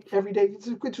 great every day.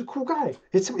 It's a cool guy.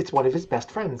 It's one of his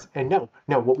best friends. And no,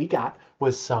 what we got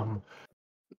was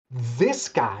this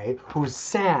guy who's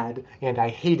sad, and I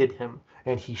hated him,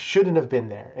 and he shouldn't have been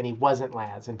there, and he wasn't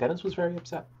Laz, and Dennis was very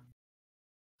upset.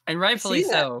 And rightfully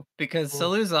so, because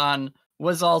Saluzan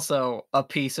was also a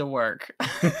piece of work.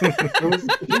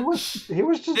 he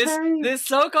was just this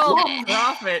so-called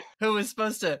prophet who was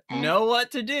supposed to know what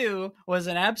to do was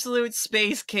an absolute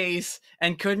space case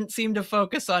and couldn't seem to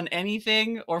focus on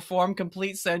anything or form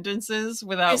complete sentences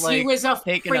without he was a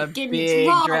taking a freaking big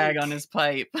drunk. drag on his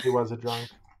pipe. He was a drunk,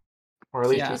 or at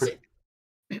least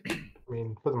I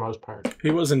mean, for the most part,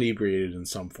 he was inebriated in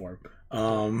some form.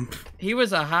 He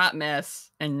was a hot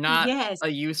mess and not a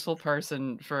useful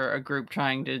person for a group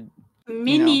trying to.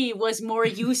 Minnie was more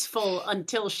useful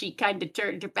until she kind of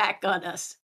turned her back on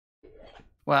us.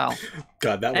 Wow.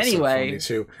 God, that was so funny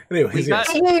too. Anyways, we got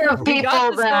the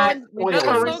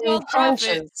so-called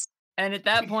prophet, and at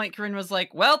that point, Corinne was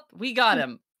like, "Well, we got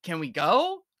him. Can we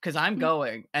go? Because I'm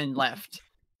going," and left.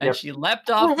 And she leapt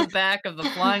off the back of the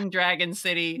flying dragon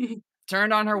city,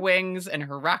 turned on her wings and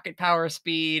her rocket power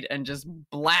speed, and just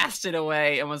blasted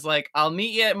away. And was like, "I'll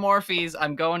meet you at Morphe's.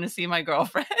 I'm going to see my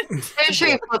girlfriend." Make sure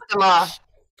you flip them off.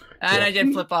 And I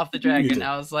did flip off the dragon.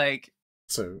 I was like,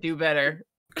 "So do better."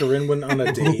 Corinne went on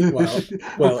a date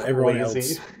while everyone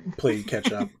else played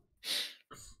catch up.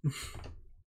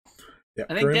 Yeah,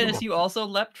 I think, Corinne, Dennis, you also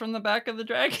leapt from the back of the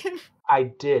dragon? I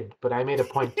did, but I made a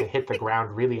point to hit the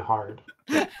ground really hard.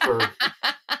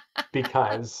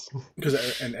 Because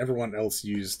and everyone else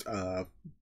used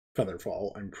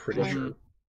Featherfall, I'm pretty sure.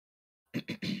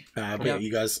 But yeah, you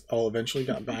guys all eventually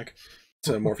got back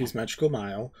to Morphe's Magical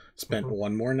Mile, spent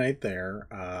one more night there.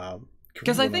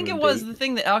 Because I think it was the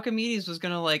thing that Alchemedes was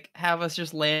going to like have us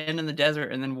just land in the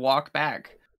desert and then walk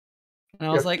back. And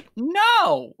I was like,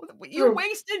 no, you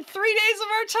wasted 3 days of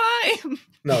our time.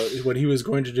 No, what he was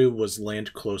going to do was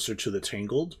land closer to the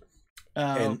Tangled.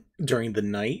 And during the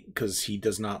night, because he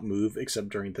does not move except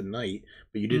during the night,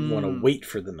 but you didn't want to wait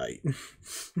for the night.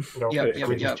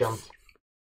 We just jumped.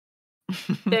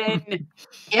 Then,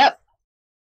 Yep.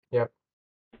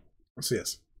 So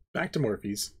yes, back to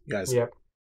Morphe's, guys. Yep.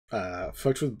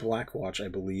 Fucked with Blackwatch, I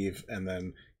believe, and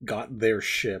then got their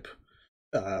ship.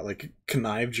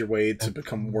 Connived your way to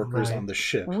become workers on the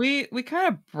ship. We kind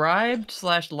of bribed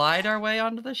 / lied our way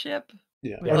onto the ship.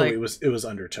 Yeah, like, it was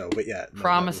undertow, but yeah,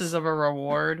 promises of a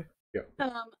reward. Yeah,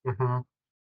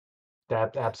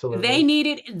 that absolutely. They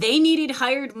needed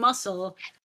hired muscle,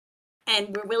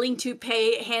 and we're willing to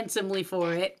pay handsomely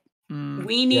for it.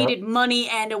 We needed money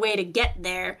and a way to get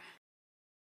there,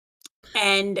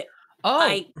 and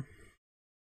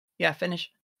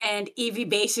finish. And Evie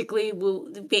basically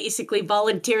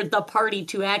volunteered the party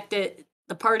to act at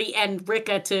the party and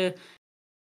Rika to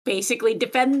basically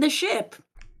defend the ship.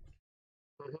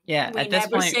 Yeah, we at this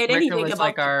point, Rika was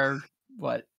like our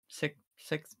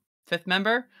fifth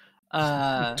member.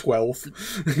 12,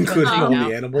 including all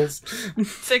the animals.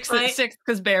 Sixth,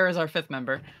 because Bear is our 5th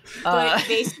member. But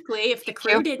basically, if the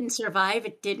crew didn't survive,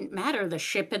 it didn't matter. The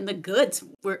ship and the goods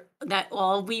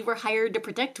all we were hired to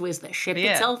protect was the ship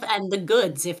itself and the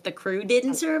goods. If the crew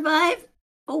didn't survive,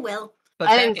 oh well. But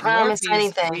I didn't promise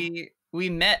anything. We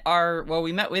met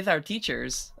with our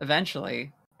teachers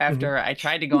eventually. After I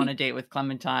tried to go on a date with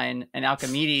Clementine, and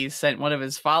Alchemedes sent one of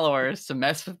his followers to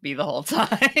mess with me the whole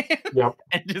time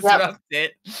and disrupt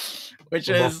it, which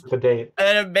is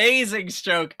an amazing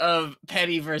stroke of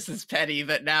petty versus petty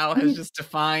that now has just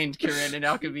defined Corinne and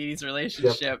Alchemedes'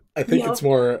 relationship. I think it's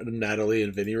more a Natalie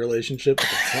and Vinny relationship.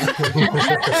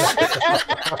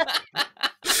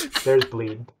 There's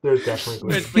bleed. There's definitely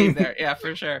bleed. There's bleed there, yeah,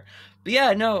 for sure. But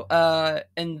yeah, no,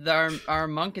 and our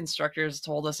monk instructors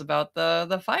told us about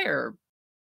the fire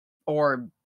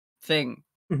orb thing.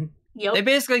 Yep. They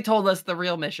basically told us the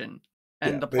real mission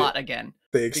and the plot again.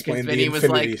 They explained because Vinny was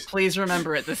like, please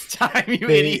remember it this time, you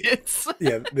idiots.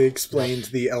 They explained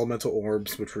the elemental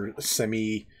orbs, which were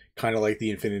kind of like the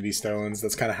Infinity Stones.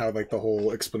 That's kind of how like the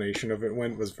whole explanation of it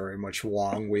went, was very much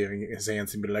Wong waving his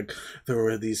hands and being like, there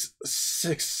were these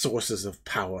 6 sources of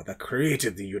power that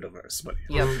created the universe. But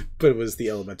it was the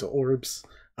elemental orbs.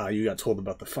 You got told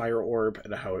about the fire orb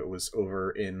and how it was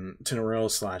over in Tinarel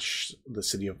 / the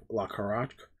city of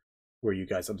Lakharak, where you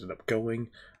guys ended up going.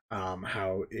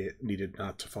 How it needed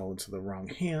not to fall into the wrong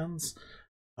hands.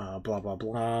 Blah blah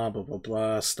blah blah blah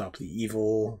blah. Stop the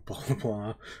evil. Blah blah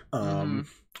blah.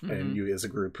 And you as a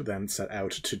group then set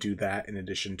out to do that in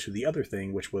addition to the other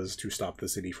thing, which was to stop the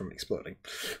city from exploding.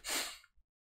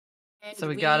 And so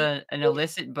we got an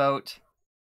illicit boat.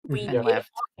 We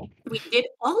did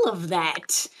all of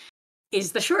that.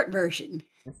 Is the short version.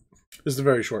 This is the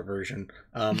very short version.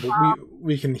 But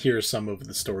we can hear some of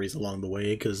the stories along the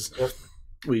way, because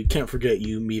we can't forget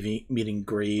you meeting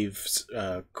Graves,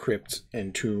 Crypt,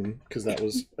 and Tomb, because that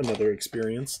was another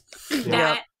experience.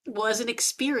 That was an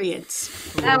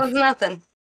experience. That was nothing.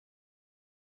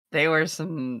 They were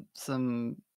some.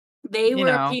 They were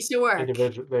a know, piece of work.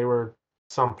 They were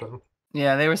something.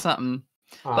 Yeah, they were something.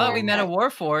 But we met a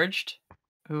warforged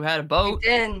who had a boat.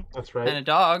 That's right. And a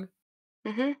dog.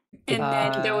 Mm-hmm. And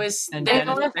then there was and they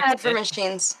both had for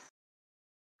machines.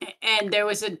 And there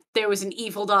was an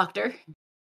evil doctor.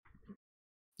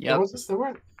 Yeah. Was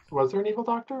there an evil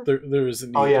doctor? There was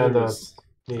an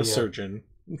a surgeon.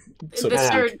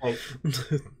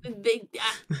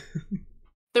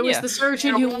 There was the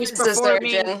surgeon who was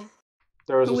performing.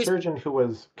 There was a surgeon who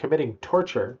was committing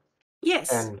torture.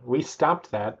 Yes. And we stopped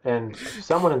that, and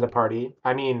someone in the party,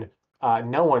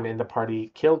 no one in the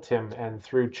party killed him and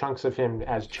threw chunks of him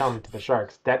as chum to the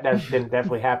sharks. That didn't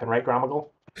definitely happen, right, Gromagul?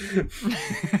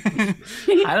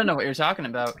 I don't know what you're talking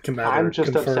about. I'm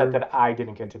just upset that I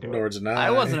didn't get to do it.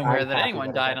 I wasn't aware that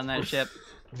anyone died on that ship.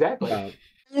 Exactly.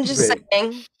 I'm just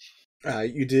saying.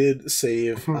 You did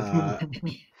save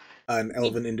an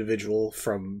elven individual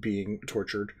from being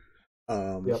tortured.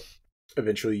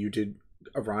 Eventually, you did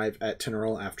arrive at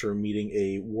Tinnerol after meeting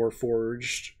a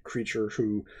warforged creature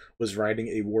who was riding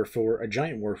a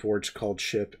giant warforged called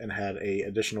Ship and had a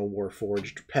additional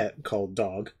warforged pet called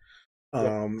Dog.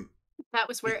 That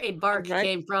was where a bark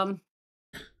came from.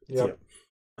 Yep.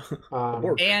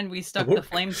 And we stuck the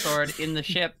flame sword in the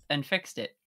ship and fixed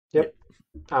it. Yep.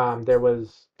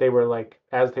 They were like,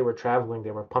 as they were traveling,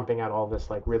 they were pumping out all this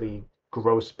like really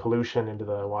gross pollution into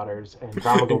the waters, and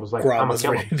Gromagul was like, I'm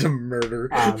ready to murder.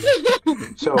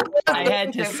 So I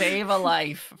had to save a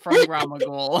life from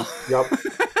Gromagul. Yep.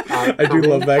 I do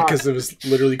love that because it was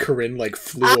literally Corinne like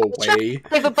flew away.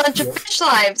 Save a bunch of fish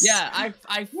lives. Yeah,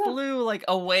 I flew like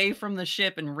away from the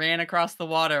ship and ran across the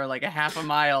water like a half a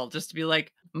mile just to be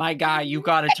like, my guy, you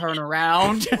gotta turn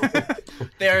around.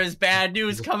 There is bad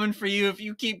news coming for you if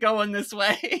you keep going this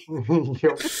way.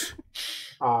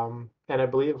 And I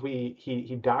believe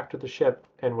he docked with the ship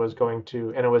and was going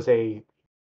to, and it was either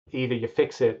you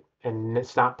fix it and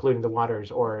stop polluting the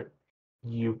waters, or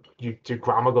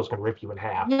Gromagul's gonna rip you in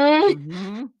half.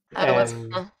 Mm-hmm.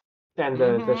 And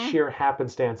the sheer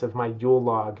happenstance of my Yule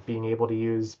log being able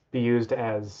to be used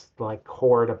as like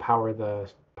core to power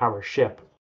ship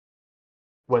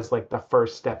was like the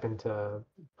first step into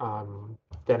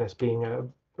Deh-nys being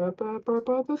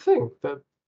the thing that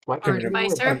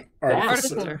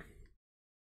artificer.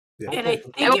 Yeah. And I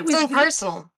think it was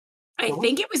personal. I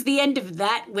think it was the end of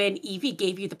that when Evie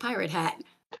gave you the pirate hat.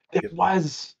 It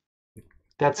was.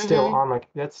 That's still on like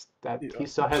he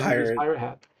still has his pirate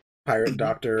hat. Pirate,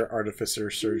 doctor, artificer,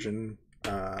 surgeon,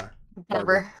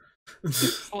 Barber.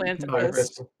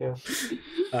 Philanthropist. Yeah.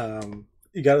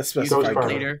 You gotta specify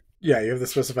later. Yeah, you have to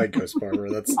specify ghost barber.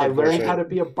 That's I learned how to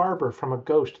be a barber from a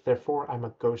ghost, therefore I'm a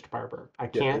ghost barber. I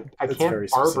can't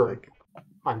barber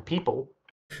on people.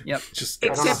 Yep. Just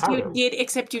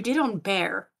except you did on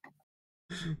Bear.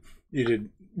 You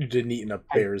didn't eat enough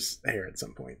Bear's hair at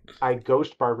some point. I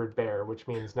ghost barbered Bear, which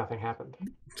means nothing happened.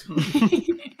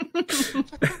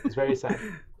 It's very sad.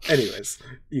 Anyways,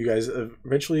 you guys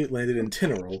eventually landed in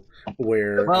Tinnerol,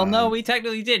 where no, we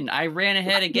technically didn't. I ran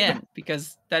ahead again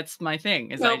because that's my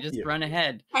thing. I just run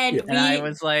ahead, and I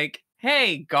was like,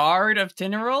 "Hey, guard of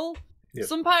Tinnerol,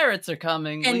 some pirates are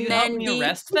coming. Will you help me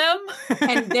arrest them?"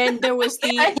 And then there was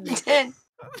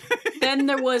then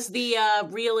there was the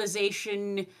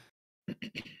realization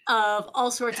of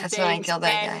all sorts of things. That's when I killed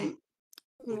that guy.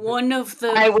 One of the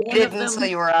I waited until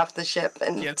you were off the ship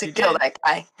and to kill that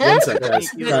guy. One sec,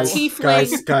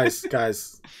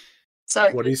 guys.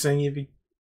 Sorry. What are you saying, Evie?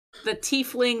 The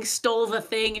tiefling stole the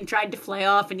thing and tried to fly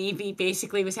off, and Evie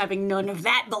basically was having none of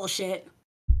that bullshit.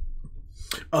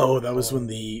 Oh, that was when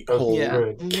the whole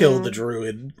kill the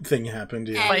druid thing happened.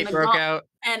 Yeah. Fight broke out,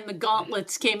 and the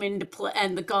gauntlets came into play.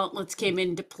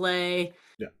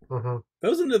 Yeah, that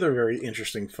was another very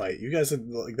interesting fight. You guys had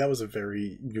that was a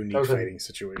very unique fighting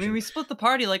situation. I mean, we split the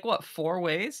party like what 4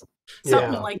 ways,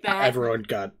 something like that. Everyone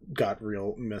got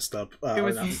real messed up. It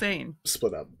was insane.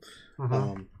 Split up.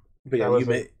 But yeah,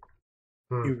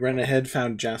 you ran ahead,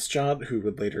 found Jasjot, who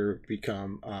would later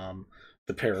become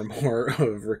the paramour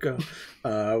of Rika,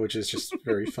 which is just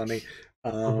very funny.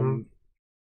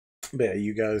 But yeah,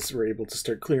 you guys were able to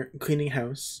start cleaning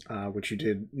house, which you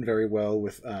did very well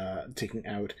with trying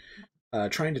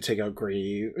to take out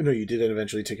Grave. No, you did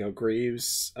eventually take out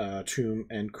Graves, Tomb,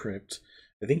 and Crypt.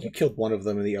 I think you killed one of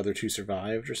them and the other 2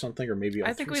 survived or something, or maybe all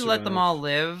I think 3 we let them all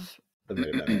live.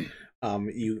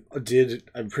 You did.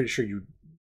 I'm pretty sure you.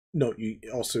 No, you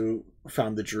also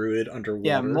found the druid underwater.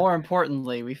 Yeah, more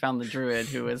importantly, we found the druid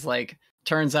who is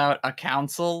turns out a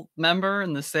council member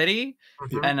in the city.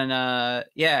 And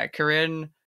then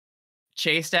Corinne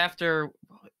chased after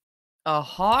a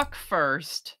hawk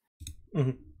first.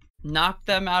 knocked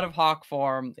them out of hawk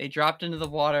form. They dropped into the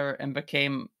water and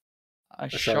became a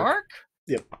shark?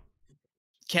 Yep.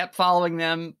 Kept following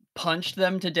them, punched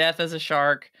them to death as a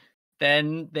shark.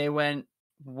 Then they went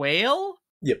whale?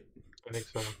 Yep. I think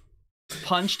so.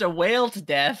 Punched a whale to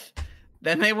death.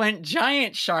 Then they went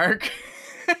giant shark.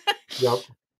 Yep.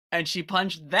 And she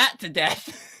punched that to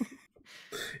death.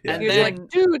 Yeah. And You're then, like,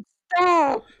 dude,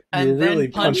 stop! And then really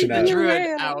punched punching the out.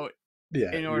 druid out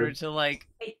Yeah, in order to like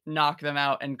knock them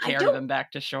out and carry them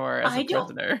back to shore as a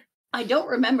prisoner. I don't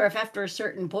remember if after a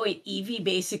certain point Evie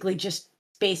basically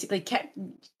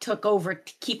took over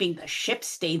keeping the ship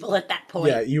stable at that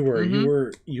point. Yeah, you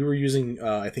were using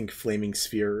I think flaming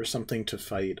sphere or something to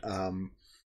fight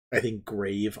I think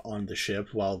Grave on the ship,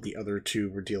 while the other two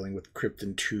were dealing with Crypt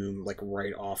and Tomb like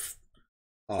right off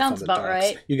Sounds on the about docks.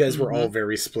 right. You guys were all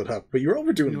very split up, but you all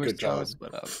were doing a good job.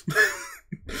 Split up.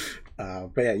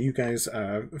 But yeah, you guys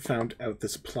found out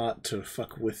this plot to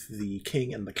fuck with the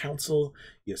king and the council.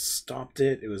 You stopped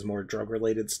it. It was more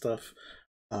drug-related stuff.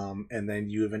 And then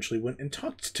you eventually went and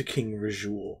talked to King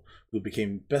Reheated, who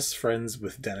became best friends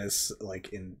with Deh-nys like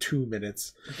in 2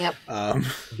 minutes. Yep.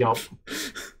 Yup.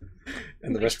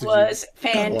 And the Which rest was of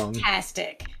you got along.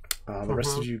 fantastic. The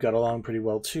rest of you got along pretty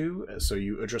well too. So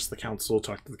you addressed the council,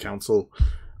 talked to the council.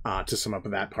 To sum up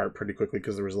that part pretty quickly,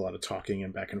 because there was a lot of talking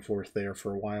and back and forth there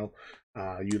for a while.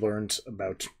 You learned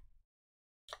about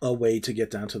a way to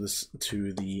get down to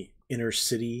the inner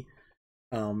city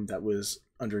that was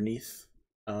underneath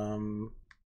in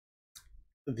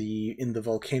the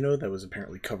volcano that was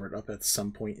apparently covered up at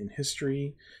some point in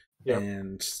history. Yep.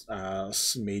 And a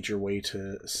major way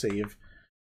to save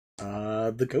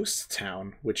the ghost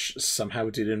town, which somehow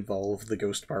did involve the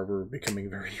ghost barber becoming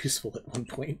very useful at one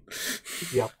point.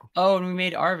 Yep. Oh, and we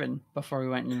made Arvin before we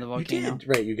went into the volcano. You did,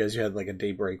 right? You guys had like a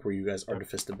day break where you guys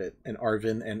artificed a bit, and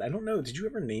Arvin, and I don't know, did you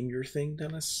ever name your thing,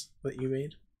 Deh-nys, that you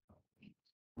made?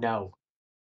 No.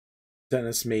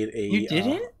 Deh-nys made a You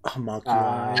didn't?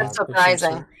 homunculi. That's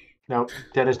surprising. No,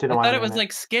 Deh-nys didn't I want thought to it was name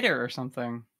like Skitter or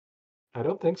something. I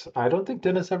don't think so. I don't think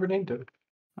Deh-nys ever named it.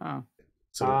 Oh.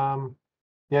 So,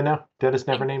 yeah, no, Deh-nys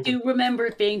never named I it. do remember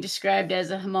it being described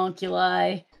as a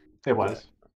homunculi. It was.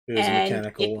 It was a And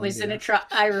mechanical it was one,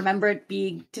 I remember it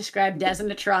being described as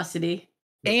an atrocity.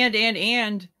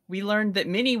 And we learned that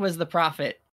Minnie was the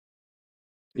prophet.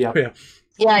 Yep. Yeah.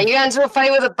 Yeah, you got into a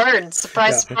fight with a bird.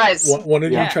 Surprise, surprise. One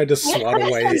of you tried to swat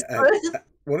away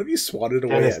one of you swatted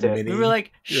away Deh-nys at did. Minnie. We were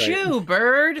like, Right. shoo,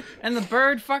 bird! And the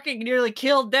bird fucking nearly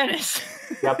killed Deh-nys.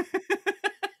 Yep.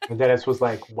 And Deh-nys was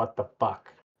like, what the fuck?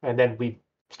 And then we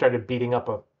started beating up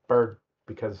a bird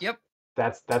because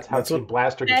that's how Team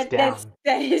Blaster gets down.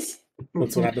 That is.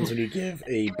 That's what happens when you give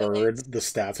a bird the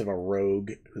stats of a rogue.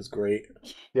 It was great.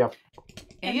 Yep.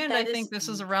 And I think this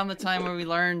is around the time where we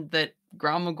learned that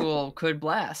Gromagul could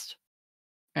blast.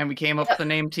 And we came up with the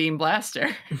name Team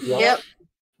Blaster. Yep.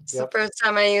 It's the first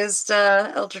time I used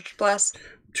Eldritch Blast.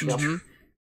 Mhm.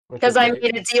 Because I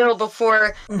made a deal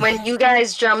before when you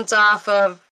guys jumped off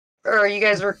of, or you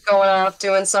guys were going off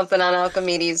doing something on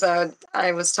Alchemedes,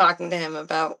 I was talking to him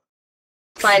about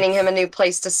finding him a new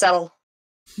place to settle.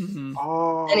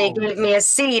 Oh. And he gave me a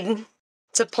seed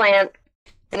to plant.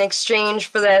 In exchange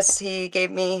for this, he gave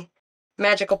me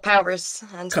magical powers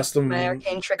and Custom my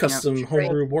arcane trick.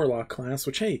 homebrew warlock class,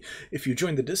 which hey, if you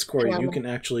join the Discord, Yeah. you can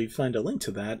actually find a link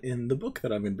to that in the book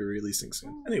that I'm going to be releasing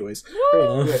soon. Anyways,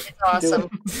 It's awesome.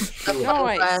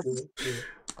 Nice.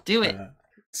 Do it.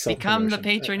 Become the self-promotion.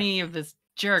 patronee of this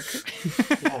jerk.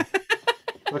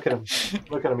 Look at him.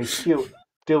 Look at him. He's cute.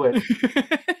 Do it.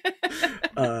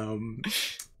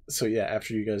 So yeah,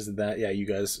 after you guys did that, yeah, you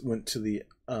guys went to the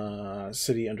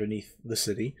city underneath the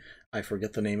city. I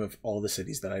forget the name of all the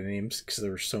cities that I named because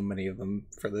there were so many of them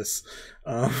for this.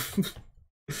 Yeah,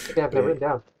 they're written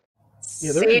down.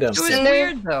 Yeah, they're written down. It was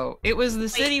weird though. It was the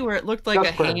city where it looked like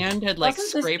Duskburn. a hand had like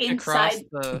Wasn't this scraped across inside-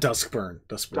 the Duskburn.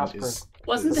 Duskburn is.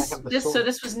 Wasn't is- this so?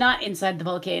 This was not inside the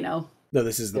volcano. No,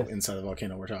 this is the inside of the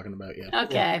volcano we're talking about. Yeah.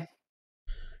 Okay.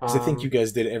 Because I think you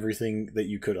guys did everything that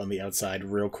you could on the outside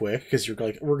real quick. Because you're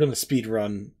like, we're gonna speed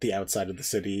run the outside of the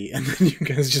city, and then you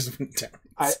guys just went down.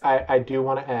 I do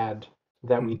want to add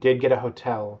that we did get a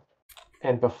hotel,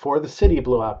 and before the city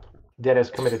blew up,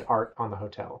 Deh-nys committed art on the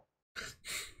hotel.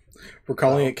 We're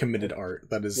calling it committed art.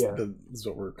 That is, Yeah. that is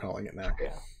what we're calling it now.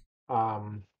 Yeah.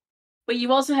 But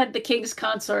you also had the king's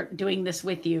consort doing this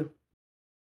with you.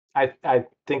 I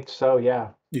think so. Yeah.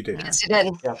 You did. Yes, you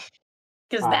did. Yep.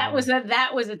 Because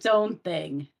that was its own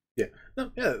thing. Yeah.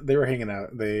 No, yeah, they were hanging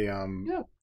out. They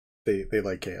they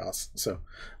like chaos. So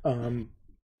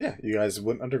yeah, you guys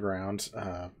went underground.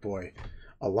 Boy,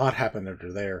 a lot happened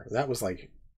under there. That was like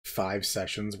 5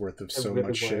 sessions worth of so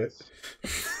much shit.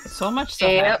 So much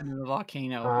stuff happened in the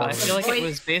volcano, but I feel like it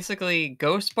was basically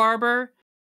Ghost Barber,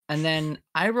 and then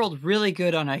I rolled really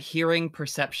good on a hearing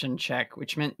perception check,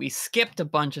 which meant we skipped a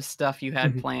bunch of stuff you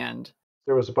had planned.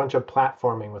 There was a bunch of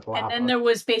platforming with lava. And then there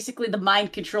was basically the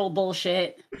mind control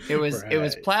bullshit. It was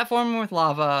platforming with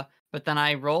lava, but then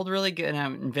I rolled really good,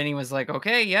 and Vinny was like,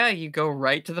 "Okay, yeah, you go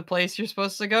right to the place you're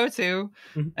supposed to go to,"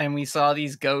 and we saw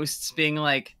these ghosts being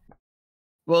like,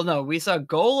 well, no, we saw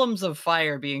golems of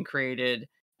fire being created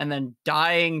and then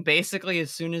dying basically as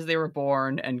soon as they were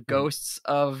born, and ghosts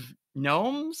of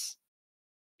gnomes.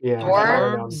 Yeah,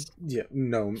 worms. Yeah,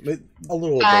 no, a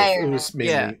little of both. It was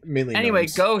mainly Anyway,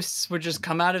 gnomes. ghosts would just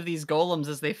come out of these golems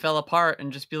as they fell apart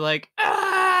and just be like,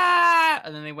 ah!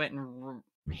 And then they went and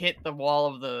hit the wall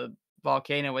of the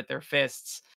volcano with their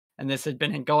fists. And this had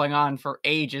been going on for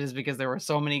ages because there were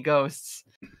so many ghosts.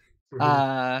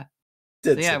 So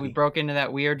yeah, we broke into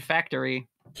that weird factory.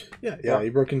 Yeah,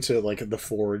 you broke into like the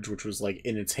forge, which was like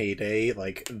in its heyday,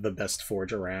 like the best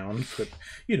forge around. But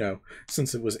you know,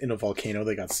 since it was in a volcano,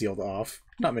 they got sealed off.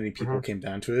 Not many people came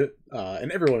down to it,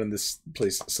 and everyone in this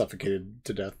place suffocated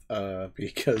to death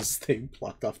because they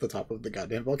blocked off the top of the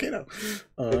goddamn volcano.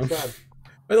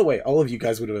 By the way, all of you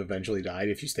guys would have eventually died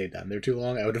if you stayed down there too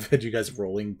long. I would have had you guys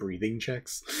rolling breathing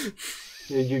checks.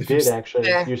 You did actually.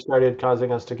 You started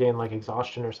causing us to gain like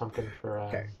exhaustion or something for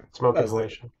smoke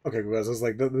inhalation. Okay, because I was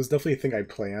like, that was definitely a thing I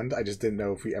planned. I just didn't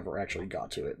know if we ever actually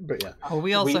got to it. But yeah. Oh,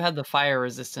 we also had the fire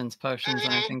resistance potions,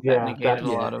 and I think that negated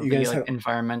a lot of the like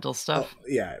environmental stuff.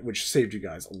 Which saved you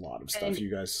guys a lot of stuff. And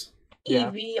you guys.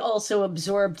 Evie also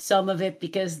absorbed some of it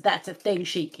because that's a thing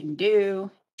she can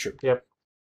do. True. Yep.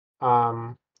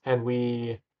 And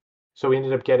we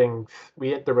ended up getting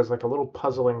there was like a little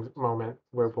puzzling moment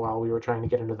while we were trying to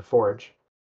get into the forge,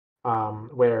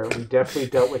 where we definitely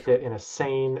dealt with it in a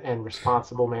sane and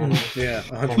responsible manner. Yeah,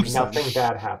 100%. And nothing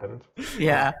bad happened.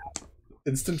 Yeah.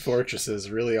 Instant fortresses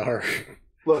really are.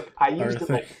 Look, I used it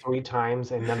like 3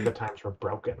 times, and none of the times were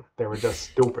broken. They were just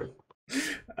stupid.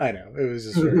 I know. It was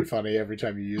just very funny every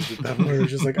time you used it. We were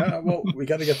just like, well, we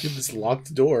got to get through this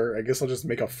locked door. I guess I'll just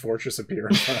make a fortress appear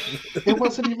in front of it. It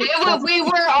wasn't even. We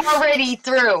were already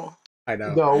through. I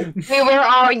know. No. We were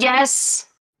all yes.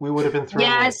 We would have been through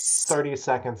in 30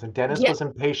 seconds, and Dennis was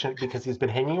impatient because he's been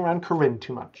hanging around Corinne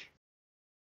too much.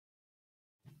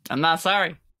 I'm not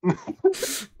sorry.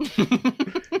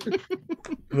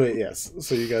 But yes,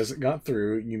 so you guys got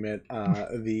through. You met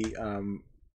the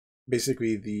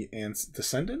basically the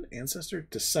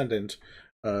descendant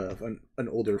of an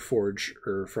older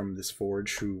forger from this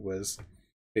forge, who was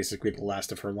basically the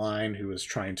last of her line, who was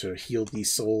trying to heal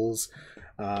these souls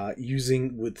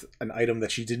using with an item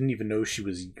that she didn't even know she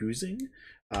was using,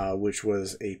 which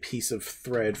was a piece of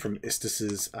thread from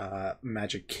Istis's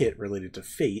magic kit related to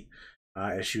fate,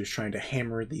 as she was trying to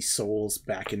hammer these souls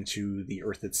back into the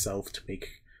earth itself to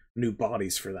make new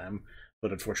bodies for them.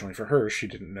 But unfortunately for her, she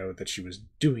didn't know that she was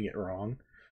doing it wrong,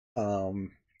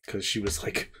 because she was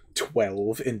like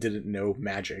 12 and didn't know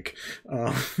magic.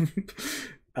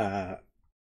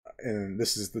 And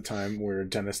this is the time where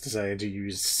Dennis decided to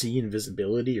use see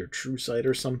invisibility or true sight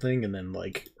or something, and then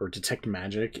or detect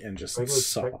magic, and just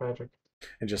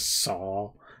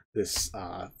saw this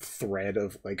thread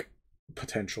of like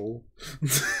potential.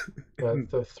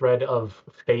 The thread of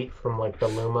fate from like the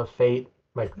Luma fate,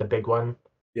 like the big one.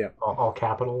 Yeah. All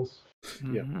capitals.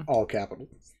 Yeah, all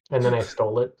capitals. And then I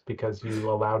stole it because you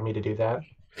allowed me to do that.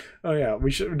 Oh yeah,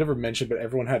 we should have never mentioned, but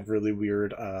everyone had really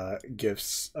weird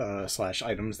gifts /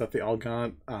 items that they all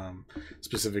got.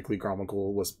 Specifically,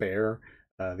 Gromagul was bear.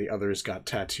 The others got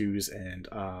tattoos and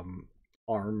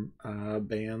arm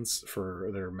bands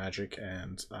for their magic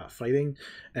and fighting.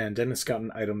 And Dennis got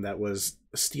an item that was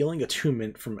stealing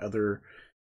attunement from other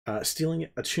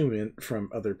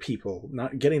people,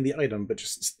 not getting the item, but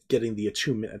just getting the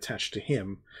attunement attached to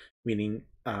him, meaning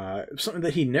something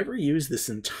that he never used this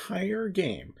entire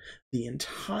game, the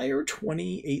entire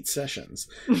 28 sessions.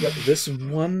 But this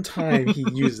one time he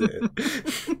used it.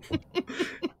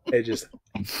 It just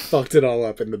fucked it all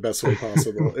up in the best way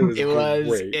possible. It was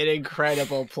great. An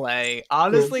incredible play.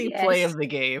 Honestly, play of the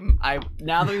game.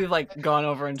 Now that we've like gone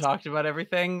over and talked about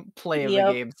everything, play of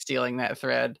the game, stealing that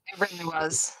thread. It really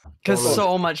was. Because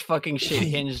so much fucking shit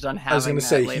hinged on having I was gonna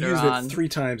say, later he used on. it 3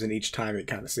 times, and each time it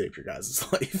kind of saved your guys'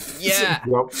 life. Yeah.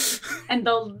 And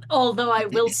although I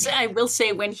will say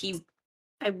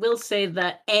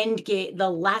the end game, the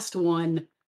last one,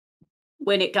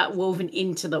 when it got woven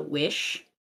into the wish.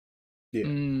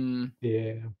 Yeah.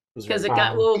 Yeah. Because it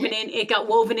got woven in. It got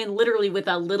woven in literally with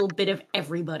a little bit of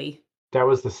everybody. That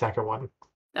was the second one.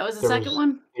 That was the second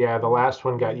one? Yeah, the last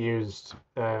one got used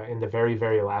in the very,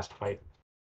 very last fight.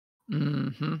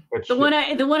 Mm-hmm. The one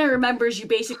I remember is you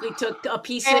basically took a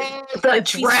piece of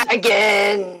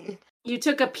dragon. You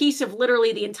took a piece of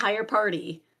literally the entire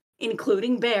party,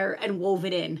 including Bear, and wove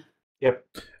it in. Yep.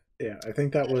 Yeah, I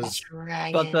think that was.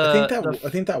 But I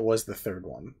think that was the third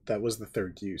one. That was the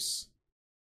third use,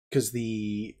 because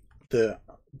the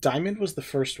diamond was the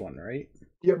first one, right?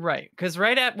 Yep. Right, because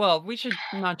we should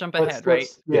not jump Let's- ahead, right?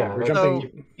 Yeah, we're So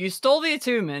jumping. you stole the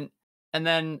attunement, and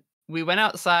then we went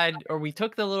outside, or we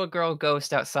took the little girl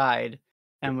ghost outside,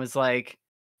 and was like,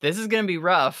 "This is gonna be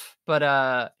rough,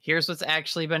 but here's what's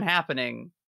actually been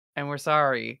happening, and we're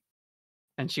sorry."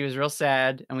 And she was real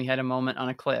sad, and we had a moment on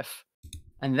a cliff,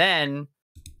 and then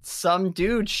some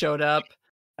dude showed up,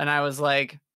 and I was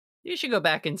like, "You should go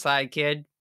back inside, kid."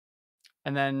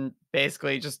 And then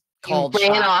basically just called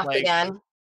ran shot, off like, again.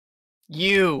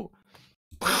 You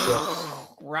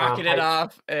rocketed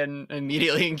off and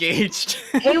immediately engaged.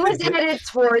 He was headed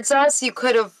towards us. You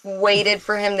could have waited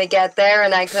for him to get there,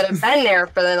 and I could have been there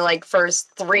for the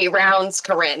first 3 rounds,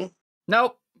 Corinne.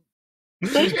 Nope.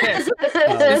 She's pissed.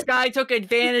 This guy took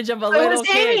advantage of a little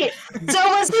kid. So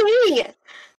was he.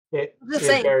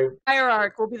 Fire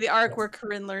arc will be the arc where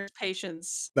Corinne learns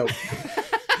patience. No.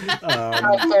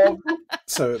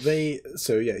 So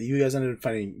you guys ended up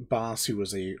finding Boss, who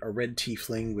was a red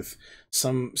tiefling with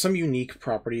some unique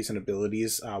properties and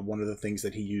abilities. One of the things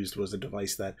that he used was a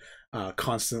device that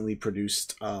constantly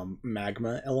produced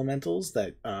magma elementals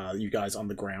that you guys on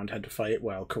the ground had to fight,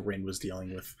 while Corinne was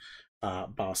dealing with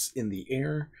Boss in the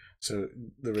air. So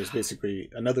there was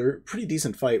basically another pretty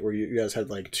decent fight where you guys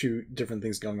had 2 different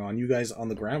things going on. You guys on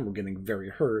the ground were getting very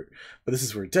hurt, but this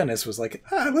is where Deh-nys was like,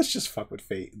 let's just fuck with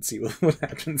fate and see what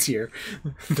happens here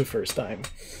the first time.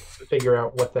 Figure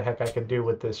out what the heck I could do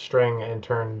with this string, and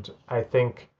turned, I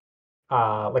think,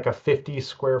 a 50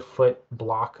 square foot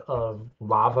block of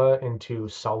lava into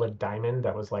solid diamond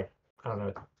that was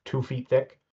 2 feet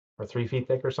thick or 3 feet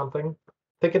thick or something.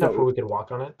 Thick enough where we could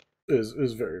walk on it. It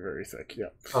was very, very thick,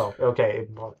 yeah. Oh, okay.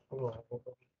 Well,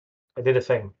 I did a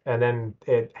thing, and then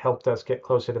it helped us get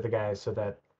closer to the guys so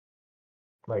that,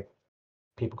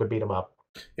 people could beat them up.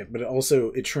 Yeah, but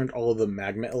it turned all of the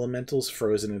magma elementals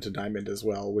frozen into diamond as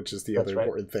well, which is the other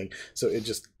important thing. So it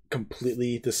just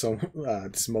completely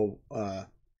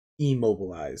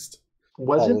immobilized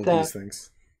all of these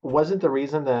things. Wasn't the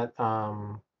reason that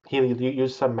he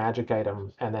used some magic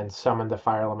item and then summoned the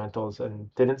fire elementals,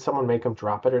 and didn't someone make him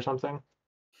drop it or something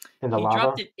in the lava? He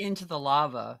dropped it into the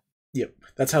lava. Yep,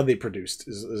 that's how they produced,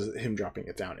 is him dropping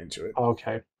it down into it.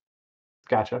 Okay,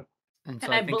 gotcha. And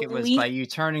so I think it was by you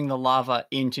turning the lava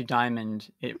into diamond.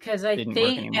 Because I didn't work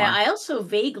think anymore. I also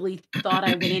vaguely thought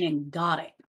I went in and got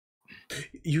it.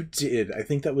 You did. I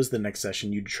think that was the next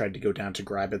session. You tried to go down to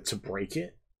grab it to break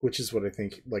it, which is what I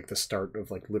think the start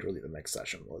of literally the next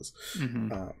session was.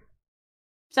 Mm-hmm.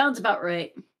 Sounds about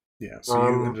right. Yeah, so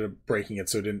you ended up breaking it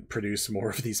so it didn't produce more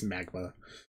of these magma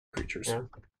creatures.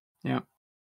 Yeah.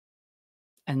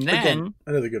 And then again,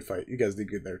 another good fight. You guys did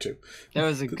good there too. That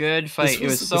was a good fight. It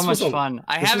was so much fun.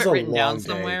 I have it written down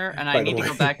somewhere, and I need to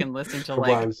go back and listen to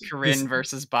Corinne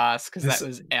versus Boss, because that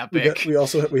was epic. We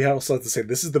also have to say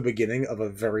this is the beginning of a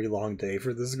very long day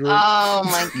for this group. Oh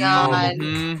my god.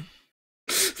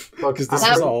 Because this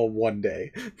is all one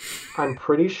day. I'm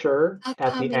pretty sure at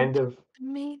the end of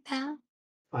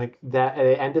at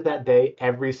the end of that day,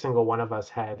 every single one of us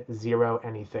had 0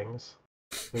 anythings.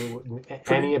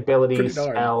 Any ability,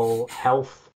 spell,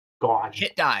 health, gone.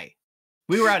 Hit die.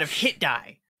 We were out of hit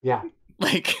die. Yeah.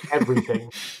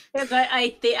 Everything. Because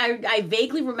I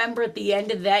vaguely remember at the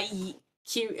end of that, you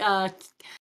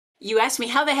asked me,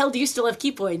 how the hell do you still have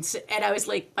key points? And I was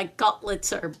like, my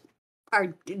gauntlets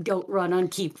don't run on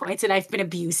key points, and I've been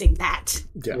abusing that.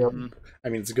 Yeah. Yep. I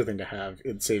mean, it's a good thing to have.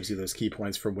 It saves you those key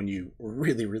points for when you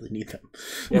really, really need them.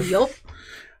 Yep.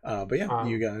 But yeah,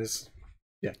 you guys...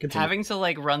 Yeah, continue. Having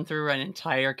to run through an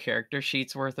entire character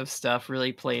sheet's worth of stuff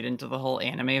really played into the whole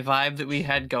anime vibe that we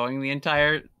had going the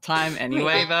entire time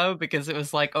anyway, though, because it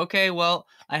was okay, well,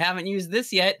 I haven't used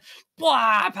this yet.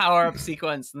 Blah, power up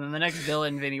sequence. And then the next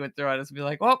villain Vinny would throw at us and be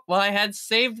like, well, I had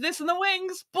saved this in the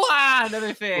wings. Blah,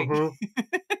 another thing.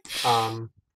 Mm-hmm.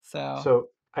 So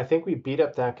I think we beat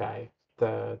up that guy.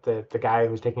 The guy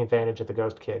who was taking advantage of the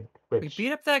ghost kid. We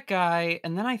beat up that guy,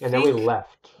 and then then we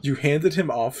left. You handed him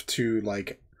off to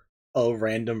a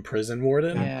random prison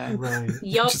warden. Yeah, right.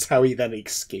 Which is how he then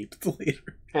escaped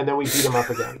later. And then we beat him up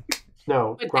again.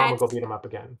 No, Gromagul beat him up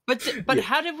again. But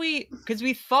how did we? Because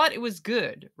we thought it was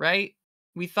good, right?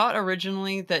 We thought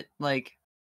originally that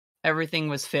everything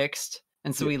was fixed,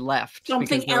 and so we left because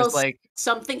Something there was else. like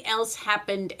Something else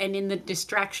happened, and in the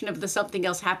distraction of the something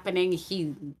else happening,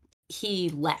 he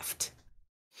left.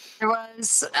 There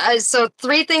was so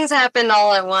 3 things happened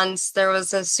all at once. There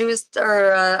was a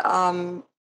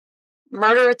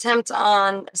murder attempt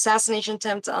assassination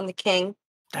attempt on the king.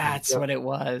 That's what it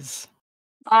was.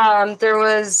 There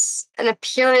was an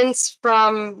appearance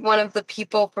from one of the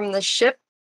people from the ship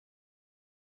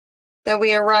that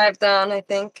we arrived on, I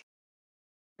think.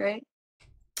 Right?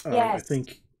 I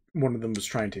think one of them was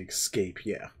trying to escape,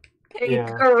 yeah.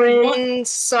 Corinne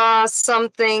saw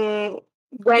something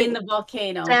in the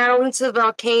volcano. Down to the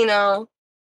volcano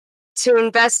to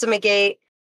investigate,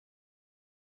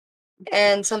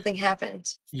 and something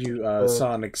happened. You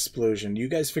saw an explosion. You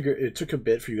guys it took a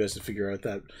bit for you guys to figure out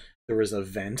that there was a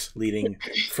vent leading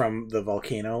from the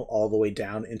volcano all the way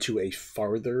down into a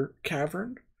farther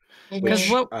cavern.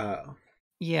 Because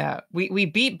we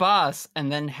beat boss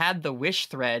and then had the wish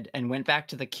thread and went back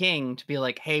to the king to be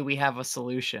like, hey, we have a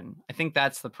solution. I think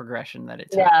that's the progression that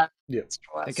it took. Yeah.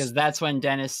 Because that's when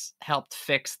Deh-nys helped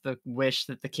fix the wish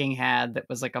that the king had that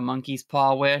was like a monkey's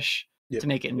paw wish to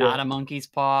make it not a monkey's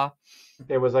paw.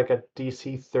 There was like a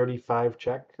DC 35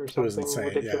 check or something. It was insane,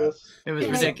 ridiculous. It was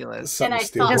ridiculous. And I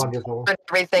thought wonderful. put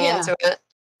everything into it.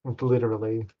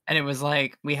 Literally. And it was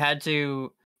like the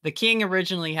king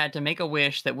originally had to make a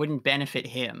wish that wouldn't benefit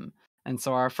him. And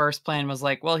so our first plan was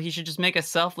like, well, he should just make a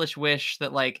selfish wish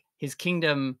that like his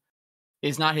kingdom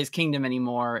is not his kingdom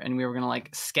anymore. And we were going to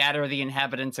like scatter the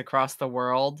inhabitants across the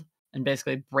world and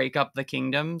basically break up the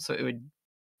kingdom. So it would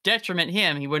detriment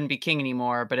him. He wouldn't be king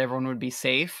anymore, but everyone would be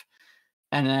safe.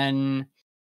 And then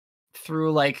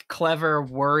through like clever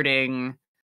wording,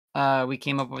 we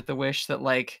came up with the wish that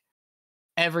like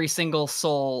every single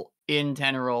soul in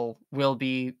Teneral will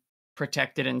be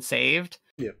protected and saved.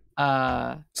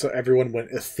 So everyone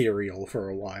went ethereal for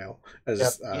a while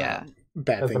as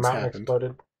bad things happened.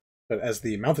 Exploded. But as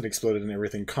the mountain exploded and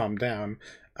everything calmed down,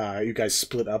 you guys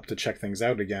split up to check things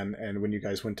out again. And when you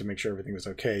guys went to make sure everything was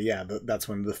okay, that's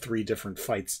when the 3 different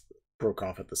fights broke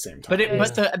off at the same time.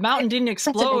 But the mountain didn't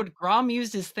explode. Grom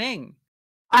used his thing.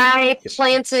 I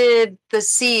planted the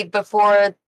seed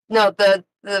before. No,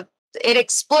 it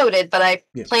exploded, but I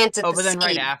planted the seed. But then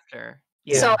right after.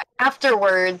 So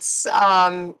afterwards,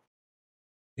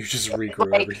 you just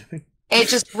regrew everything. It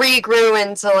just regrew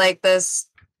into like this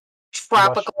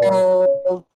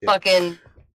tropical fucking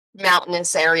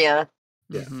mountainous area.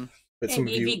 Yeah. But and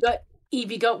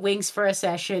Evie got wings for a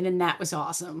session, and that was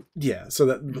awesome. Yeah, so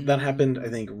that happened, I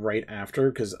think, right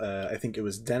after, because I think it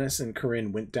was Deh-nys and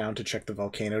Corinne went down to check the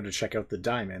volcano to check out the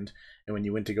diamond, and when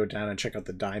you went to go down and check out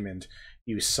the diamond,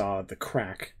 you saw the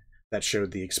crack that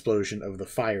showed the explosion of the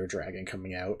fire dragon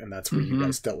coming out, and that's where you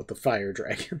guys dealt with the fire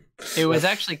dragon. It was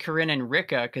actually Corinne and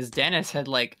Rika, because Deh-nys had,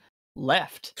 like,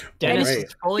 left.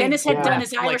 Deh-nys had done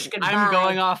his Irish goodbye. I'm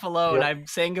going off alone. I'm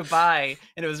saying goodbye,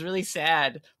 and it was really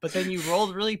sad. But then you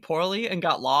rolled really poorly and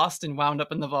got lost and wound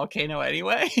up in the volcano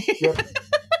anyway. Yep,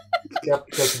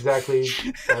 that's exactly.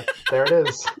 There it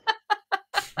is.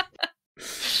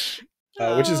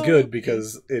 Which is good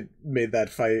because it made that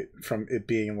fight from it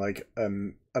being like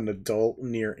an adult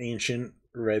near ancient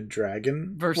red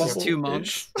dragon versus 2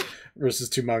 monks. Versus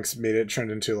 2 monks made it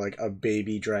turned into like a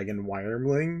baby dragon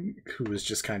wyrmling who was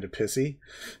just kind of pissy.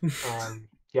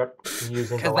 Yep,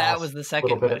 using because that was the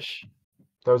second wish.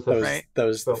 That was the third. That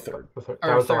was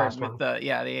the last one.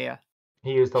 Yeah.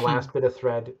 He used the last bit of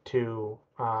thread to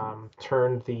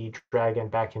turn the dragon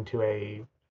back into a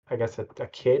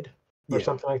kid or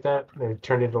something like that. And it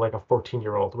turned into like a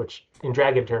 14-year-old, which in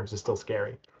dragon terms is still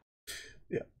scary.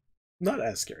 Yeah, not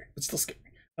as scary, but still scary.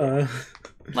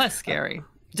 Less scary.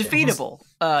 Defeatable,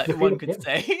 one could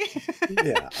say.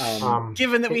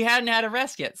 Given that we hadn't had a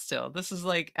rest yet still. This is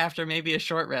like after maybe a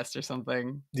short rest or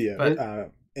something. Yeah,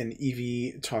 and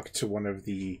Evie talked to one of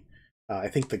the, I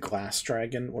think one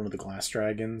of the glass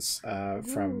dragons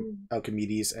from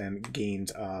Alchemedes, and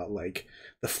gained like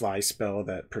the fly spell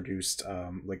that produced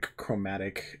like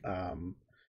chromatic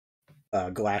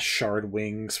glass shard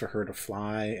wings for her to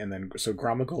fly, and then so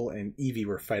Gromagul and Evie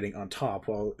were fighting on top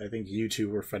while I think you two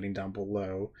were fighting down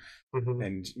below,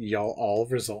 and y'all all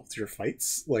resolved your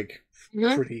fights like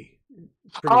pretty.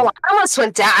 Oh, I almost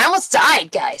went down. I almost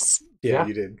died, guys. Yeah,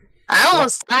 you did. I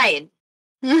almost died.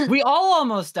 We all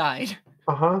almost died.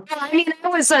 I mean, I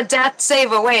was a death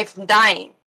save away from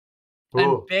dying.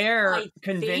 And Bear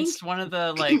convinced one of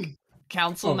the like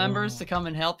council members to come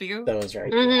and help you. That was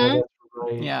right.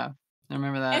 Yeah. I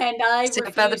remember that. And I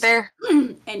refused, by the bear.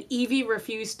 And Evie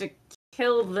refused to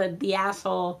kill the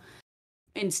asshole.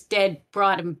 Instead,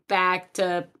 brought him back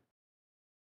to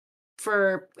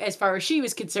for as far as she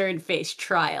was concerned, face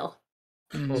trial.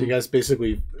 So you guys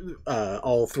basically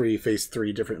all three faced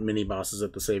 3 different mini bosses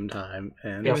at the same time,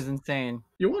 and it was insane.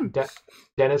 You won.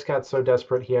 Dennis got so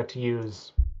desperate he had to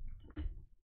use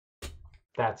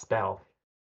that spell,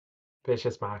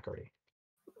 Vicious Mockery.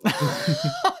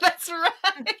 That's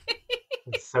right.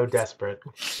 He's so desperate.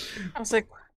 I was like,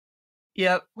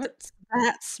 "Yep, what's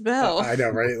that spell?" I know,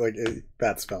 right? Like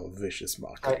that spell, Vicious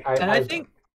Mockery. I think.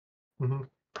 Mm-hmm.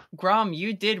 Grom,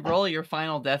 you did roll your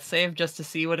final death save just to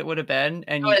see what it would have been,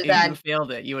 and I you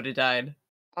failed it. You would have died.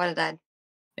 I would have died.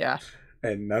 Yeah.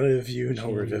 And none of you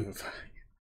know Revivify.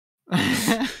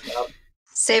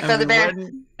 Save for the bear.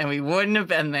 And we wouldn't have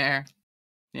been there.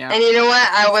 Yeah. And you know what?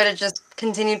 I would have just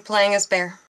continued playing as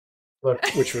bear. Look,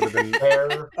 which would have been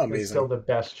bear amazing. Is still the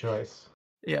best choice.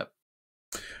 Yep.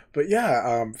 But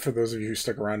yeah, for those of you who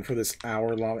stuck around for this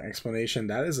hour-long explanation,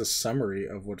 that is a summary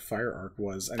of what Fire Arc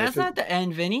was. And that's not the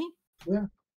end, Vinny. Yeah.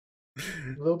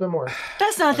 A little bit more.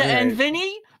 That's not the end,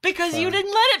 Vinny, because you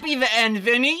didn't let it be the end,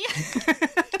 Vinny.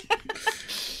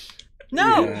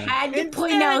 No, you had to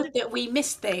point out that we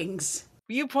missed things.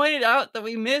 You pointed out that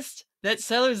we missed that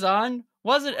Seluzan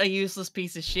wasn't a useless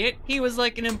piece of shit. He was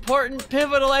like an important,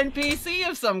 pivotal NPC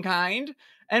of some kind,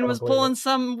 and was pulling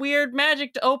some weird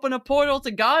magic to open a portal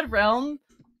to God Realm.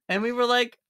 And we were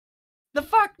like, the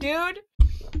fuck, dude?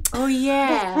 Oh,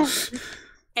 yeah.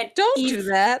 And don't do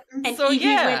that. And so,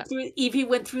 Evie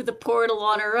went through the portal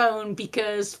on her own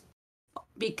because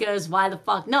why the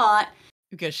fuck not?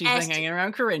 Because she's been hanging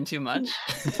around Corinne too much.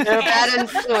 Bad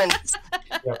influence.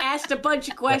 Asked a bunch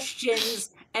of questions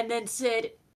and then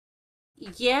said,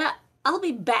 yeah, I'll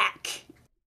be back.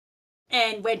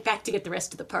 And went back to get the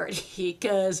rest of the party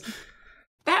because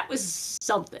that was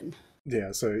something.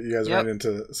 Yeah, so you guys ran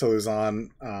into Seluzan,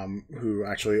 who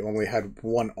actually only had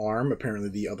one arm. Apparently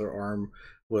the other arm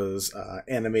was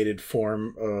animated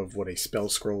form of what a spell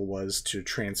scroll was to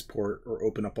transport or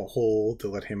open up a hole to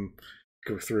let him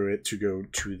go through it to go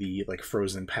to the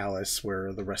frozen palace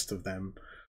where the rest of them,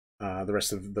 the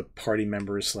rest of the party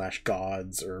members /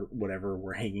 gods or whatever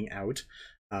were hanging out.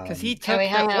 Because he took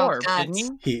the orb,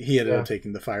 didn't he? He ended up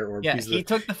taking the fire orb. Yeah, he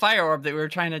took the fire orb that we were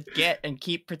trying to get and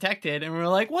keep protected, and we were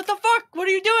like, what the fuck? What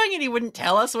are you doing? And he wouldn't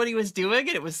tell us what he was doing,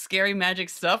 and it was scary magic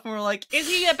stuff, and we're like, is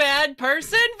he a bad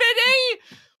person, Vinny?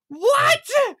 What?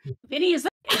 Vinny, is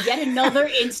that yet another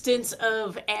instance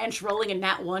of Ange rolling a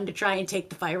nat 1 to try and take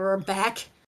the fire orb back?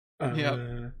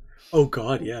 Oh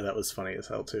god, yeah, that was funny as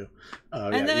hell too.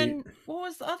 And then, what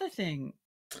was the other thing?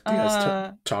 You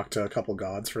guys talked to a couple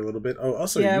gods for a little bit. Oh,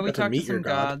 also, you got to meet your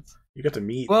god. Gods. You got to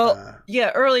meet. Well,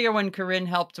 earlier when Corinne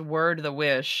helped word the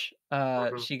wish,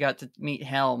 she got to meet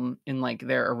Helm in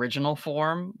their original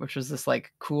form, which was this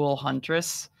cool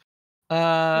huntress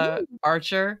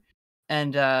archer,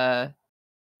 and they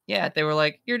were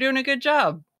like, "You're doing a good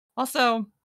job." Also,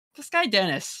 this guy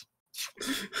Deh-nys,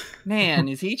 man,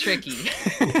 is he tricky.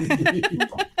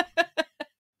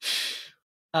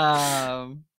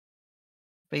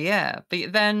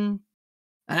 But then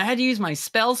I had to use my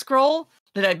spell scroll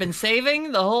that I'd been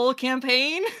saving the whole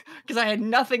campaign because I had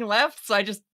nothing left, so I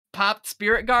just popped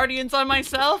Spirit Guardians on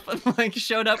myself and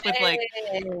showed up with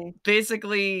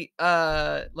basically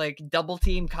double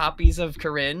team copies of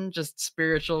Corinne, just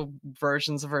spiritual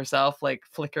versions of herself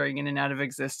flickering in and out of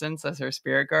existence as her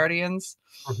Spirit Guardians.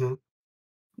 Mm-hmm.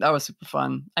 That was super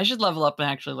fun. I should level up and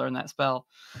actually learn that spell.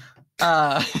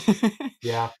 Yeah,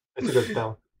 it's a good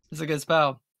spell. It's a good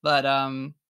spell. But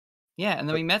and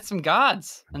then we met some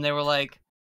gods, and they were like,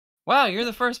 wow, you're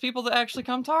the first people to actually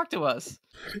come talk to us.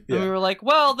 Yeah. And we were like,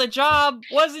 well, the job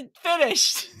wasn't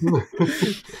finished. You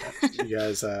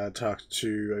guys talked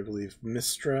to, I believe,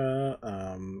 Mistra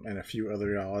and a few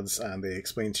other gods, and they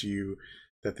explained to you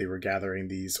that they were gathering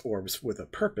these orbs with a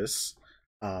purpose.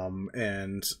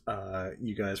 And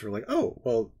you guys were like, oh,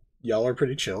 well, y'all are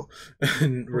pretty chill,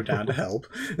 and we're down to help,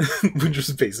 which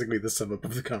was basically the sum up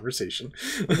of the conversation.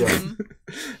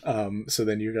 So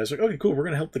then you guys are like, okay, cool, we're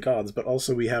gonna help the gods, but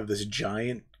also we have this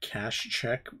giant cash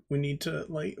check we need to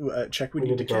need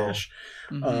to cash.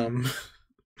 Mm-hmm.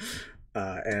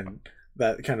 And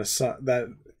that kind of that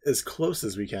as close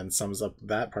as we can sums up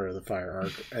that part of the Fire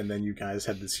Arc. And then you guys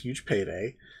had this huge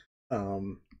payday,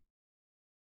 and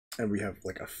we have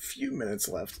a few minutes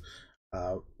left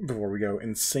before we go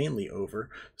insanely over.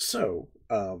 So,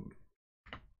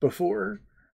 before,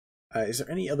 is there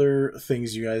any other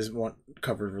things you guys want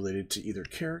covered related to either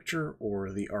character or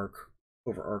the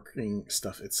overarching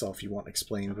stuff itself you want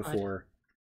explained before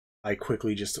I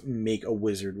quickly just make a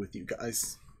wizard with you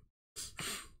guys?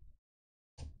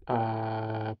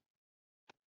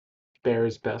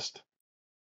 Bear's best.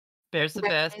 Bear's the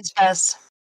best. It's best.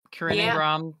 Corinne and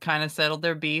Grom kind of settled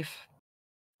their beef,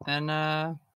 and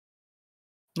now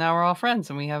we're all friends,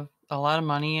 and we have a lot of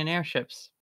money and airships.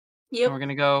 Yep. And we're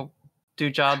gonna go do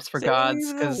jobs for Save gods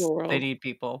the because world. they need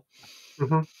people.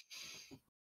 Mm-hmm.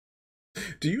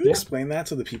 Do you explain that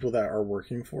to the people that are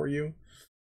working for you?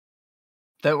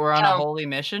 That we're on a holy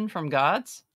mission from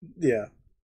gods? Yeah.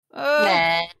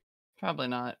 Nah. Probably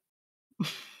not.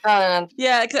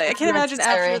 Yeah, 'cause I can't imagine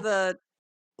necessary. after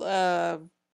the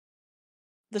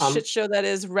shit show that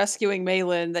is rescuing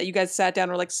Malen that you guys sat down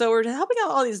and were like, so we're helping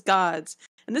out all these gods,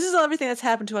 and this is everything that's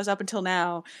happened to us up until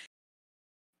now.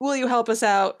 Will you help us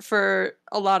out for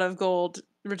a lot of gold,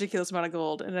 ridiculous amount of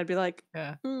gold? And I'd be like,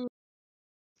 yeah.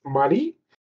 Money?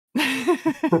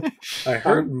 I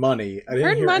heard money. I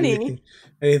didn't hear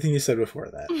anything you said before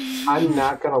that. I'm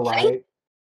not gonna lie.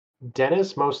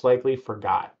 Dennis most likely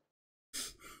forgot.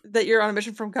 That you're on a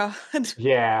mission from God.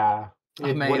 Yeah. It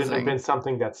wouldn't have Amazing. been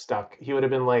something that stuck. He would have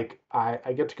been like,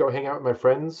 I get to go hang out with my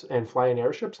friends and fly in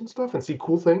airships and stuff and see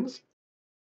cool things.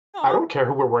 I don't care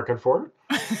who we're working for.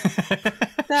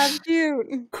 That's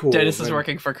cute. Cool. Dennis is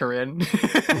working for Corinne.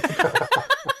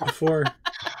 Before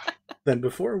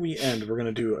we end, we're going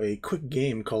to do a quick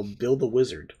game called Build a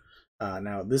Wizard.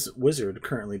 Now, this wizard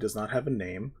currently does not have a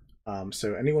name,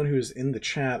 so anyone who's in the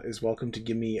chat is welcome to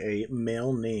give me a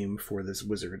male name for this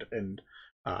wizard, and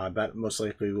that most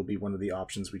likely will be one of the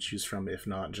options we choose from, if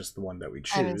not just the one that we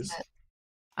choose.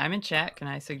 I'm in chat. Can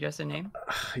I suggest a name?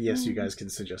 Yes, you guys can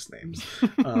suggest names.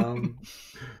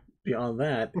 Beyond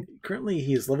that, currently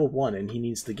he is level 1, and he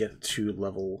needs to get to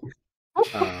level...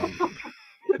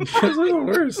 You guys are the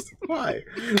worst. Why?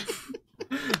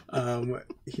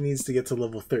 He needs to get to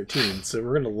level 13, so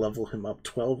we're going to level him up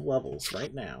 12 levels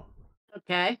right now.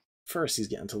 Okay. First, he's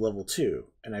getting to level 2,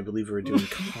 and I believe we're doing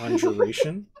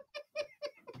Conjuration.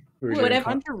 What a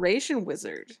Conjuration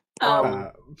wizard.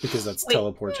 Because that's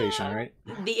teleportation, right?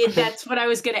 That's what I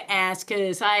was going to ask,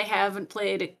 because I haven't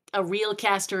played a real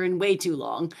caster in way too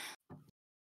long.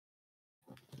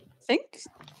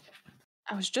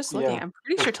 I was just looking. I'm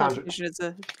pretty sure teleportation is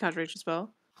a conjuration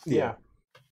spell. Yeah.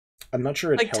 I'm not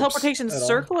sure it helps teleportation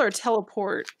circle or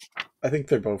teleport? I think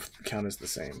they both count as the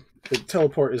same. The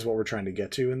teleport is what we're trying to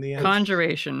get to in the end.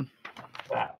 Conjuration.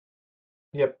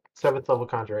 Yep, 7th level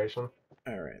conjuration.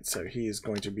 Alright, so he is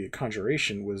going to be a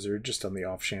conjuration wizard, just on the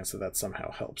off chance that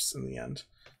somehow helps in the end.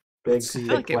 I feel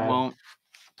like it won't.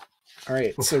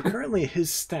 Alright, so currently his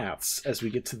stats, as we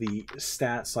get to the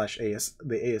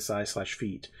the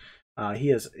ASI/feat, he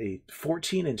has a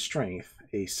 14 in strength,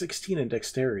 a 16 in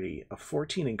dexterity, a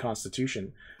 14 in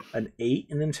constitution, an 8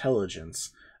 in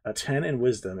intelligence, a 10 in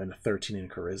wisdom, and a 13 in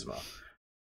charisma.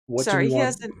 He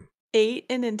has an 8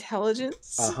 in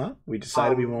intelligence? We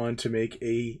decided we wanted to make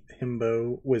a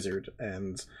himbo wizard,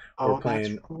 and we're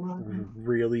playing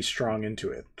really strong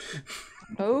into it.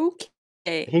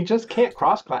 Okay. He just can't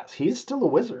cross-class. He's still a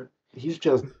wizard. He's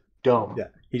just dumb. Yeah,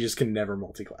 he just can never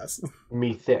multi-class.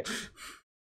 Me thick.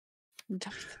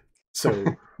 So,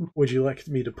 would you like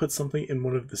me to put something in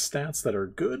one of the stats that are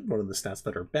good, one of the stats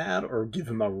that are bad, or give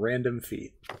him a random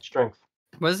feat? Strength.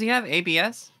 What does he have?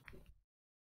 ABS?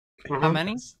 How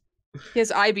many? He has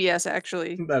IBS,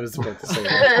 actually. I was about to say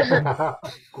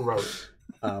that. Gross.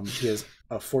 He has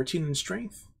a 14 in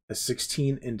strength, a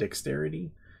 16 in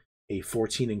dexterity, a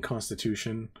 14 in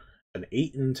constitution, an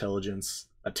 8 in intelligence,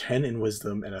 a 10 in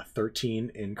wisdom, and a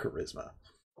 13 in charisma.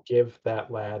 Give that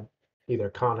lad either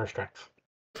con or strength.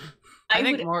 I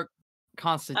think more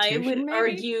constitution.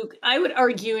 I would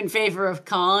argue in favor of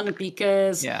con,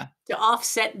 because to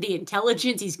offset the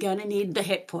intelligence, he's gonna need the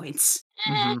hit points.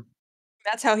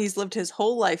 That's how he's lived his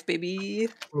whole life, baby.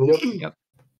 Yep.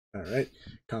 All right,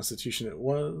 constitution it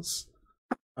was.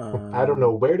 I don't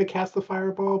know where to cast the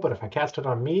fireball, but if I cast it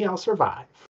on me, I'll survive.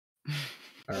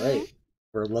 All right,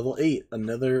 we're level 8.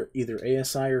 Another either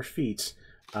ASI or feat.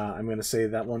 I'm going to say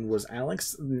that one was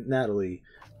Alex. Natalie,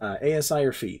 ASI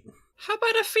or feat? How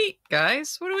about a feat,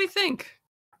 guys? What do we think?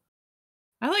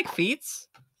 I like feats.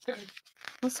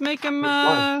 Let's make him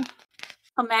I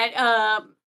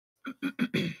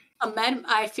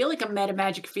feel like a meta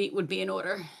magic feat would be in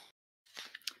order.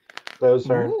 Those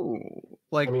are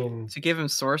to give him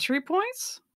sorcery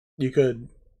points? You could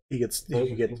get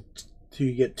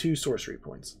 2 sorcery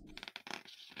points.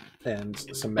 And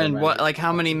some meta what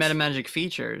how many meta magic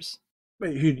features?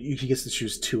 He gets to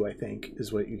choose 2, I think,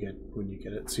 is what you get when you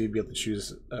get it. So you'd be able to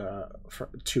choose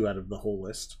 2 out of the whole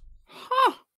list.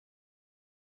 Huh.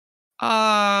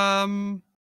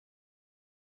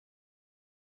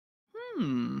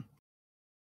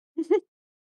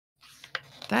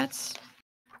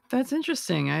 That's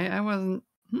interesting. I wasn't.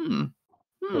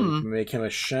 Or you can make him a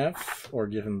chef, or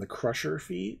give him the Crusher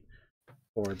feat,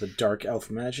 or the Dark Elf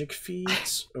Magic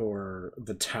feat, or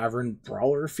the Tavern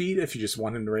Brawler feat if you just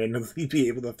want him to randomly be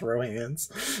able to throw hands.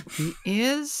 He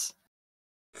is?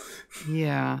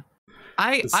 Yeah.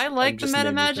 I like the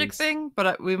meta magic thing,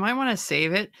 but we might want to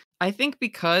save it. I think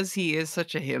because he is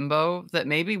such a himbo that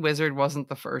maybe Wizard wasn't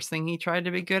the first thing he tried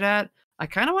to be good at. I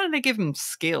kind of wanted to give him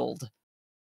skilled.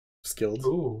 Skilled?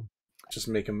 Ooh. Just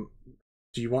make him...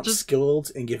 Do you want skilled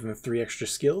and give him 3 extra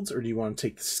skills, or do you want to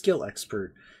take the skill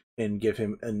expert and give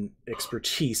him an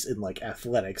expertise in, like,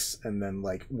 athletics and then,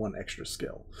 like, 1 extra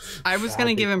skill? I was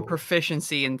going to give him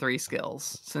proficiency in 3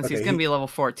 skills. Since he's going to be level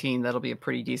 14, that'll be a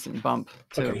pretty decent bump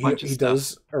to a bunch of he stuff.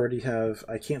 Does already have...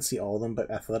 I can't see all of them,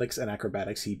 but athletics and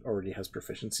acrobatics he already has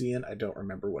proficiency in. I don't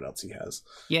remember what else he has.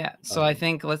 Yeah, so I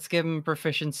think let's give him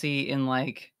proficiency in,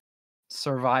 like,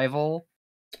 survival.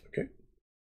 Okay.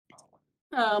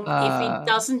 If he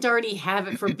doesn't already have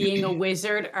it for being a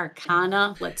wizard,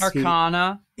 Arcana.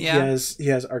 Arcana. Yeah. He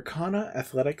has Arcana,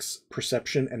 Athletics,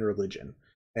 Perception, and Religion,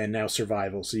 and now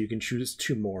Survival. So you can choose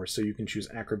 2 more. So you can choose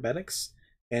Acrobatics,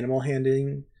 Animal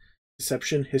Handling,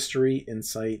 Deception, History,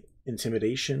 Insight,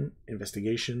 Intimidation,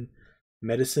 Investigation,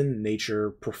 Medicine,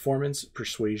 Nature, Performance,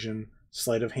 Persuasion,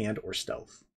 Sleight of Hand, or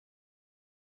Stealth.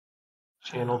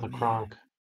 Channel the Kronk.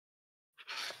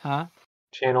 Huh?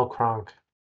 Channel Kronk.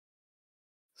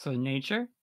 So nature?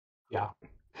 Yeah.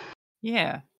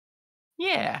 Yeah.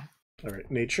 Yeah. All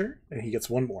right, nature, and he gets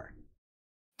 1 more.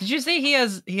 Did you say he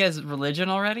has religion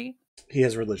already? He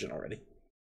has religion already.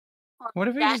 What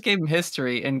if we just gave him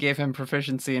history and gave him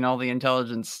proficiency in all the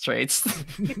intelligence traits?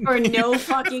 For no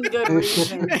fucking good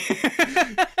reason.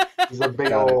 He's a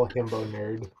big old himbo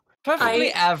nerd.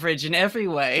 Perfectly average in every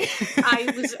way.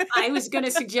 I was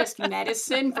gonna suggest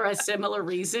medicine for a similar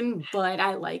reason, but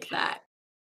I like that.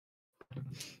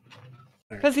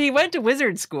 Because he went to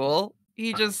wizard school.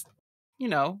 He just, he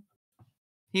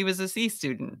was a C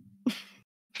student.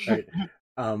 All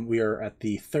right. We are at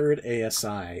the 3rd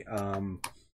ASI.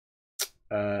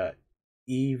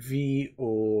 Evie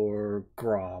or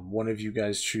Grom, one of you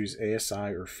guys choose ASI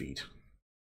or feat.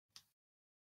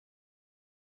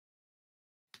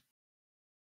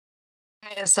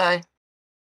 ASI.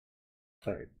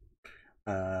 All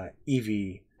right.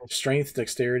 Evie, strength,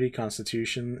 dexterity,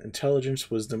 constitution, intelligence,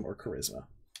 wisdom, or charisma.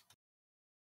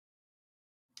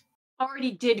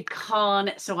 Already did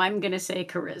con, so I'm gonna say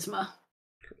charisma.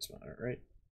 Charisma, all right.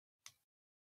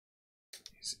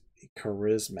 He's a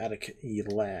charismatic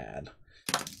lad.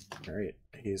 All right,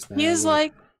 he is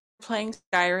like playing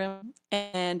Skyrim,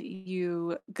 and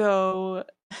you go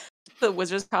to the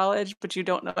Wizards College, but you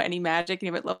don't know any magic, and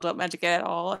you haven't leveled up magic at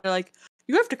all. They're like,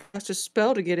 you have to cast a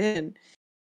spell to get in.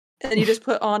 And you just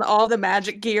put on all the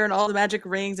magic gear and all the magic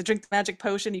rings and drink the magic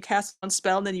potion. You cast one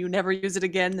spell and then you never use it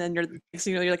again. Then you're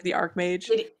like the Archmage.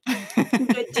 Did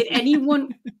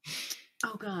anyone?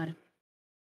 Oh God.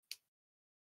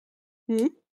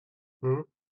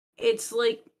 It's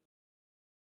like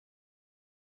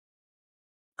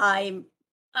I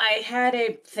had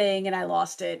a thing and I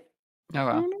lost it. Oh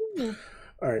wow.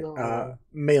 All right,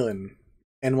 Malen,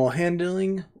 animal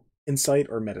handling, insight,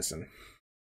 or medicine.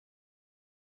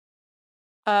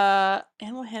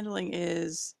 Animal handling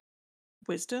is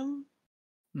wisdom.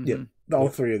 Yeah, all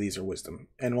 3 of these are wisdom.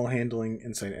 Animal handling,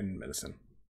 insight, and medicine.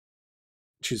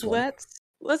 Choose one.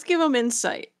 Let's give him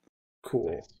insight.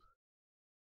 Cool.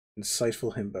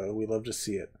 Insightful himbo. We love to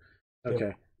see it. Okay.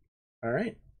 Yep. All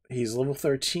right. He's level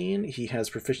 13. He has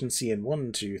proficiency in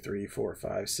 1, 2, 3, 4,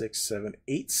 5, 6, 7,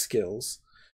 8 skills.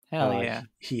 Hell yeah.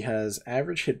 He has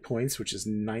average hit points, which is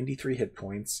 93 hit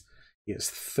points. He has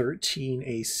 13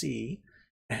 AC.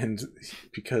 And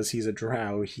because he's a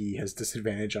drow, he has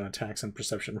disadvantage on attacks and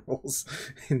perception rolls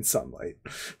in sunlight.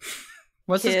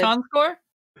 What's his con score?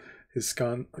 His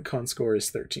con score is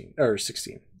 16.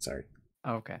 Sorry.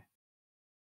 Okay.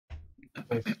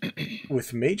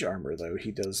 With mage armor, though,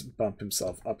 he does bump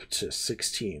himself up to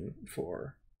 16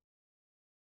 for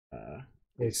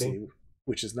AC,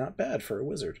 which is not bad for a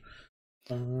wizard.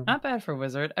 Not bad for a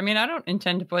wizard. I mean, I don't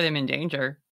intend to put him in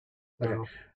danger. Okay.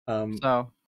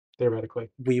 So theoretically,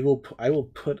 I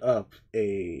will put up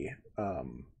a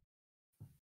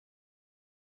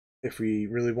if we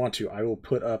really want to, I will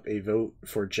put up a vote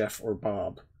for Jeff or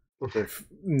Bob if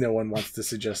no one wants to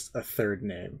suggest a 3rd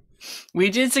name.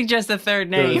 We did suggest a 3rd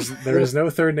name. There is no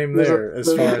 3rd name there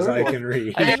as far as I can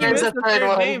read. I think there's a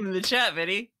 3rd name in the chat,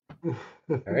 Vinny. All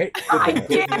right. It's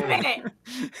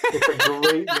a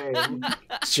great name.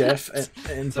 Jeff and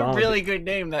It's Bob. a really good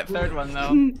name, that 3rd one,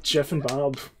 though. Jeff and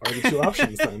Bob are the 2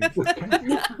 options then.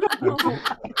 Okay.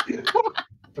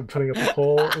 I'm putting up a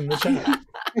poll in the chat.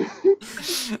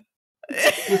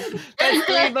 That's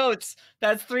 3 votes.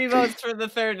 That's 3 votes for the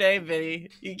third name, Vinny.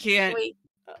 You can't. Wait.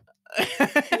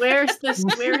 Where's this?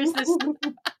 Where is this?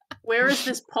 Where is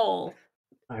this poll?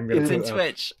 I'm gonna It's put in it up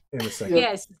Twitch. in a second.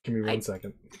 Yes. Give me 1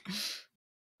 second.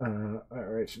 All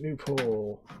right, new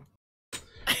poll.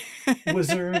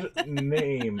 Wizard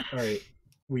name. All right,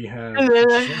 we have. And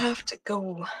then I have to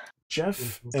go.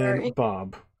 Jeff Sorry. and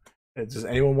Bob. Does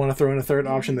anyone want to throw in a third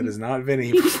option that is not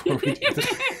Vinny before we do this?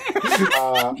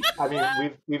 I mean,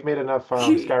 we've made enough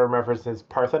Skyrim references.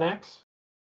 Parthenax.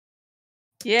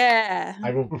 Yeah.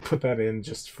 I will put that in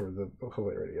just for the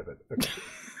hilarity of it. Okay.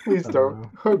 Please don't.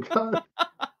 Oh god.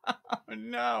 Oh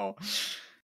no.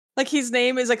 Like his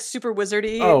name is like super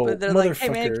wizardy, Oh, but they're like, "Hey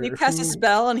man, can you motherfucker, cast a who-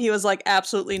 spell?" And he was like,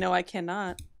 "Absolutely no, I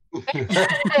cannot."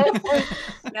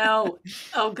 No.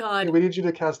 Oh god. We need you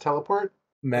to cast teleport.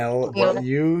 Mel, Yeah.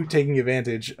 you taking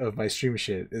advantage of my stream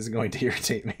shit is going to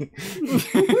irritate me.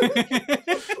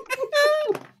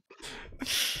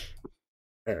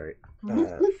 All right.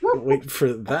 Wait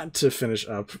for that to finish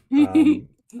up. We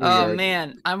Oh are-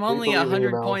 man, I'm only believe in you,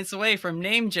 100 Mel. points away from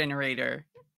name generator.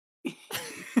 Yes.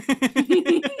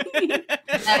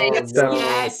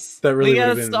 That really we gotta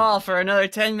would've been- stall for another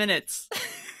 10 minutes.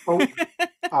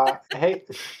 Hey,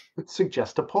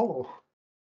 suggest a poll.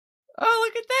 Oh,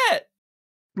 look at that.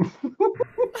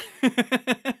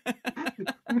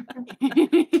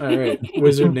 All right,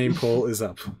 wizard name poll is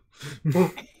up.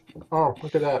 Oh,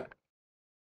 look at that.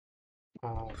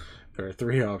 There are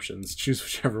 3 options. Choose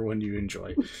whichever one you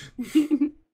enjoy.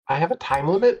 I have a time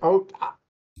limit. Oh,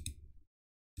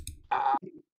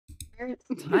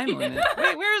 Time limit.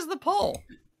 Wait, where's the poll?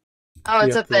 Oh,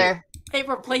 it's Yeah, up there. It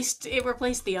replaced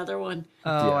the other one.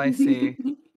 Oh, I see.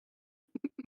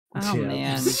 Oh Yeah,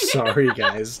 man. Sorry,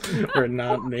 guys. We're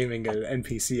not naming an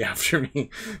NPC after me.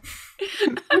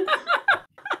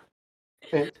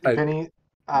 Vinny,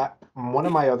 one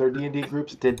of my other D&D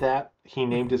groups did that. He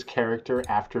named his character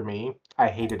after me. I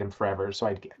hated him forever, so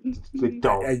I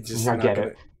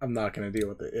don't. I'm not gonna deal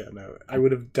with it. Yeah, no. I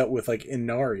would have dealt with like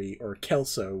Inari or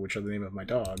Kelso, which are the name of my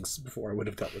dogs, before I would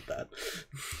have dealt with that.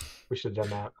 We should have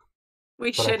done that.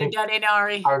 We But I should have think- done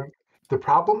Inari. The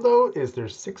problem, though, is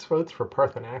there's 6 votes for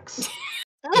Parthenax.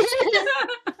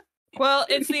 Well,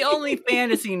 it's the only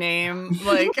fantasy name.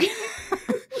 Like,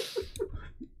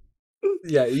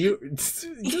 Yeah, you're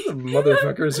the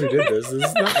motherfuckers who did this. This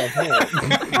is not my fault.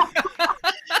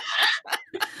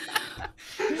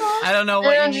 I don't know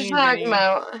what I'm you just mean. talking Vinny.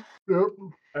 about.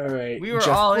 All right. We were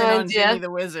Jeff, all in on Yeah. Vinny the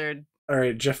Wizard. All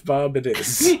right, Jeff Bob it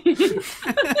is.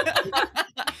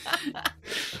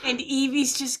 And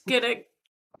Evie's just gonna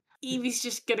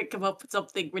come up with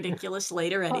something ridiculous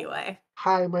later anyway.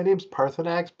 Hi, my name's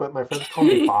Parthenax, but my friends call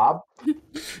me Bob.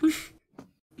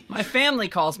 My family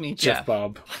calls me Jeff Jeff.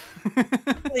 Bob.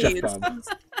 Please. Jeff Bob.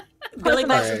 Billy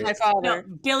Bob is Alright. my father. No,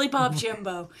 Billy Bob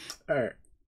Jimbo. All right.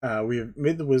 We have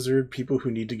made the wizard. People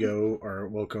who need to go are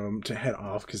welcome to head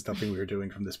off because nothing we are doing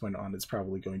from this point on is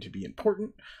probably going to be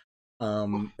important.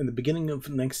 In the beginning of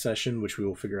the next session, which we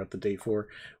will figure out the date for,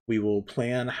 we will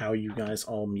plan how you guys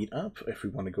all meet up. If we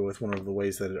want to go with one of the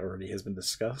ways that it already has been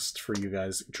discussed for you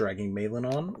guys dragging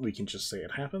Malen on, we can just say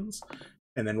it happens.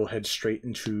 And then we'll head straight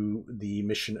into the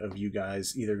mission of you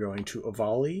guys either going to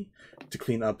Avali to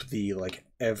clean up the like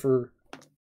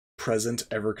ever-present,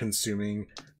 ever-consuming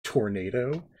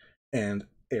tornado and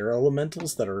air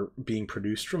elementals that are being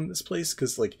produced from this place.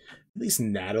 Because like at least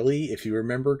Natalie, if you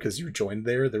remember, because you joined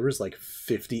there was like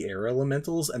 50 air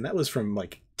elementals, and that was from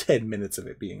like 10 minutes of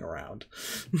it being around.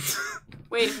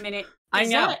 Wait a minute. I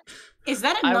know. Is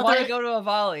that I another? want to go to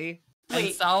Avali and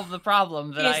Wait. solve the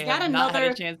problem that Is I that have not had a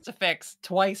another- chance to fix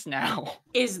twice now.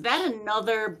 Is that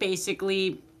another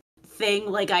basically thing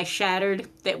like I shattered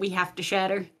that we have to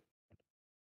shatter?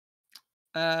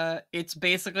 It's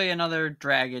basically another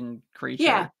dragon creature.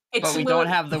 Yeah, it's but we little-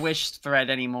 don't have the wish thread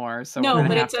anymore, so no, we're gonna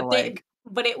but have it's to a thing. like.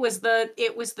 But it was the.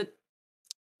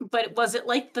 But was it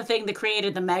like the thing that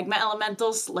created the magma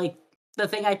elementals, like the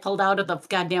thing I pulled out of the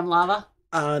goddamn lava?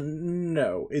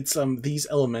 No, it's these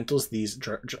elementals, these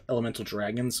elemental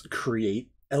dragons create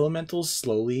elementals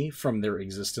slowly from their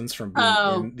existence from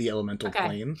being in the elemental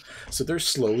plane. So they're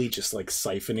slowly just like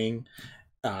siphoning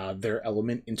their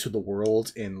element into the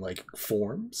world in like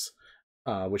forms,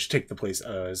 which take the place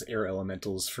as air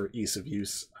elementals for ease of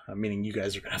use. Meaning you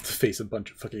guys are gonna have to face a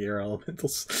bunch of fucking air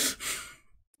elementals.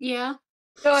 Yeah.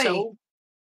 Oy.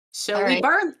 So All we right.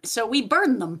 burn. So we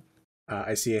burn them.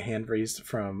 I see a hand raised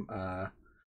from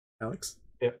Alex.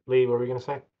 Yeah, Lee, what were we gonna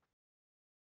say?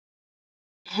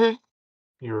 Mhm.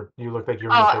 You look like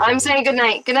you're. Oh, I'm saying good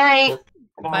night. Good night.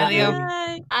 Bye, Leo.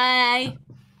 Bye.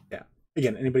 Yeah.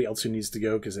 again, anybody else who needs to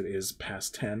go, because it is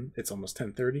past 10, it's almost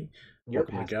 10:30.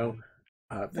 Welcome to go.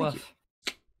 Thank you.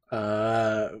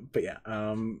 But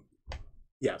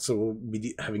yeah, so we'll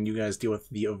be having you guys deal with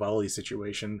the Ovali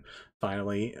situation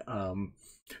finally.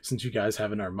 Since you guys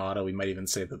have an armada, we might even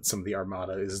say that some of the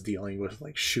armada is dealing with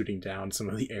like shooting down some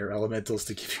of the air elementals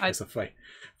to give you guys a fighting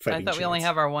I thought we only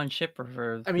have our one ship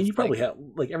for. I mean, you probably have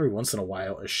like every once in a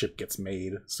while a ship gets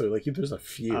made, so like there's a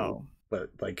few,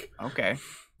 but like okay.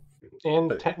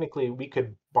 And technically, we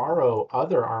could borrow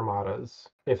other armadas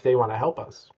if they want to help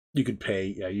us. You could pay,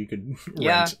 you could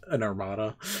rent an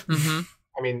armada. Mm-hmm.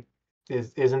 I mean,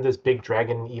 isn't this big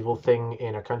dragon evil thing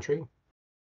in a country?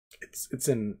 It's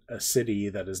in a city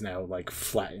that is now like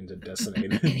flattened and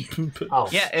decimated.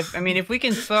 Yeah, if we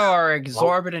can throw our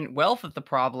exorbitant wealth at the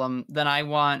problem, then I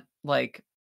want like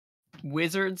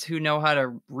wizards who know how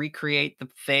to recreate the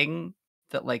thing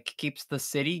that like keeps the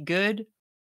city good,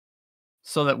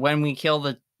 so that when we kill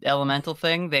the elemental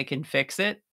thing, they can fix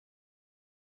it.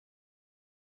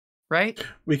 Right?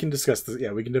 We can discuss this.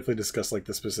 Yeah, we can definitely discuss like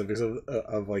the specifics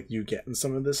of like you getting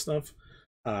some of this stuff,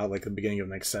 like the beginning of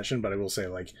next session. But I will say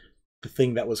like the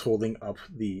thing that was holding up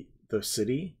the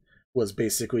city was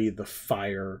basically the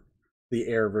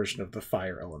air version of the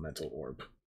fire elemental orb.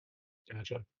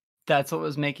 Gotcha. That's what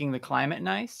was making the climate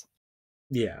nice.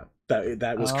 Yeah,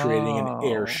 that was creating an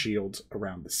air shield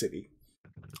around the city.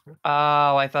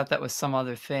 Oh, I thought that was some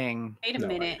other thing. Wait a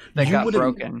minute. That got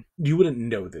broken. You wouldn't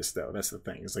know this though. That's the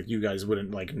thing. It's like you guys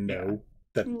wouldn't like know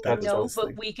that was No, this but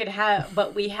thing. we could have.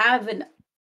 But we have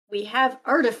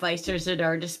artificers at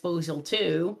our disposal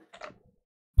too.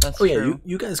 That's true. true.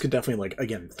 You guys could definitely like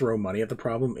again throw money at the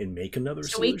problem and make another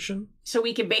solution. So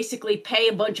we could basically pay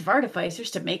a bunch of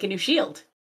artificers to make a new shield.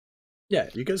 Yeah,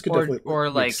 you guys could definitely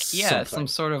like something. some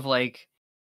sort of like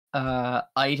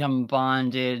item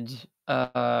bonded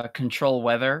control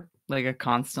weather, like a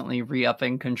constantly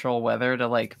re-upping control weather to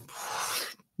like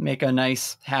make a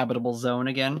nice habitable zone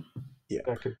again.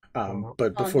 Yeah.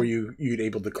 But before you'd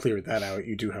able to clear that out,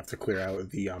 you do have to clear out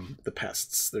the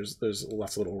pests. There's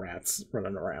lots of little rats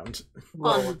running around.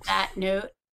 On that note,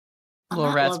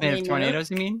 Little rats made of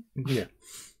tornadoes, you mean?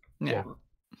 Yeah.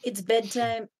 It's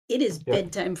bedtime. It is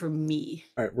bedtime for me.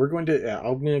 All right, we're going to.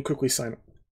 I'm going to quickly sign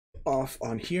off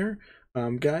on here,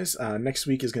 guys. Next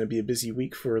week is going to be a busy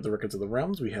week for the Records of the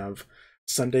Realms. We have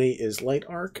Sunday is Light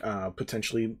Arc,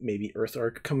 potentially maybe Earth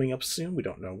Arc coming up soon. We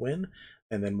don't know when.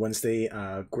 And then Wednesday,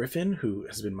 Griffin, who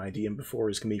has been my DM before,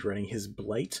 is going to be running his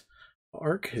Blight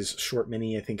arc, his short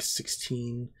mini, I think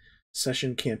 16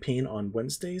 session campaign on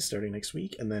Wednesdays starting next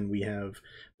week. And then we have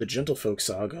the Gentlefolk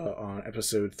Saga on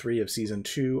episode 3 of season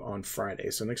 2 on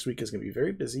Friday. So next week is going to be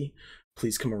very busy.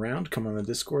 Please come around, come on the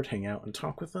Discord, hang out and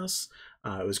talk with us.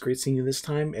 It was great seeing you this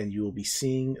time, and you will be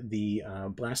seeing the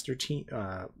Blaster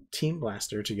Team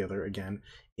Blaster together again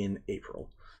in April.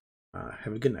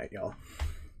 Have a good night, y'all.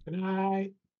 Good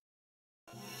night.